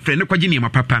number near friend Quajini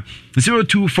Papa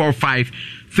 0245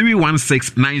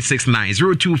 316 969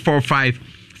 0245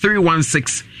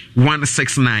 316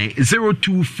 169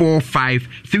 0245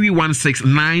 316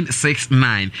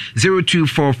 969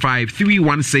 0245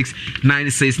 316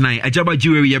 969 Ajaba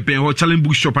Jewelry Yapen ho Challenge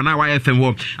Bookshop and our FM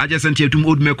ho adjacent to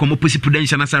Old Melcom opposite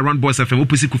Prudential as around Boss FM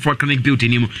opposite Kufor Clinic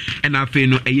building him and afen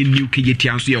no a new KT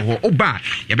anso ye ho oba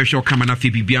ye be show kama na fe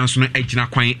bibia anso no agina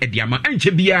kwan e dia ma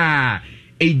enche bia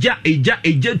eja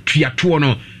tuato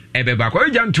no ebe ba ko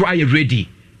eja nto aye ready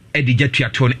e di ja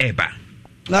tuato no eba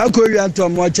na ko wi anto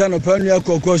mo cha no pa nua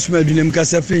kokko suma dunim ka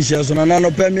se finchia so na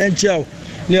no pa mi enchia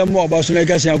ne mo ba so na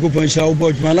ka se akopon sha wo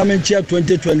board ma na me enchia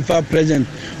 2025 president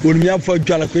urumia for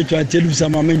twala ko to atelu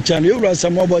sama me enchia no yura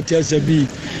sama bo TSB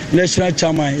national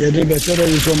chairman ye de be so do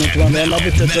so mo to na na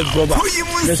be tete global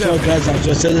national council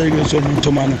so se de so mo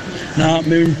to na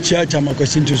me enchia chairman ko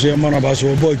sinto so mo na ba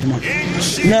so board ma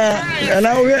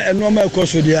na we eno ma ko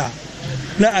so dia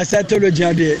na asatology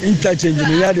ade interchange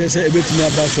ni ya de se ebetumi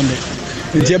aba so ne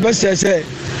nti ebe se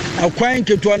akwan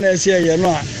keto na ese ye no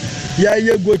a ya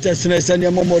ye go tesene se ne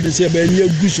momo de se be nye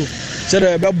guso se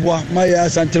de be boa ma ya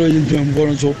asatology ntum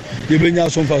bo so ye be nya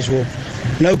so mfa so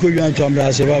na ko wi anto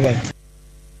amra se baba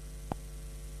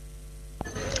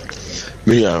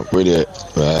Miya we de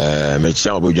me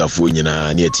chia obodwafo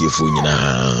nyina na etiefo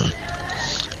nyina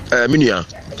minia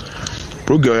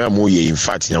program ya mo ye in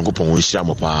fact Nyankopon wo hia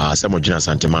mo pa se mo dwena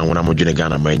santeman wona mo dwene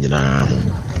Ghana man nyina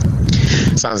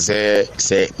sanse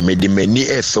se medimani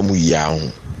efam ya ho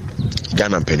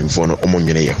Ghana penimfo no omo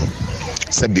nwene ye ho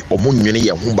se bi omo nwene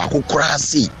ye ho ba kokora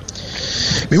si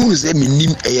me hu se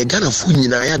minim Ghana fu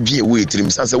nyina ya dwe we tirim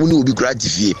sanse woni obi kura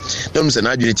tifie na no se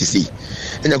na adwene ti sei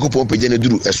Nyankopon pagye na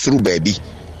duru esoro baabi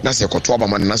na se koto aba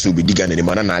man na se obedi Ghana ni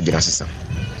mana na adwene sesa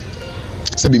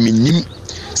se bi minim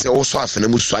se also afena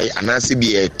mu swai anase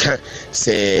bi ka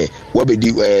se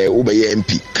wabedi obeye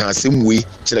MP kan semwe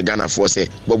kire Ghana for se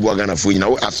babu Ghana for nyina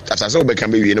after se obeka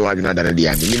be wie ne waduna dana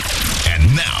dia ni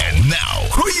and now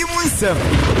who you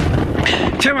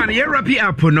want Chairman ye rapi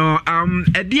up no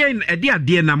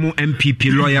ade na mo MPP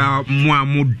lawyer mo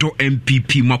amodo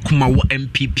MPP makuma wo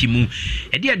MPP mu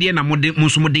ade na mo de mo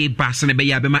so mo de pass na be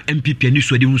ya be ma MPP ani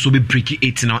so de mo so be break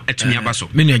 8 na etumi abaso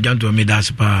me ne ajanto me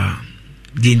das pa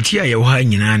the entire ye wa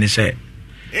nyina ne se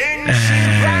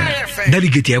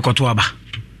delegate e kwato aba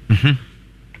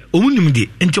omunim de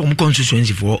enti om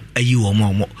constituency for ayi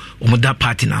wo da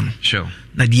party na no sure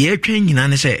na de e twen nyina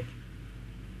ne se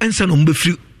ensa no mbe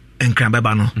free enkran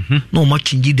baba no no mo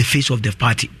change the face of the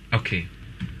party okay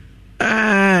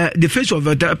the face of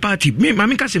the party me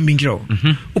mami ka se mbinkiro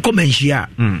uko menhia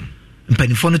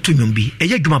mpanifo no to nyombi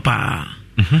eye dwuma pa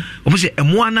omo se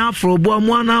emuana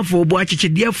afrobo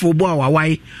achichede afrobo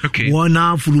awawai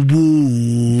wana afrobo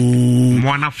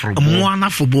muana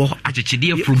afrobo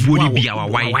achichede afrobo ni bia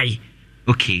awawai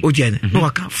okay oje no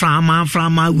waka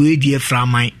frama we die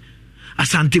frama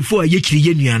asantefo ayechiri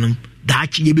yenuanum da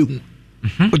achi yebehu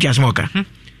oje asmoka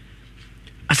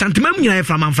asantemam nyina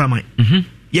frama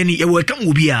yani ye weka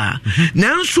obia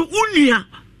nanso unua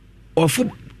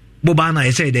ofu bobana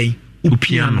ese den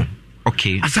upiano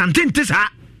okay asante ntesa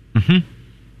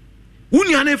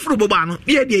unia na efro boba no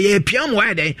ye de ye piam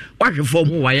wa den wa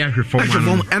hwefom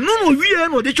eno no wie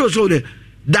no de choso de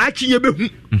da chi ye behu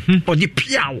o de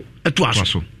piawo eto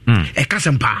aso e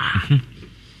kasempa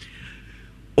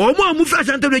omo amu fa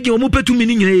asante de omo petu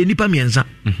mini nyina ye nipa miensa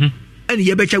ene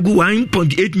ye becha gu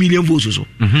 1.8 million votes so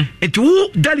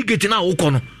eto delegate na wo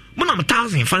kono mo na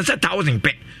 1000 fan 1000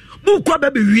 pe bu kwa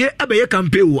be wie abaye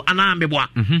campaign wo ana ambeboa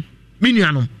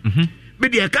minuanom be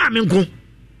de ka me nko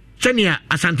senia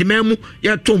asantememu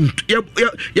ya tom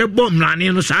ya bom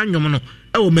rane no sa anwom no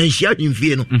e wo manhia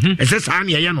himfie no ese sa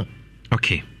na ye no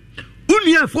okay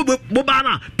unia fo boba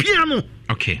na pia no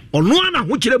okay ono ana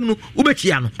ho kirem no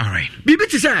ubechia no all right bibi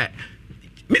ti say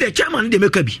me de chairman de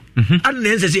meka bi an na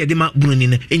ense se de ma bununi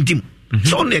na entim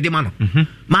so na de ma no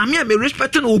maami a me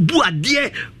respect no obu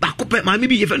ade bakope maami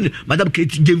bi ye fe madam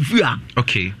Kate Jemfua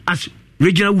okay as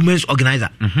regional women's organizer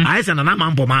I said na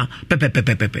mambo ma pepe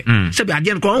se bi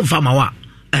ade ko on fa ma wa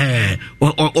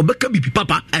obeka bi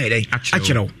papa den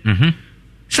achiro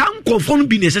san ko fon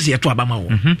bi ne se se to abama wo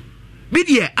bi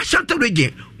de asante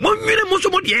region mo nwene mo so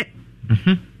mo de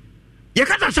ye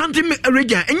kata asante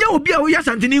region enya obi a wo ya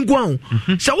asante ni nko an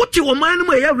se wo ti wo man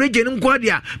no ya region nko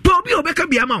de a pa obi obeka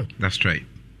bi ama wo that's right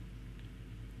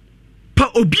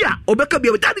pa obi a obeka bi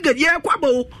that get ye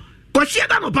kwabo ko sie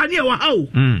da no pa ne wa ha o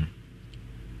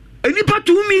enipa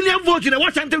 2 million votes in the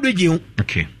Washington region.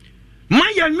 Okay.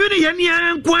 My young mini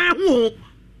ho.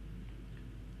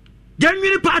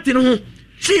 Young party no.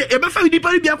 See, e be fa di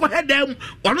pari bia ko head them.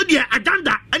 Ono dia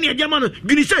agenda ani agema no.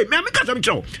 Gini say, me ameka sam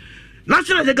chow.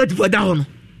 National executive for that one.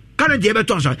 Kana je be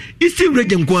to so. Isi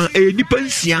region ko e nipa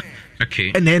nsia.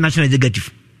 Okay. And national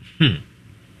executive.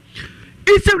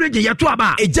 Isi region ya to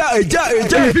aba. Eja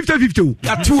 50-50.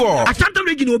 Ya to. Asante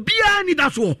region obi ani da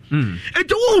so.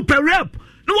 Ento wo per rep.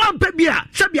 No one pe bia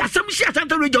sabi asam si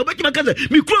asante region obeki maka se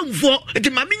mi kronfo enti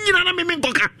ma mi nyina na me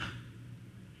nkoka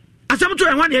asɛm to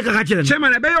ɛho ne ɛkaka kyerɛ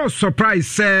chairman ɛbɛyɛ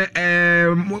surprise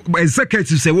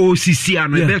executive sɛ wo CC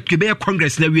ano ɛbɛyɛ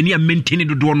congress na wi ne maintain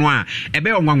dodoɔ no a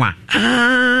ɛbɛyɛ nwanwa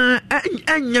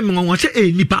ɛnyɛ me nwanwa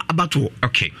sɛ nipa abatoɔ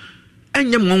okay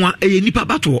ɛnyɛ me nwanwa nipa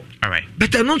abatoɔ all right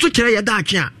but ɛno nso kyerɛ yɛ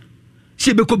daakye a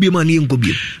sɛ bɛkɔ bi ma ne yɛnkɔ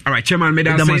bi all right chairman me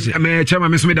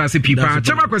chairman me da se pipa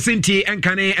chairman kwasenti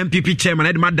enkane MPP chairman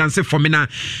edma dance for me na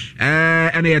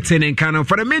and yɛte ne nkana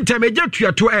for the meantime eja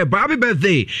tuato happy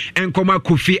birthday enkoma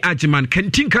Kofi Ajiman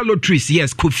Kantinka Lotteries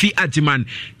yes Kofi Ajiman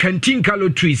Kantinka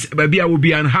Lotteries baby I will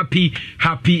be an happy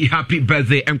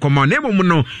birthday enkoma nemo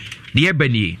no de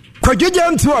ebani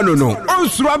Kwadwegya ntuano no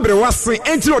onsuro abre wase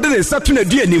enti no de ne sato na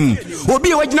duanim obi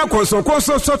e wagina konson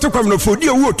so to kwam no fodi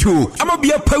owotu ama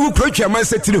bia pawu kurotwa man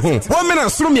setiri ho wo mena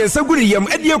soro miensa guri yam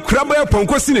ade akura boy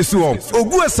ponko sine so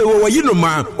ogu ase wo wayi no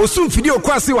ma osum fidi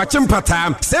okwase wa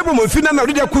chempata sebo mo fina na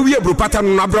de akwa wi abro pata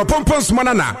no abro pompon so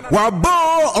na wa bo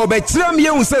obekira me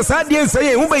hu se sa de nsa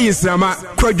ye hu bayisrama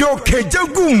kwadwo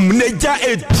kejagum neja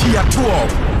etiato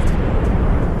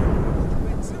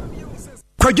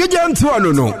Kwadwegya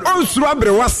ntuano no onsuro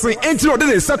abre wase enti no de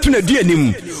ne sato na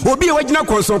duanim obi e wagina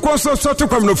konson so to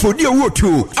kwam no fodi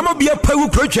owotu ama bia pawu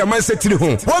kurotwa man setiri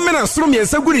ho wo mena soro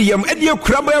miensa guri yam ade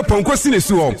akura boy ponko sine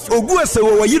so ogu ase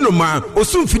wo wayi no ma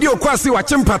osum fidi okwase wa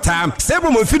chempata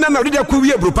sebo mo fina na de akwa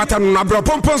wi abro pata no abro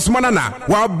pompon so na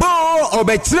wa bo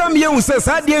obekira me hu se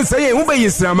sa de nsa ye hu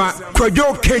bayisrama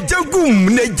kwadwo kejagum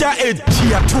neja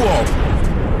etiato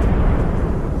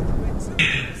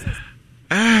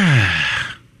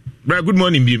Good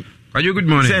morning, Bim. Good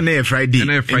morning. Say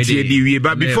Friday.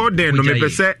 But before then, no me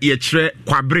pese ye chere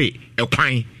kwabre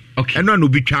ekwan. Okay. Eno no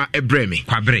bitwa ebre me.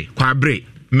 Kwabre.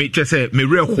 Me chese me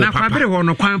re ho papa. Na kwabre ho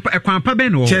no kwan pa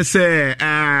ben ho. Chese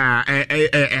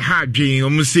ha dwen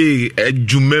o say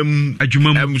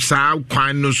adwumam sa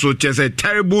kwan no so chese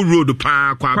terrible road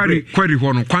pa kwabre. Kwari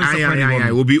ho no kwan sa kwari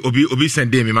ho. Obi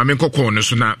send me ma me nkokon no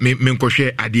so na me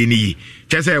nkohwe ade ni yi.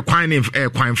 Chese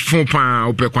kwan fon pa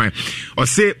ope kwan. O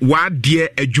say wa de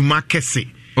adwuma kese.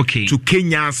 Okay. To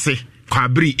Kenya se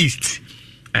Kwabre East.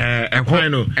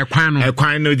 Ekwan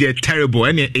no they terrible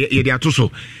and ye dey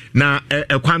atoso na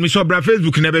ekwan mi so bra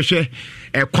Facebook na be hwe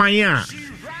ekwan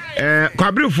a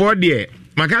Kwabre for there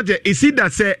makaje isi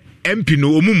that say MP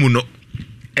no omumu no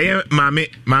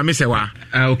maame se wa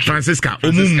Francisca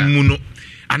omumu no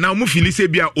ana omu fili se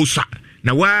bia osa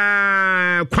na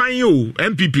wa kwan yo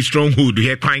MPP stronghold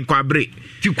here kwan Kwabre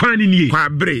ti kwan ni nie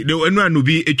Kwabre no enu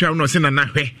anobi etwa no se na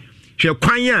hwe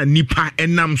kwan a nipa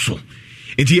enam so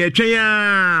enti etwen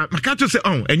ya makato se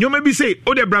enyoma bi say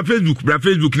o de bra Facebook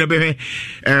na be hwe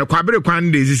Kwabre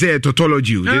kwan de say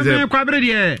tautology Kwabre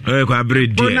de Kwabre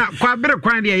de na Kwabre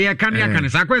kwan de ye kan ya kan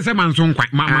sa kwan se manso kwan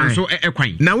manso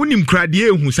ekwan na wonim kra de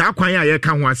ehu sa kwan ya ye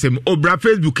kan ho asem o bra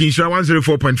Facebook insura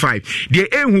 104.5 de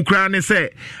ehu kra ne say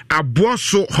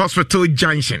Aboso Hospital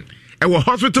Junction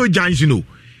hospital junction no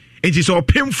it is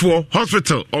Opimfo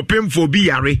hospital Opimfo bi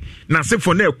yare na se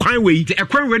for na ekwan we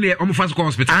ne omfas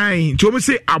hospital ai to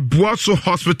say Aboso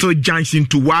Hospital Junction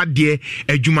to wade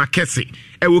adwuma kese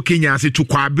ewo Kenya se to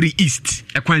Kwabre East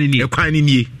ekwan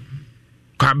ni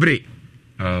Kwabre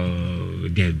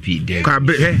Dev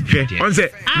Kwabre on say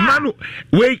manu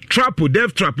we trap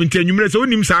dev trap ntanwumre se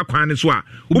onim sa kwan ne so a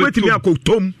obetimi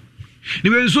akotom ni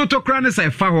we nso to kra ne sai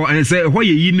fa ho en say ho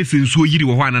ye yi ne se nso yiri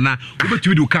wo ho anana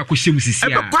obetumi de ka akohyem sisi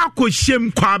a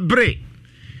akohyem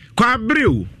Kwabre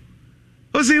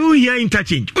o say who here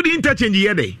interchange who the interchange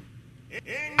here dey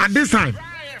at this time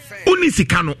uni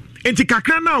sika no enti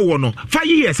kakra na wo no 5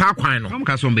 years akwan no am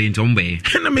ka so mbe enti ombe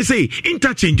na me say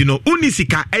interchange no uni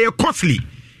sika costly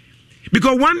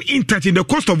because one interchange the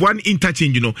cost of one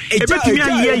interchange ebetimi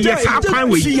aye yes akwan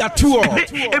we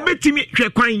ebetimi hwe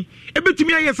kwan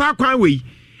ebetimi aye sa akwan we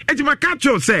enti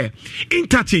makacho say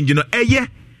interchange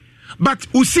but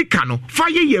usika no fa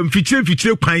ye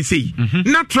mfikyire kwan sei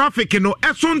na traffic no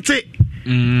esonte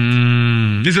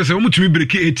this is omutumi break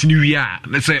 8 new year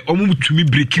let's say omutumi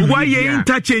break why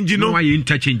interchange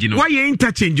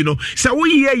so we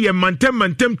hear ye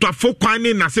mantem to afọ kwan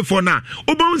ne nasefo na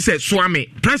obon say swame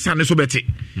pressure ne so beti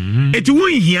it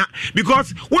won here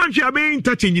because one shall be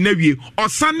interchange na wie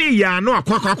osane ya no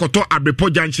akwakoto Abrepo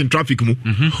Junction traffic mu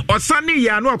osane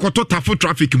ya no akoto Tafo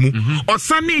traffic mu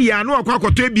osane ya no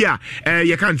akwakoto ebia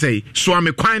you can say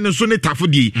swame kwan no so ne Tafo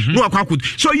di no akwakoto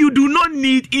so you do not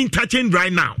need interchange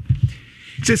right now.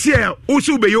 See,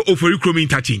 also be your offer chrome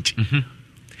interchange.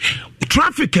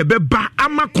 Traffic beba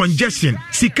ama congestion.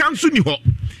 Si kansu ni ho.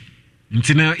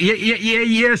 Ntina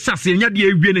ye sase nya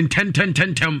de awie ne 10.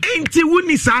 Enti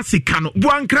woni sa sika no.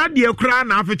 Buankra de kra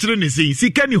na afetire ne sei.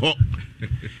 Sika ni ho.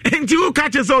 nti wo ka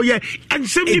che so ye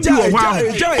ensem ni bi wo hwa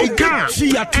o ka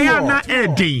e na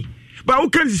edin ba wo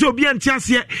kan se obi ante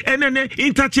ase enene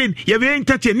interchain ye be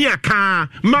interchain ni aka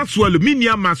Maxwell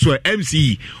minia Maxwell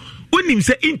MC unim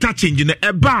se interchange na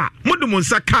eba modum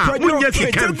nsa ka munya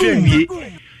sika mfie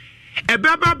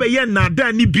ebeba be ye na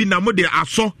da ni bi na mode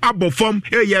aso abofom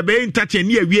ye be interchain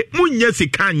ni awie munya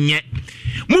sika nye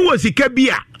mu wo sika bi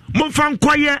a momfa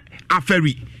nkoye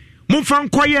afari momfa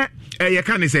nkoye ye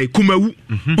kan say kumawu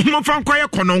momfa nkoye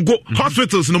konongo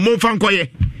hospitals no momfa nkoye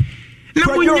na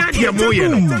munya de moye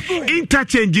no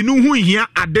interchange no hu hia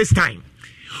at this time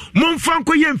momfa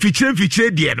nkoye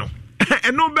mfikyire de no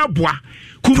eno beboa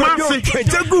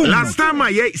Kumasi last time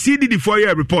I see the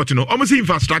 4-year report no almost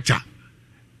infrastructure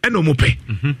eno mo pe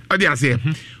odi ase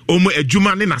omo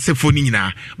adwuma ne nasefo ni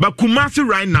nyina but Kumasi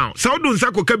right now Saudi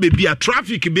Nsakoka bebi a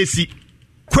traffic besi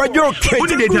kwajo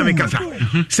odi dey tell me kasa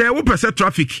say wo pese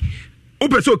traffic wo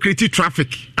pese create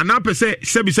traffic and na pese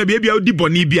sebi bia odi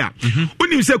boni bia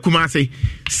onim say Kumasi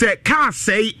say car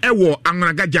say e wo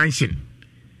Angraga junction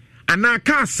and na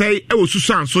car say e wo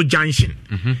Susanso junction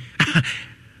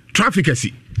traffic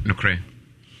asi no cray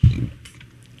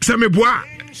se me boa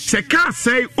se car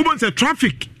say ubon say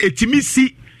traffic etimi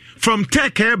si from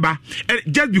Tekeba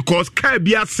just because car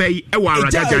bia say e wa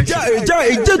Raja junction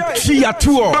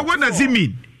but what does it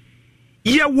mean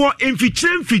ye wo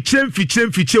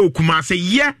emfiche okuma say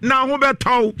ye na ho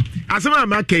betaw asema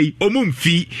makai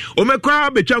omumfi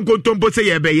omekwa betwa nkontompo say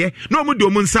ye beye na omu de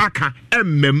omu nsaka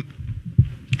emmem.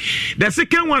 The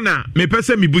second one me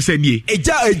pese mi busanie ye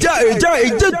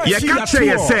ka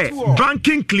say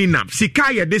banking cleanup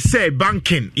sika ye de say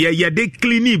banking ye de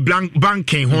cleaning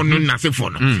banking hono na se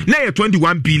for no na ye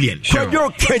 21 billion in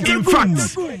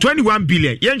fact 21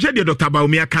 billion ye nhwe de Dr.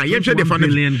 Baumia kan ye nhwe de for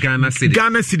billion Ghana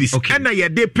cedis and ye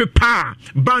de prepare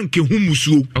banking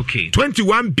humusuo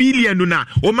 21 billion na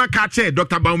o maka che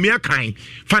Dr. Baumia kan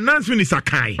finance minister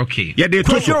kan ye de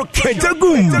to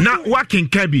na working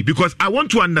kabi because I want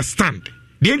to understand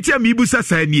the entire mibusa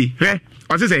sani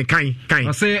I say kind.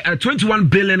 I say 21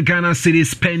 billion Ghana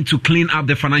cedis spent to clean up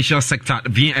the financial sector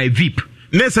via VIP.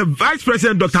 Next, Vice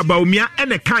President Dr. Baumia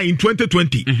and a kind in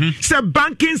 2020 said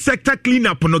banking sector clean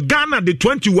up no Ghana the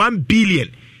 21 billion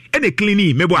and a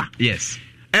cleaning meboa. Yes.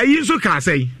 You so can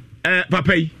say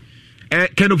Papa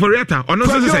Kenoforiata or no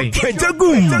say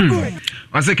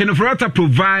I say Kenoforiata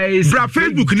provides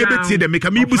Facebook never see the make a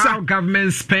mibusa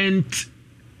government spent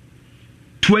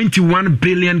 21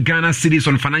 billion Ghana cedis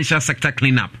on financial sector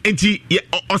cleanup. Enti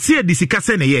o se di sika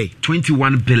se na ye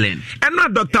 21 billion. And na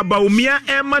Dr. Baumia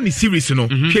ni series no.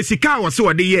 Kesika was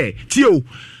so de ye. Tio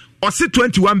o se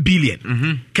 21 billion.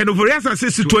 Can Overiasa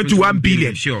say 21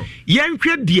 billion. Sure. Yen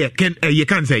hwe de can ye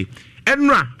can say.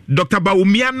 Enra Dr.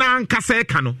 Baumia na nkasa e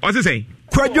ka no. O se say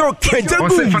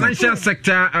financial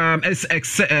sector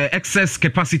excess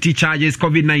capacity charges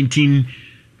COVID-19.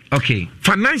 Okay.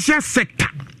 Financial sector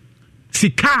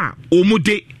Sika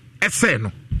omude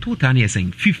eseno. Total is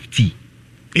saying 50.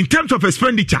 In terms of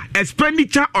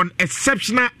expenditure on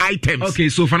exceptional items. Okay,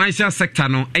 so financial sector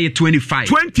no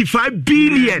 25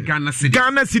 billion Ghana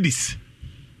cedis.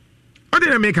 What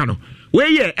did I make no? Where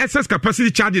yeah, excess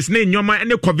capacity charges na nyoma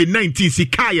and COVID-19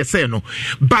 sika ye say no.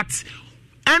 But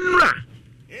enra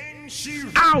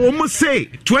I almost say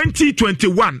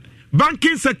 2021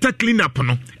 banking sector cleanup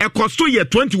no e cost to year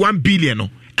 21 billion no.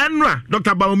 Enra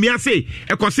Dr. Baumia say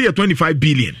e cost 25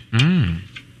 billion.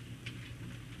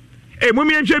 Hey,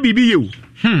 mummy and baby you.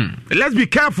 Let's be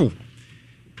careful.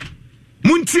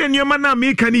 Munti and your man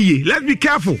make any. Let's be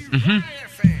careful.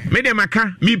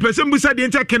 Medemaka, me person busa the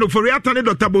entire Keno for Riatane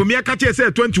Dr. Baumia catch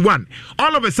say 21.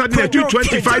 All of a sudden they do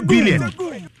 25 billion.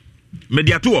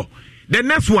 Mediator. The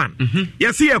next one,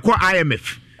 you see a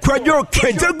IMF.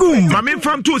 Mame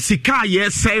from to sika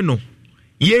yes say no.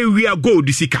 Ye we are gold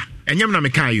sika. Enyam na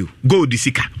meka you gold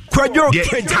sika.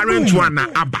 The current one na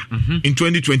aba in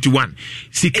 2021.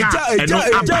 Sika eno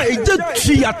aba.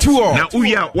 Na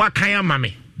uya wakaya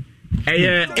mame.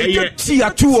 Eye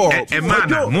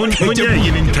emana munya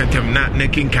yin tentem na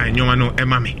kinkan nyoma no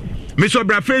emame. Me so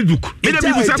bra Facebook. Me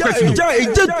dem busa question.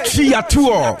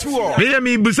 Me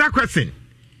dem busa question.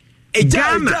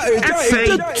 Ghana say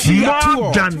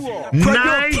more than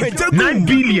 9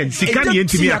 billion sikani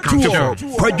entimi account for.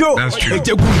 That's true.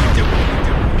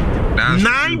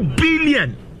 9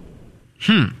 billion.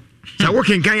 So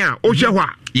working Kenya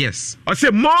Ojewa. Yes. I say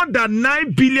more than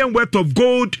 9 billion worth of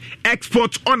gold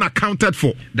exports unaccounted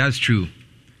for. That's true.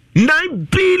 9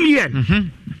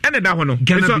 billion. And that one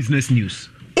Ghana Business News.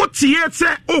 What say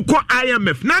oko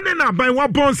IMF. Na buy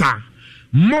one bonds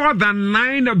more than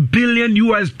 $9 billion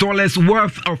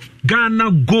worth of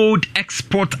Ghana gold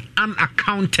export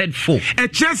unaccounted for.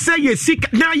 Just say yes,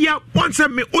 now yeah, once a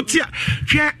me utia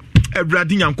share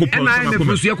Brady Nyankopon. And IMF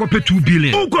was you pay $2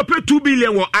 billion. Who go pay $2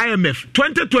 billion for IMF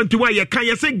 2021? You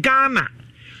can say Ghana.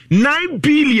 9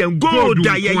 billion gold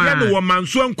that ye no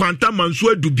manso kwanta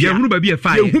manso adubia hu ba bi e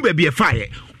fire hu ba bi e fire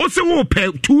o se wo pay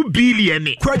 2 billion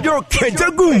kwajo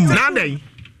kejagum na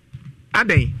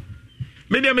adan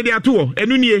media ato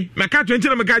enu nie meka 20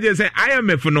 na meka je say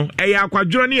IMF no e ya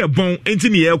akwadwo ne e bon enti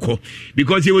ne ye ekọ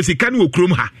because ye wosika ne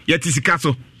okrom ha ye tisika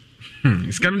so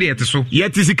sika no de yete so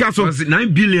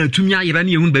 9 billion tumi ayira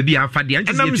ne hu ba bi afa de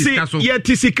anti tisika so ye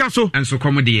tisika so enso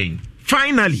komo de yen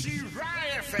finally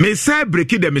may say break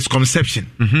the misconception.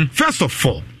 First of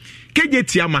all,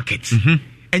 KJTR market.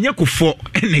 Enye ko for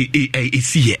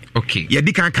esi here. Okay. Ya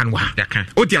di kan wa.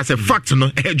 Oti as a fact no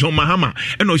John Mahama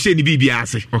e no she ni bibia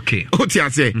ase. Okay. Oti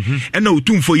as e na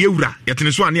otumfo yewura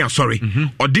yetene so ane asori.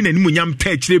 Odi na nimu nyam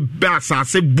ta kire ba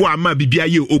asase bo ama bibia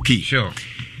ye okay. Sure.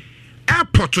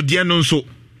 Airport de no so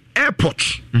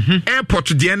airport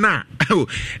there na komo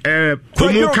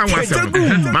kan wasem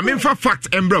ma me fa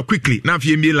fact embra quickly na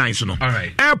fi me lines no. All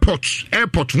right.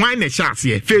 Airport why na chance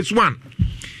here phase 1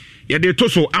 ya de to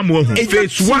so amo hu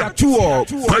phase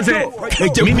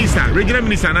 1 minister regional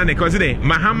minister na cause dey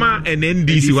Mahama and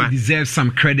NDC wa deserve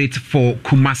some credit for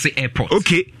Kumasi Airport.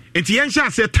 Okay. Enti yen sha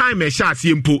say time e sha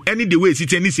say mpo any the way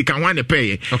sit any sika wan e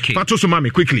pay. Okay. Pato so mama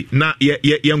quickly na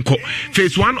yenko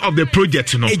phase 1 of the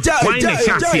project no why na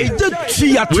sha say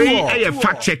we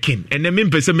fact checking and then me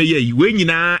pese me ye we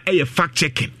nyina e fact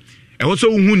checking e wo so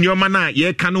hu nyoma na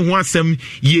ye ka no ho asem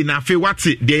ye na fe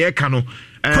wate de ye ka no.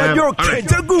 So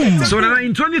now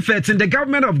in 2013, the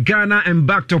government of Ghana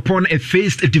embarked upon a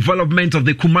phased development of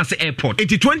the Kumasi Airport. In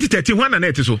 2013, when an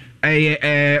so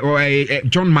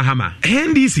John Mahama.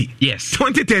 NDC. Yes.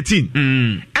 2013.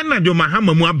 And John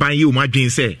Mahama mu aban you ma dwen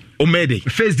say omede.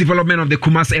 Phased development of the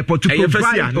Kumasi Airport to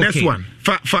provide. Next one.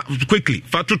 Quickly.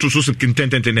 Fa to so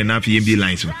content and enough EMB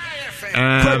lines.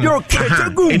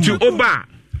 Into Oba.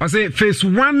 I say phase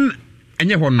 1.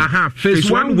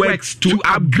 Phase 1 works to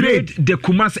upgrade the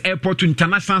Kumasi Airport to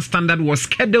international standard was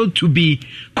scheduled to be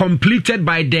completed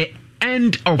by the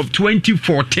end of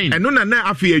 2014. And no na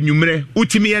afi enumere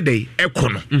utimi e dey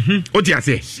ekono. Oti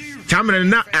ase. Chamre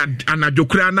na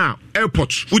anadokura na airport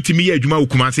utimi ye adwuma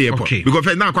Kumasi Airport because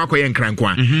first na akwa ye nkran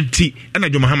ti na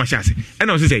John Mahama shase.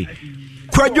 And I was say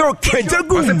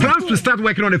the plans to start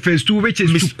working on the phase 2, which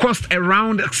is to cost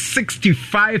around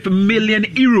 65 million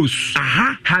euros,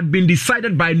 had been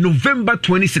decided by November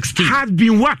 2016. Had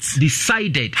been what?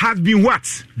 Decided. Had been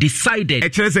what? Decided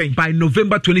by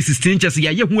November 2016. Just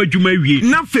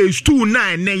na phase 2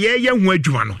 na ye hu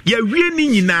adwuma no. Ye wie ni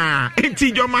nyina.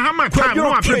 Enti John Mahama time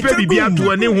no prepare bibia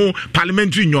to ne ho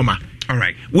parliamentary nyoma. All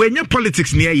right. We're not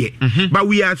politics near ye, but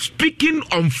we are speaking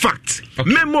on fact.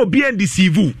 Memo BNDC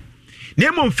vu.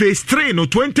 Name phase 3 no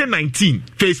 2019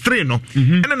 phase 3 no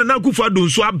and na Nagufo Addo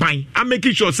so aban I'm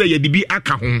making sure say ye de bi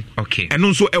aka ho and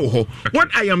no so e ho what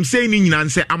I am saying in nyina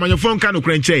say amanyofo nka no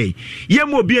kranche ye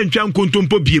mo obi antwa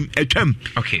nkontompo biem atwam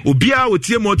obi a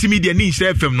otie multimedia ni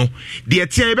Nhyira FM no de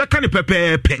etia e be ka ne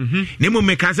pepepe name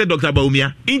me ka say Dr.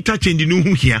 Baumia interchange no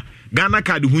hu hia Ghana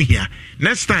card hu hia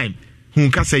next time hu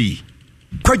ka say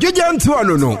Kwajeja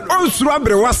ntuano no onsuro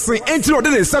abrewase enti ode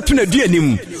ne satu na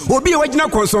duanim obi e wagina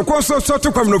konson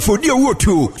soto kwamnofo di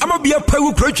owotu amabia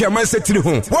pawu kroatwa mansetiri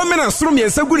ho wo mena soro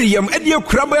miensa guri yam ade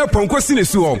akuraba ya ponko sine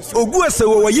suo ogu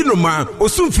asewo wayinoma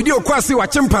osumfidi okwase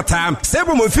wachempata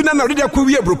sebo mofina na ode akwa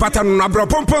wi abrupata no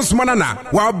abrapompon somana na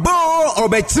wabo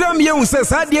obetram ye hu se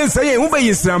sadie nsaye hu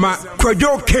bayisrama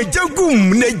kwadwo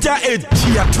kejagum neja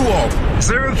etiato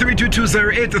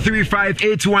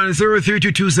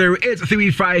 0322083581 0322083582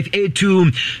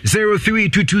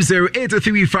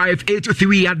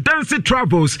 0322083583 Adansi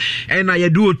travels and I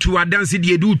do to Adansi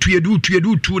you do to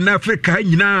in Africa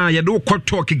nyina you do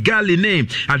koto Kigali name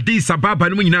Addis Ababa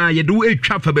no nyina you do a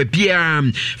travel be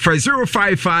for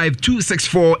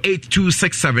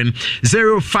 0552648267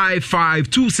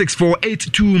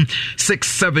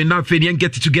 0552648267 now Fedian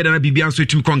get it together na Bibian so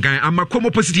tum kongan amakomo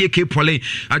opposite K Pole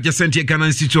adjacent Ghana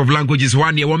Institute of Languages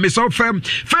 1 year one miss of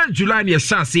 1st July near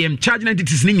Sassi charging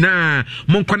entities ni nyinaa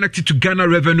mon connected to Ghana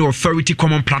Revenue Authority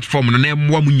common platform no na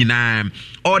emwa mu nyinaa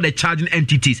all the charging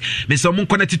entities me so mon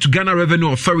connected to Ghana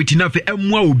Revenue Authority na fe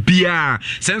emwa obia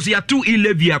sense ya to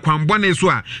e-levy akwambone so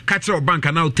a ka kire bank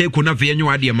na take na fe enyo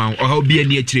ade ma o ha obia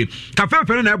ni akire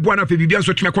kafefe na eboa na fe bibia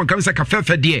so tweme kon se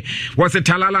kafefe de was it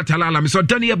talala me so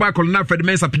dani e ba kol na Fred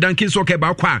Mensa pidankin so ke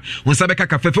ba kwa unsa be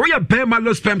kafefe o ya be ma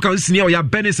low spam kan sini o ya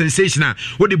be sensational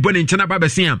wo de bone nchana ba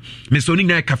besia me so ni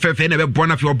na kafefe na be boa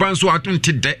na fe oban so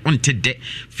atunte de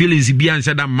feelings bia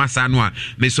nsa da masa no a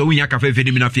me so wunya kafefe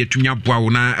ni na fe atunya boa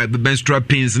na menstrual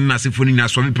pains na sefoni na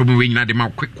so problem we nyina de ma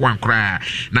quick one cry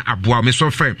na aboa me so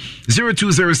frɛ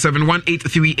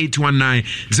 0207183819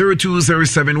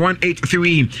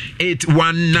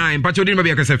 0207183819 Patrodin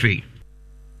Babia Kasefi.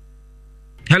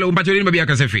 Hello Patrodin Babia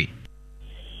Kasefi.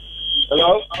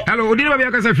 Hello Odin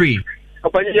Babia Kasefi.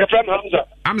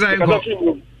 Hamza Enko.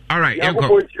 All right,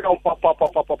 Enko.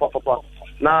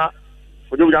 Na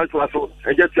ojo ya to aso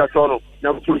eje ti aso no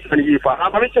na ku sani yi fa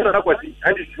ama me chena na kwati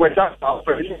and this was that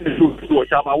to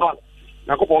chama wa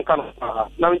na ko pon kan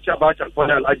na me cha ba cha ko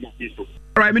na aji so.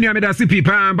 All right, me no me da sipi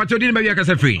pa but you didn't be aka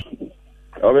free.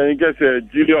 O be nke se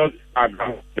Julius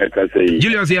Adam ka say.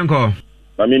 Julius Yanko.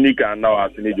 Dominica now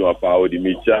asini jo pa odi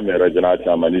me cha me regional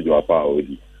chairman ni jo pa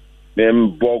odi. Mem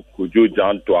bok Kojo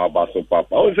Janto abaso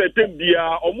papa. O se take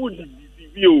dia omu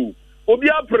di o obi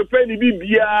a prepare ni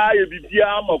bibia e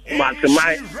bibia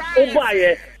makumasemai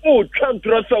obaye o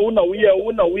twantro so una we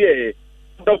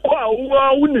the kwa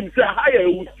unim say higher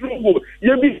ustrugo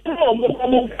ye bi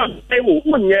mo famemo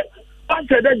unye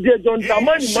after that day John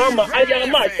Tamani mama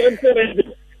ayama temperate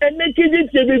ene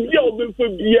kiji bibia obefo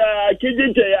bia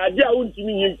kiji ya dia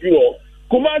untimi yimfi o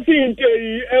Kumasi inte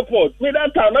airport me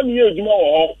that time na me ejuma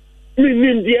o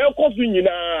mi die ekofu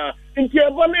nyina nti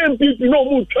eba na MPP no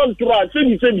mu twantro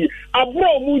seni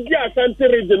abro mu di Asante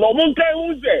region no mo nkan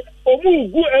hu se omu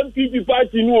gu MPP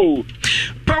party no.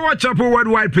 Power Chapel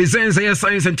Worldwide presents a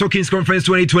Science and Tokens Conference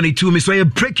 2022. Miss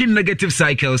Breaking Negative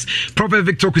Cycles. Prophet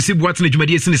Victor Kusibuatne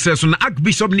Jumadi Sinisterson,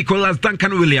 Archbishop Nicholas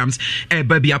Duncan Williams,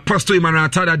 baby Apostle Emmanuel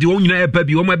Tada, the only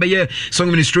baby, Omabaya Song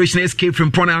Administration Escape from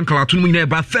Pona Uncle Atunmina,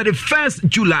 by 31st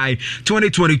July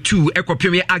 2022, Eco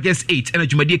Premier August 8, and a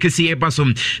Jumadi Kasi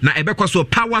Ebasum, Na Ebekwaso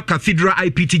Power Cathedral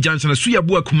IPT Junction,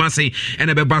 Suyabua Kumase, and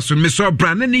Ebebasun, Miss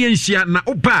Brandani and Shia Na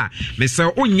Opa, Miss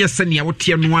Onyasania,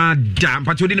 Otianwa Dam,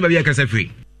 Patodina Babia Free.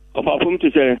 Apart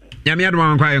to say, Yamia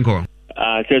one crying call.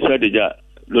 Says Radija,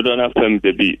 Lodona Fem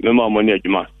baby, Mema Monia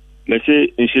Juma. May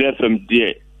say in Shire from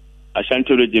dear,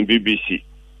 Ashanti Region BBC,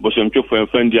 Bosom for a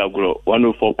friend Diagro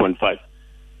 104.5.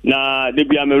 Now, they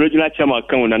be an original chairman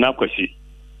account and Akwasi.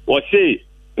 Or say,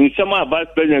 in summer vice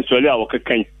president Solia or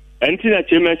Kakan, and Tina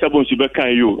Chairman Sabon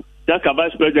Subekan you, that a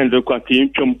vice president of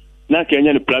Kwakim Chum, not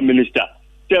Kenyan Prime Minister.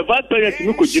 The vice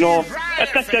president Mukujino, a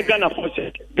Kasa Ghana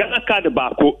Force, Ghana card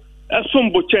Bako.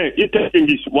 Some butcher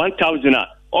interchanges 1,000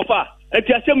 offer. And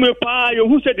Tiasemu Pa,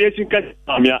 who said the Asian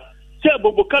Casamia. Say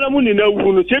Bobo Kalamuni no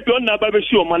who say on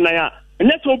Nabashi or Manaya. And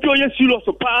that's what you're serious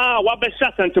of Pa,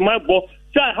 Wabashat and to my boss.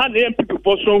 Say I had the MPP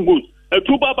for strong goods. A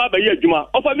two Baba Yajuma.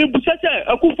 Offer me Busata,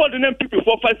 a coup for the MPP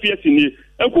for 5 years in here.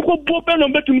 A Kuko Boban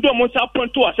on Betum Domos upon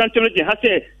to a Santamaki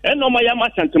Hase, and no Mayama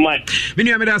Santamai.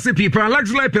 Many of people,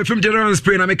 Lux Light Perfume General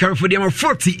Spray, and I come for them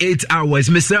 48 hours.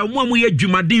 Mr. Mwamuya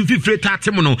Jumadin Fifre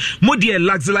Tatemono, Modia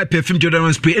Lux Light Perfume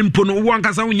General Spray, and Pono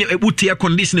Wankasa, a Butia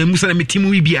condition, and Musa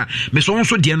Mitimuibia, Miss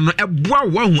also Dian, a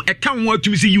wow, a can't want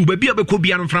to see you, baby, a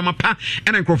Kobian from a pa,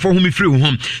 and I for whom free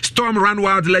home. Storm Run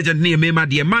Wild Legend near Mema,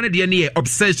 dear Money, dear near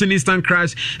Obsession Instant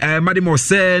Crash, Madimo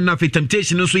Sen, Nafi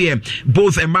Temptation, also here,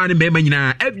 both a man and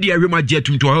Memana. FDI Rima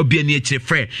Jetum to help be near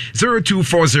Chefre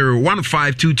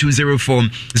 0240-152204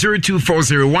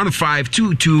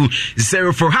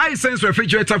 0240-152204. High Sense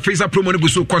Refrigerator Freezer Promo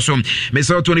Busu Kosom.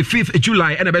 Meso 25th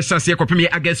July and a best Sasia Premier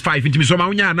August 5 into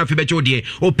Misomaunia na Fibetodie.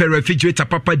 Open refrigerator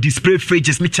Papa display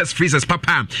fridges, mitchers freezers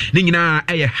Papa. Ningina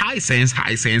a High Sense.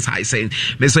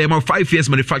 Meso Yama 5 years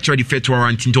manufacturer defect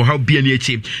warranty to help be near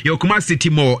Chip. Your Kumasi City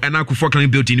Mall and Aku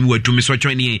Falkland building word to Miso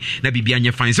Joining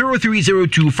Nabibianya fine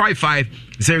 030255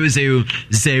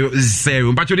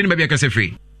 0000. Mpatolini baby akase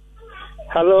free.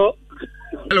 Hello,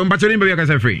 mpatolini baby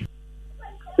akase free.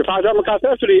 If I don't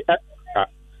akase free,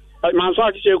 manso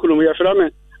achiche kulum ya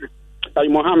frame.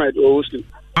 Mohammed Ousli.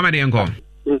 Mohammed yanko.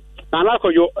 Na ko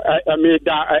yo me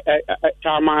da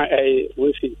chama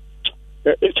we see.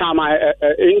 Chama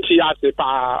inti ase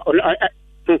pa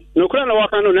no kura na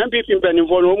waka no MPP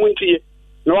mbenivo no muntie.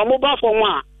 No wa mobile phone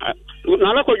a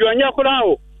na ko yo anya kura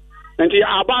o. Nti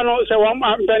abano se wo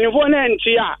mbenivo na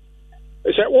nti a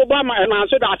se wo ba ma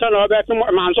so da ta no be to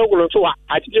manso gulu to a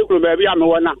atije gulu ba bia me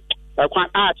wona kwan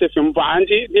ate fimbo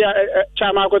anti dia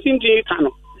chama ko tinti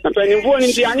kano na penimbo ni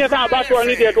ndi anya ka abato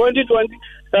ni dia 2020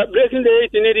 breaking the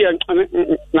 8 in area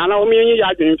nana o mienyi ya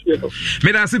adwin fie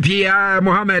me da se pia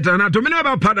Mohammed na to me no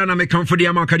ba pada na me comfort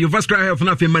dia ma cardiovascular health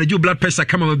na fe manage blood pressure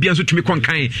kama ma bia so tumi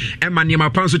konkan e ma ne ma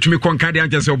pan so tumi konkan dia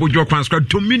anje se obodwo kwan so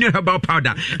dominion herbal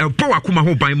powder power kuma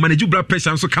ho ban manage blood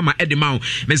pressure so kama edema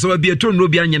me so bia to no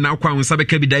bia nya na kwa ho sabe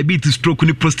ka bi diabetes stroke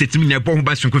ni prostate mi na bo ho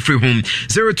ba so free home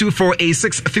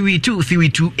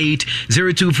 0248632328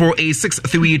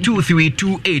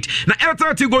 0248632328 na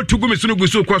elta go to go me so no go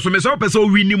so kwa so me so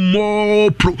person winning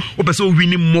more pro person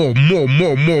winning more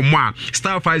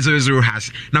star 500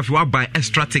 hash na fi wa buy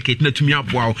extra ticket na tumi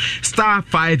aboa star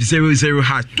 500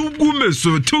 hash tugu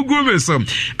me so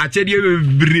achede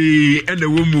bre ene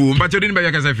wo mu ba chede ni ba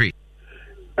yakasa fi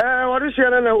wari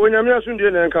shena na onyame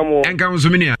asundie na enka so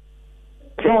minia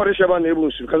wari sheba na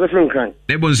ebunsu kaza fi nkan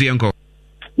na ebunsu enko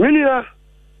minia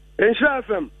enhira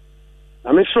fm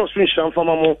ame so nhira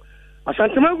fama mo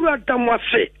asantemaguru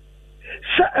adamwase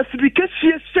sa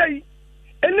afibicasie sei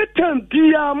anytime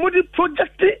dia modi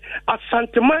project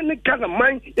asanteman Ghana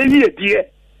man eyi edie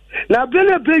na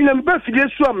bele be nyamba fidie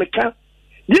so ameka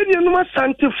ye num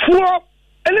asantefo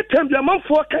anytime dia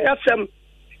manfo ka yasem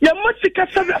ya matika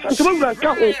sabe asanteman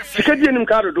ka ho sika die nim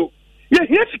ka dodo ye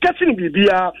hia sika sin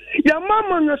bibia ya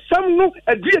mama na sam no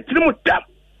adie tirimu dam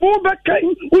wo be kan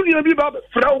uni bi ba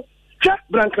frau cha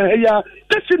branka ya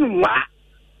tesinu ma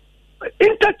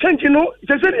interchange no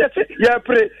ya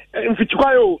pre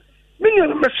mfichikwayo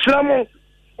minyo meslamo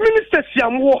minister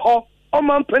siamwo ho o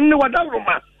man penne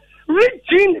wadaroma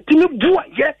regine timi bua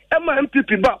ye ema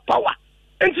MPP ba power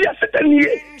enti ya setani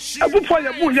abufo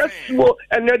ya bu ya siwo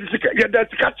ene disika ya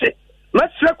datikache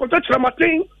masra ko tachira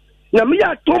matin na mi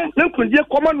ya tom na kundie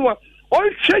komanoa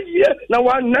on cheye na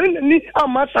wanani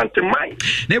ama santemai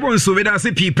nebo nso we da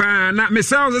se pipa na me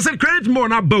say credit more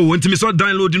na bow enti me so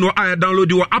download no download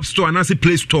your app store na se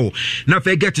play store na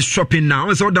fe get shopping now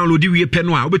me so download we pe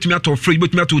no a obetumi ato free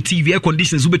obetumi ato TV air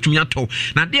conditions obetumi ato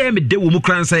na dey me dey wo mu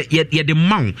kran say ye de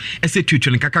maw ese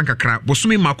tutu nkaka nkakra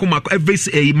bosome mako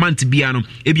every month bia no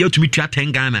e bia otumi tua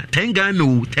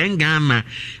 10 Ghana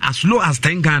as low as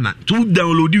 10 Ghana to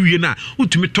download we na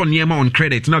otumi to niema on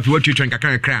credit na fe what tutu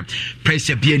nkaka nkakra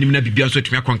pressure bia nim na bibia so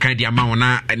tumi akonkan dia ma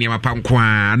wona niema pa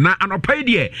nkwa na anopai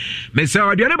de me say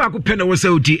odi ne ba ko pena wo say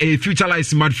odi future life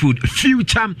smart food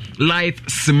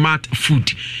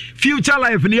future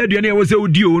life ni aduane wo say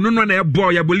odi o no na e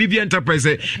boy ya Bolivia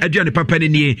enterprise aduane papa ne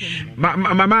nie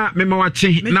mama me ma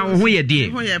wache na wo ho ye de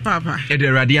ho ye papa e de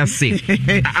radia say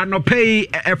anopai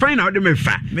e fine na wo de me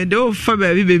fa me do fa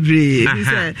ba bi bebre bi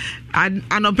say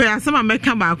anopai asema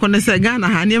meka ba ko ne say Ghana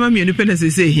ha niema mienu pena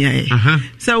say hia e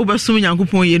say wo basum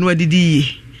Nyankopon ye no adidi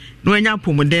yi no anya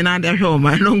pomode na de hwe o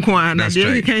ma no nko ana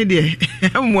de kan de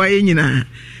mo aye nyina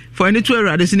for any to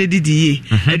erade so ne didi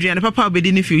aduane papa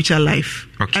obedi ni future life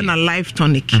and a life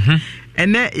tonic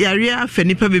and yare afa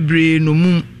nipa bebre no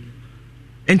mum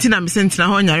entina me sentina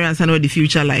ho nyare ansa na the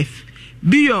future life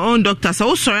be your own doctor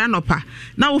so sorry anopa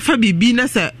na wo fa bibi na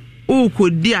se o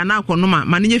kodi ana akonoma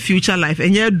manenye future life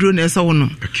enye adro na ese wono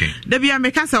da bia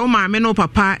meka se o maame no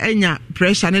papa enya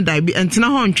pressure ne diabetes entina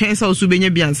ho ntwen se o so benya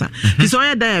biansa ti so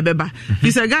ye da beba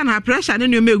ti se Ghana pressure ne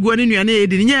no megu ne nuane e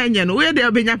di nya enye no we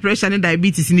da benya pressure ne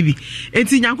diabetes ni bi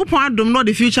enti Nyankopon adom no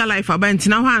the future life aba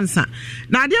entina ho ansa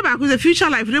na ade ba ko se future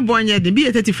life ne bonye de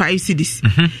bi 35 cedis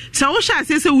se o sha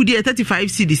se wudi 35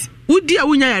 cedis wudi a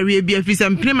wunya yare bia fi se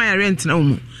mpema yare entina wo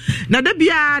mu na da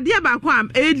bia dia ba ko am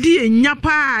edi enya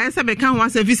pa ese be kan ho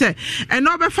asafi se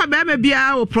eno be fa be ma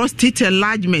bia o prostate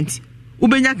enlargement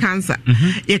ubenya cancer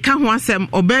ye kan ho asem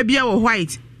oba bia wo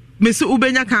white me se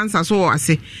ubenya cancer so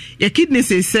ase ye kidney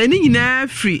se ni nyina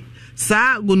free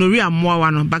sa gonorrhea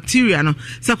moawa no bacteria no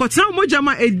sa kotena moja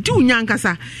ma edu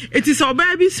nyankasa enti se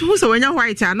oba bi hu se wanya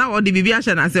white ana o de bibia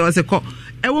hye na se o se ko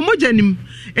e wo moja nim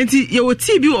enti ye wo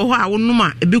TB wo ho a wo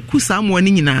noma e be ku sa mo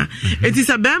ani nyina enti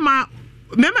se be ma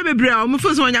mema bebre a mo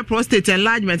fo so nya prostate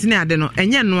enlargement ne ade no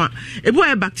enye no a ebu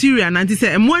e bacteria na nti se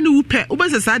emo ani wupe wo be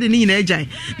se sa de ni nyina agyan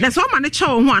na so ma ne che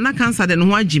wo ho ana cancer de no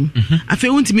ho agim afi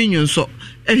wuntimi nyunso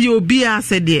e obi a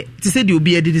se de ti se de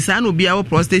obi edi sa na obi a wo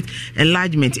prostate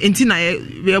enlargement enti na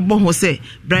ye bo ho se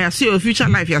bra ya so future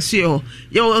life ya so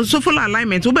yo so full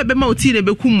alignment wo be ma oti ne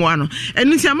be kumu ano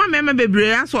enu ti ama mema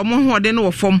bebre a so mo ho de no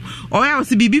wo fom o ya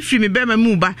se bibi free me be ma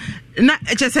mu ba na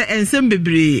eche se ensem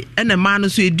bebre ene ma no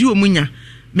so edi omunya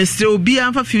Mr.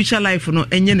 Obia for future life no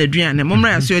enye na aduane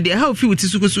momra so de how fi wuti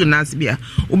sukusu na asbia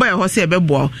oba ye ho se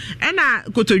bebo ena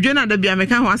kotodwe na da bia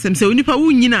meka ho asem se onipa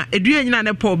wunyina aduane nyina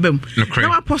ne problem na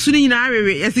wa poso ni nyina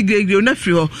awewe yesi gregre na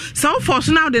firi ho so force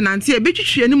na de nante e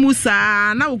betwitwe ni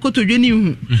musa na wo kotodwe ni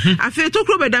hu afi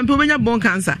tokro bedampe obenya bone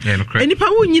cancer enipa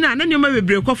wunyina na nyoma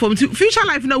bebre kwa form future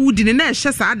life na wudi ne na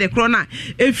ehye saa de kro na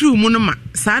efiri mu no ma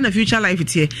saa na future life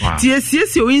tie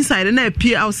sie o inside na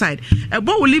appear outside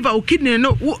ebo will live our kidney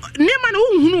no nema no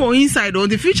hunu inside on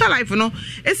the future life no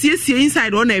esie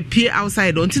inside on appear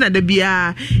outside on tina da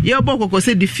bia ye obokoko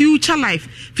say the future life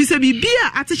fi se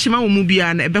bibia atechima wo mu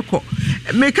bia na ebeko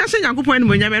me ka hye Nyankopon ni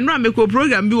monyame no ameko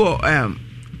program bi wo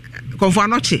konfo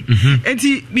anoche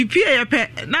enti bipia ye pe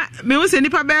na me wo se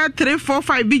nipa be 3 4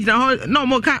 5 big na ho no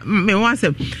mo ka me wo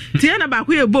asem tie na ba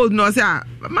ko ye bold no say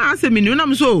ma asem ni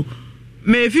na so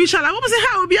me future life wo say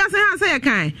ha obi say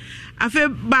kan afa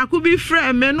ba ku bi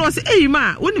frame me no say eh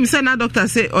ma wonim say na doctor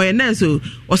say oye nurse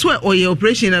o so oye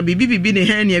operation na bibi ne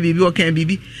hernia bibi o kan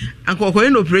bibi anko ko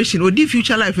operation odi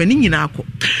future life ni nyina akọ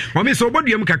o me so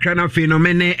oboduam kakra na fe no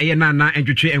me ne eye na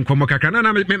entwetwe enkomo kakra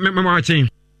na me ma wachen.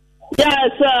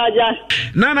 Yes, sir.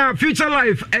 Nana, future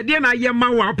life. Na ye ma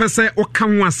wa pese o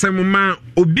kan wasem ma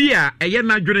obi a eye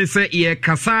na dwene se ye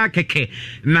kasa keke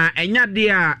na enya de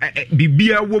a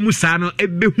bibia wo mu sa no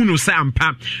ebehunu se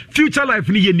ampa. Future life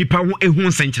ni ye nipa ho ehu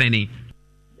nsenkyerene.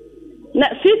 Na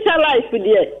future life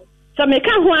de so me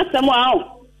kan ho asem a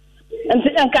o. Enti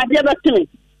enka de betimi.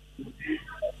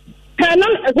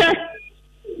 Kanam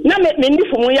na me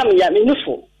nifu mu yam ya me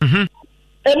nifu.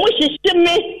 E mu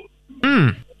hihime.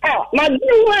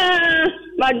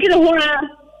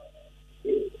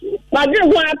 Madrid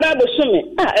Bible summit.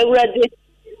 Already.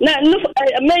 Now,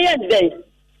 Mayor Day.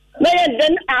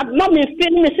 I'm me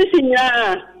feeling Mississippi.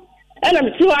 And I'm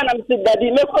too daddy,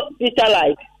 make up future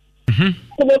life.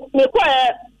 Me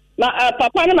quiet, my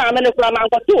papa and my man from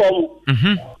Uncle Tom.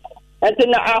 And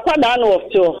then I quite know of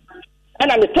two.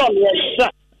 And I'm a Tommy and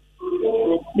son.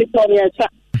 The Tommy and son.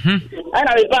 And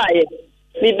I buy it.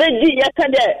 Me beji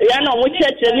yesterday ya no mu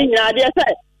church ni nya de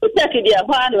say o take dia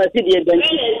fa na wasi dia ben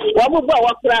wa bu ba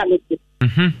wa kra me se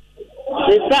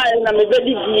sai na me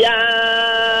beji dia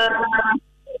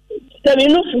se mi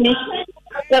no fumi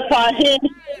se fa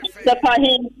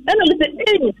hin na me se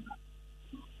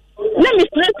na me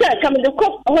stress come the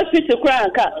cop hospital kra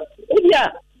anka dia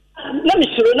na me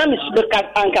shiro ka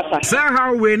anka fa say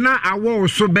how we na awo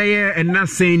so beye and na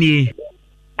seni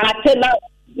atena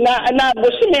na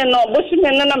bosume na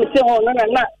me se ho na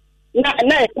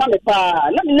e kwa me pa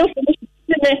na me no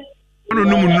me no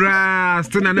munra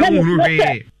stena na mu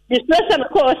hwe this person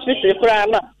call hospital kra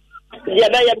ma dia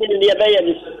ba ya mi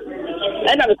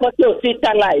and me call to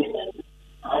future life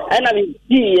and me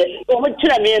die o mo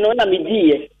tira me no na me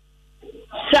die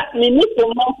sa me ni to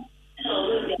mo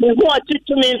me ho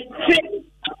atutu me fi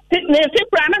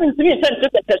kra na me se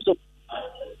so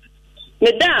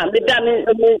Madam,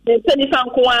 send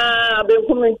Fanqua,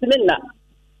 Bencomin,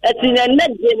 at in a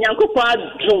net, Yankopa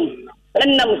drum,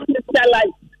 and I'm still like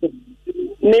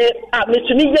me,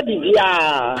 Mr. Nija,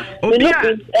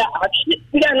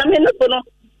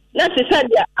 that's the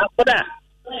idea after that.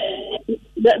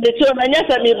 The two of yes,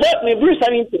 I me Bruce, I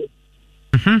mean,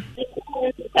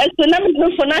 as the number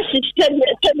for Nash,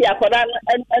 tell you for that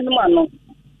and one.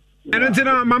 And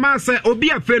until Mama say,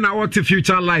 Obi a friend out to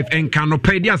future life and cannot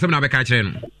pay the asem na be ka kire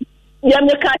no. Ya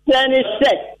me ka kire ni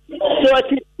say, so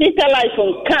future life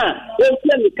on can, we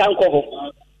me kan ko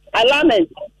ho. Alignment.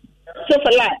 So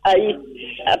for like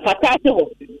patato.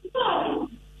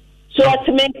 So at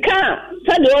me can,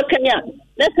 say the Kenya.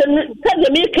 Let's say the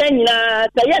me can na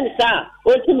sayan sa,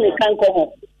 we me kan ko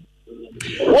ho.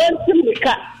 We me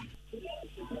ka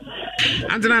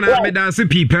Antina na me dance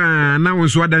people na won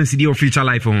so dance the future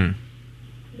life on.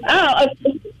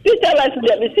 Future life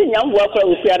dey be see nyam wo akora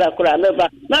wo fiara akora meba.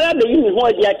 Na la be yimi ho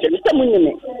adi akere se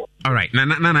munyime. All right.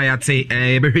 Na ya say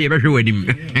behwe wadim.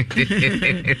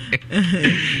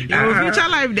 Future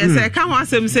life dey say kan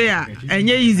wasem say a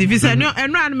enye easy fi say no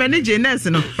eno an manage nurse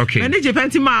no. Manage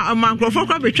penti ma mankrofo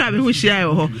kra betwa be ho hia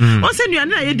ho. O say nuane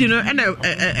na yedi no na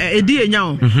edi enya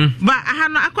ho. Ba aha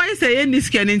no akoye say ye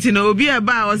niska nti no obi e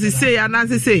ba o say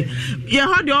anase say ye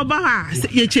ho de oba ha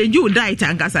ye change you diet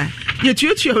ankasa. Ye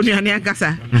tuetu nuane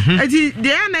ankasa. Eti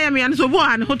de na ye me an so bo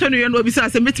an hoto no ye no obi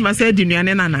say metima say di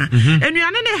nuane nana.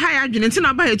 Enuane ne ha ya adwene nti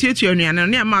na ba ye tuetu nuane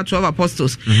no ma 12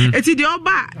 apostles. Eti de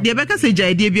oba de be ka say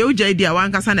jaide bi o jaide a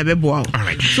wankasa na be bo a.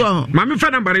 So mama fa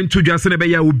number into just na be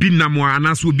ya obi namo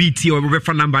anas obi ti o be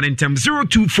fa number in term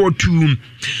 0242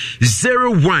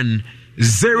 01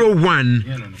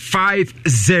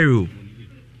 0150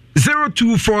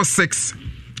 0246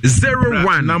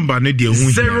 01 number ne de hu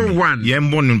 01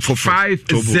 yembo for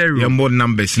 50 yembo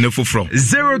numbers ne foforo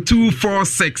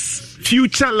 0246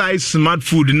 Future Life Smart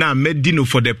Food na medino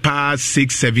for the past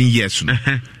 6-7 years no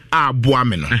aboa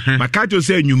me no makato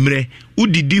say nwumre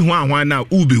udidi ho ahwan na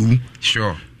ubewu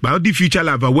sure but the Future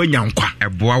Life wanya nkwa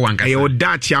eboa wanka e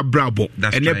odachi abrabo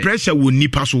and the pressure will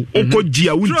nipa so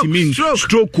okogia untimi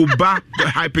stroke ba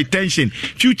hypertension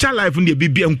Future Life ndi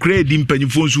bibia nkra di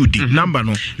mpanyifo nso di number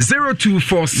no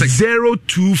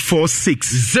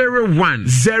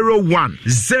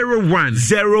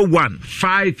 0246 01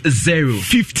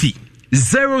 50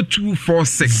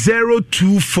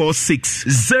 0246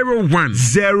 01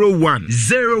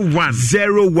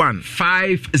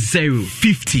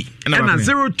 50 and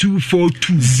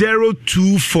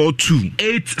 0242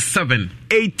 87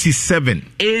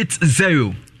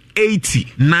 80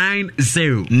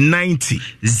 90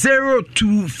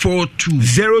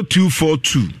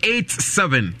 0242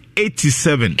 87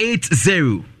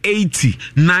 80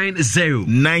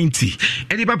 90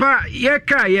 edi papa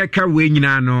yeka we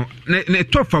nyina no ne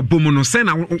tofa bomu no se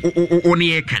na one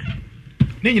yeka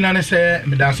ne nyina ne se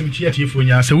medasem tie tiefo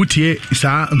nya se wutie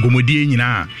saa ngomodie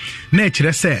nyina na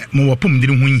ekire se mo wopom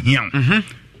dire ho nhia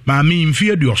ma me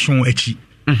mfie aduoso achi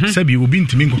sabi obi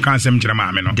ntimi nkoka asem kyerɛ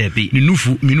maame no ne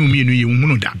nufu minu mienu ye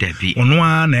hunu da ono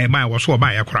a na eba wo so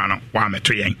oba ye kora no wa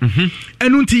meto yen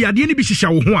enu nti yade ne bi hihya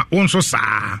wo ho a won so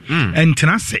saa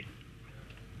entena se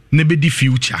ne be di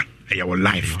future ye wo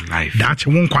life da che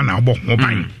won kwa na obo ho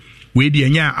ban we di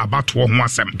anya abato ho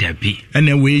asem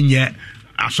ene we nye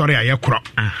asori aye kora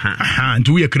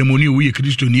nti we kremoni we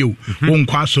kristo ni o won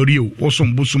kwa asori o wo so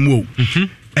mbosum o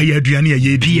eye aduane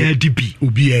ye di adibi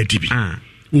obi adibi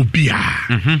obia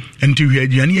enti hwe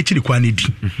aduane ya chiri kwa ne di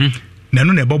na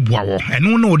no na eboboa wo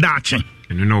eno no daache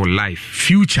eno no life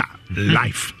future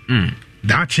life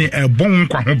daache ebon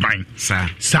kwa ho ban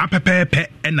sa pepepe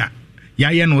ena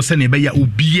ya ye no se na ebe ya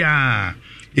obia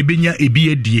ebenya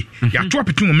ebi adie ya to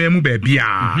apetu mo mamu ba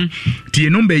bia tie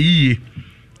no ba yiye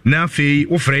na fe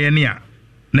wo frɛ ye ne a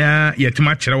na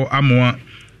yetima kyerɛ wo amoa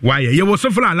wa ye wo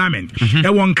so for alignment e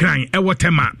won kran e wo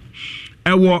tema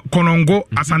ewo konongo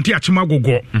asante achima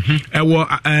gogo ewo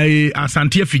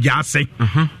asante afija ase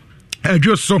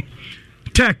adwoso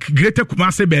tech greater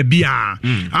kumase baby a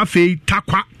afei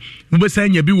takwa ubesa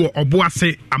nya bi wo obo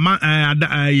ase ama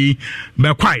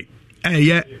bekwai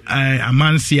eye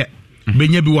amanse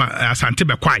benya bi wa asante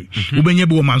bekwai ubenya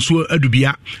bi wo manso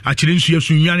adubia akire nsu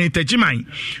asunwane tachiman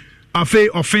afe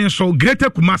offenso greater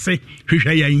kumase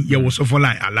hwehwe yan ye wo so for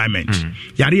line alignment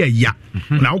yare ya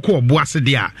na wo ko boase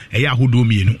de a eya hodo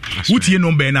mienu wutie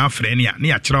number na afre ne a ne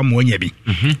ya kira mo anya bi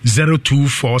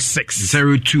 0246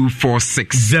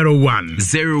 01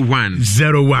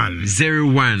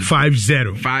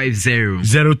 50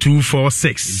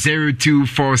 0246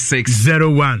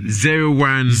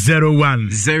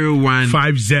 01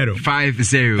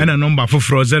 50 and a number for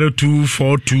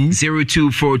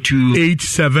 0242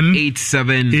 87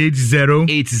 80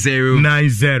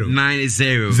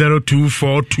 90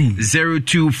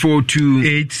 0242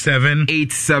 87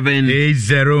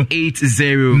 80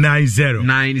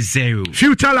 90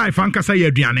 Future Life ankasa ye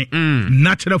aduane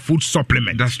natural food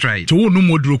supplement that's right to no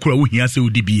moduro kura wo hia se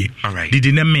odibie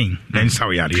didi na men na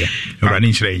nsaw yare awrani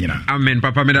nkyerɛ nyina amen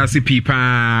papa me da se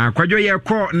pipa kwadwo ye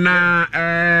kɔ na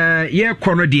ye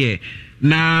kɔ no de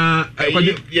na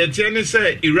kwadwo ye tie ne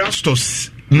sɛ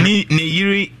Erastus ni ne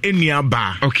yiri enua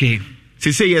ba okay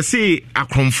se yesi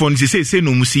akromfo ne se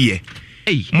no musi ye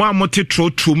mo amote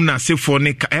trotrom na sefo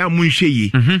ne ka mo nhwe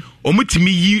yi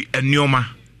omutimi yi enuoma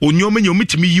onyoma nya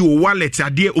omutimi yi o wallet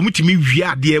ade omutimi wi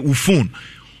ade u phone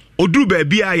oduru ba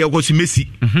bia ye kosimesi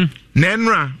na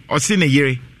enra o se ne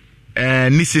yiri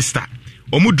ni sister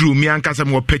omuduru mi ankasa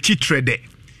mo petit trader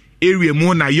area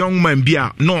mo na young man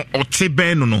bia no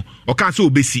oteben no o ka se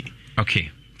obesi okay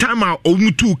time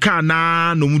omutu ka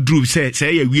na no mudru say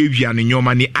ya wiawia ne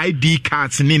nyoma ne ID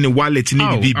cards ne ne wallet ne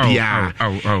bibia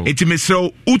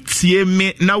etimesro utie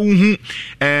me na wuhu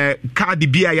card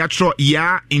bia ya tro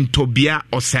ya intobia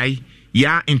osai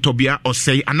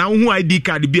ana wuhu ID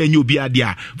card bia nyo bia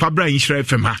dia Fabra Inshire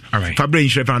FM ha Fabra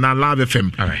Inshire FM na Love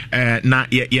FM na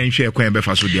ye nhwe kwan be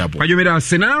fa so dia bo Kwajumeda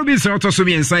sena bi so to so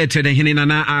bi insight de hene na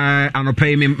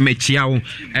anopai me mechiawo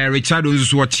Richard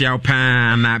Onzu wo chiawo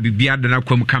pa na bibia de na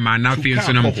kwam kama na fi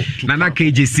nso no na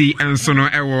KGC enso no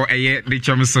ewo eye de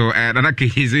chom so na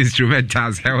KGC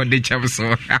instrumentals ewo de chom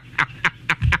so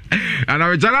and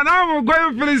I jana na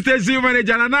go police station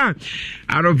manager na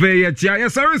anopai ye tia ye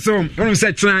sorry so won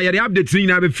say tena ye the update ni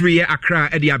na be free ye Accra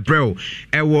e dia Brel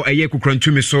ewo eye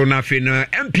kukrantumi so na fi no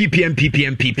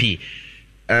MPP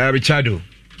Richardo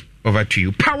over to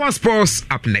you. Power Sports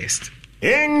up next.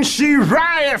 In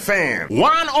Shirai FM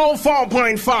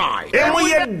 104.5, and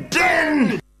we are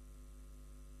done.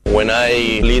 When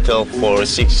I little for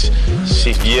six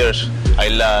years, I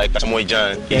like Samoy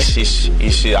Jan.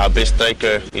 He's our best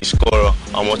striker. He scored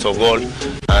a lot of goals,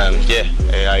 and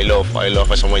I love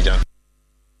Samoy Jan.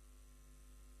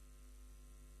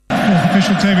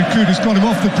 Official David Kuda's got him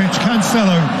off the pitch.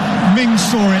 Cancelo, Mings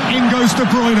saw it. In goes De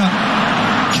Bruyne.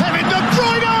 Kevin De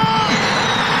Bruyne,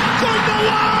 number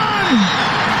one.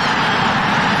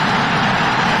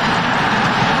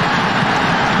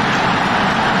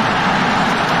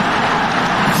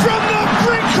 From the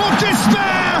brink of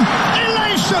despair,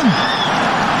 elation.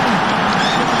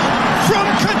 From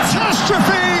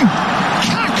catastrophe,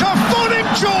 cacophonic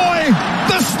joy,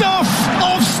 the stuff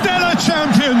of stellar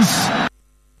champions.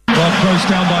 Ball closed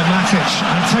down by Matic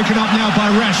and taken up now by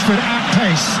Rashford at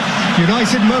pace.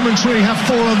 United momentarily have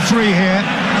 4-on-3 here,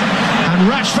 and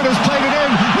Rashford has played it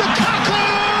in. Lukaku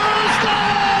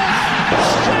scores!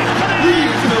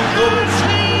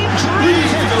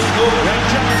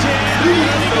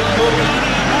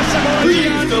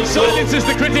 Silences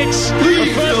the critics.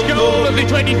 The first goal of the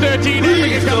 2013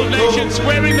 Africa Cup of Nations,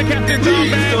 wearing the captain's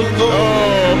armband.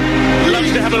 Oh,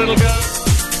 loves to have a little go.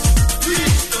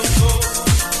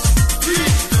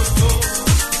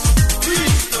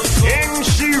 In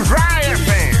Shirai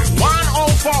FM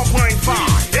 104.5,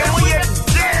 and we are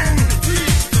done.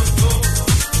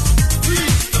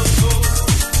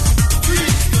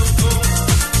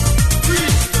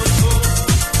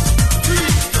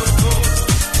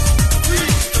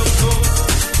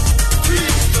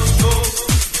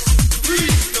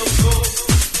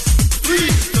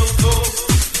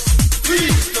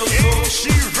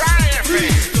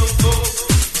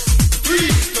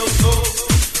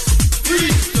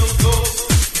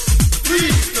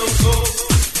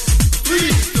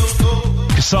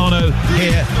 Cassano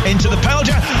here into the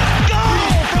penalty.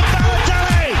 Goal from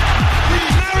Balotelli!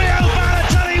 Mario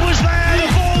Balotelli was there. The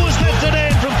ball was lifted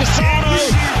in from Cassano.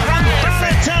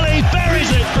 Balotelli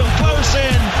buries it from close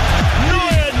in.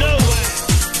 Neuer nowhere.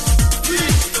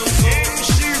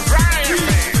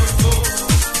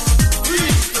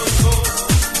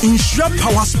 Insure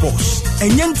Power Sports.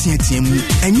 Enye ntietiemu,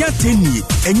 enye tenie,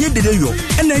 enye dedeyo,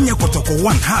 ena enye kotoko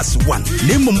 1 has 1.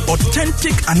 Name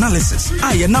authentic analysis.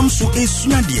 Aye namso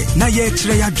esuadie na ye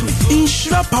kire yadwe.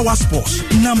 Insure Power Sports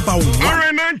number 1.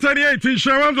 Alright, 938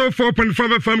 Insure 104.5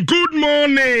 FM. Good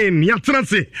morning.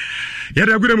 Yatrasi.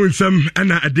 Yada good munsam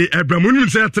ana ade Abramun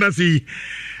say yatrasi.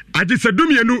 Ade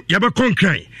sadumienu yaba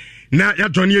konkran. Na ya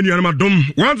Johnny enu amadom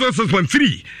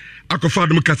 106.3.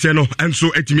 Akofadum Kaseno and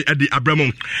so etimi Eddie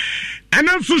Abramon. And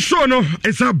also show no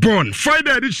it's a born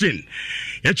Friday edition.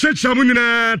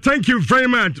 Thank you very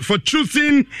much for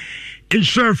choosing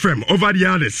Insure FM over the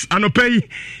others. Anopay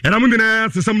and Amundina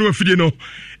some new video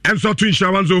and so to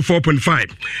Insure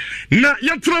 104.5. Na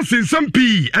yatras in some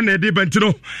P and a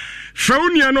debentino.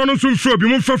 Fraunia no soon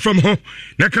from home.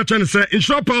 Nakachan say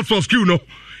Insure Pass for school no.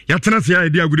 Yatras ya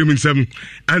idea good in 7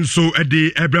 and so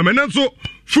Eddie Abraman and so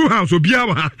full house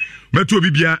obiawa meto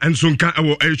bibia enso nka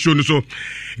ewo show no so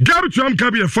Gabriel am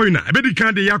ka bi foina e be di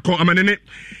kan de yakọ amanene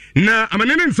na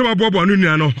amanene nsem abobo anu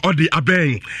nua no odi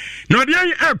aben na odi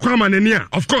an ekọ amanene a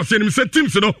of course enim say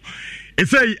teams no e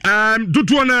say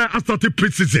dutu na start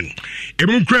pre-season e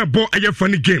bun kra bo aye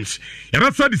funny games e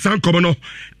ba sa di san komo no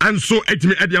and so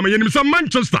etimi edi amayenim say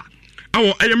Manchester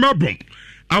awo aye Melbourne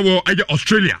awo aye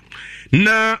Australia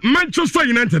na Manchester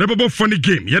United abo funny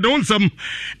game you don't some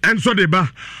and so they ba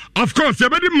of course you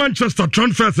better Manchester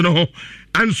transfers no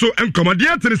and so and come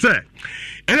there to say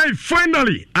and then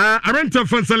finally Arenta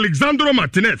fans Alexandro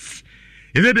Martinez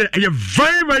is it a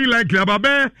very likely about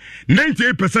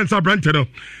 98% of Brentano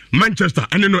Manchester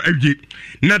and no FG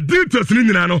na details ni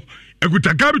no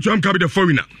eguta garbage am ka be the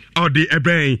foreigner or the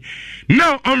ebay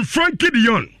now on Frankie de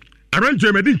Jong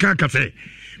Arenta medin kan ka say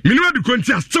minimum the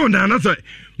country still na say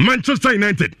Manchester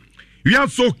United we are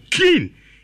so keen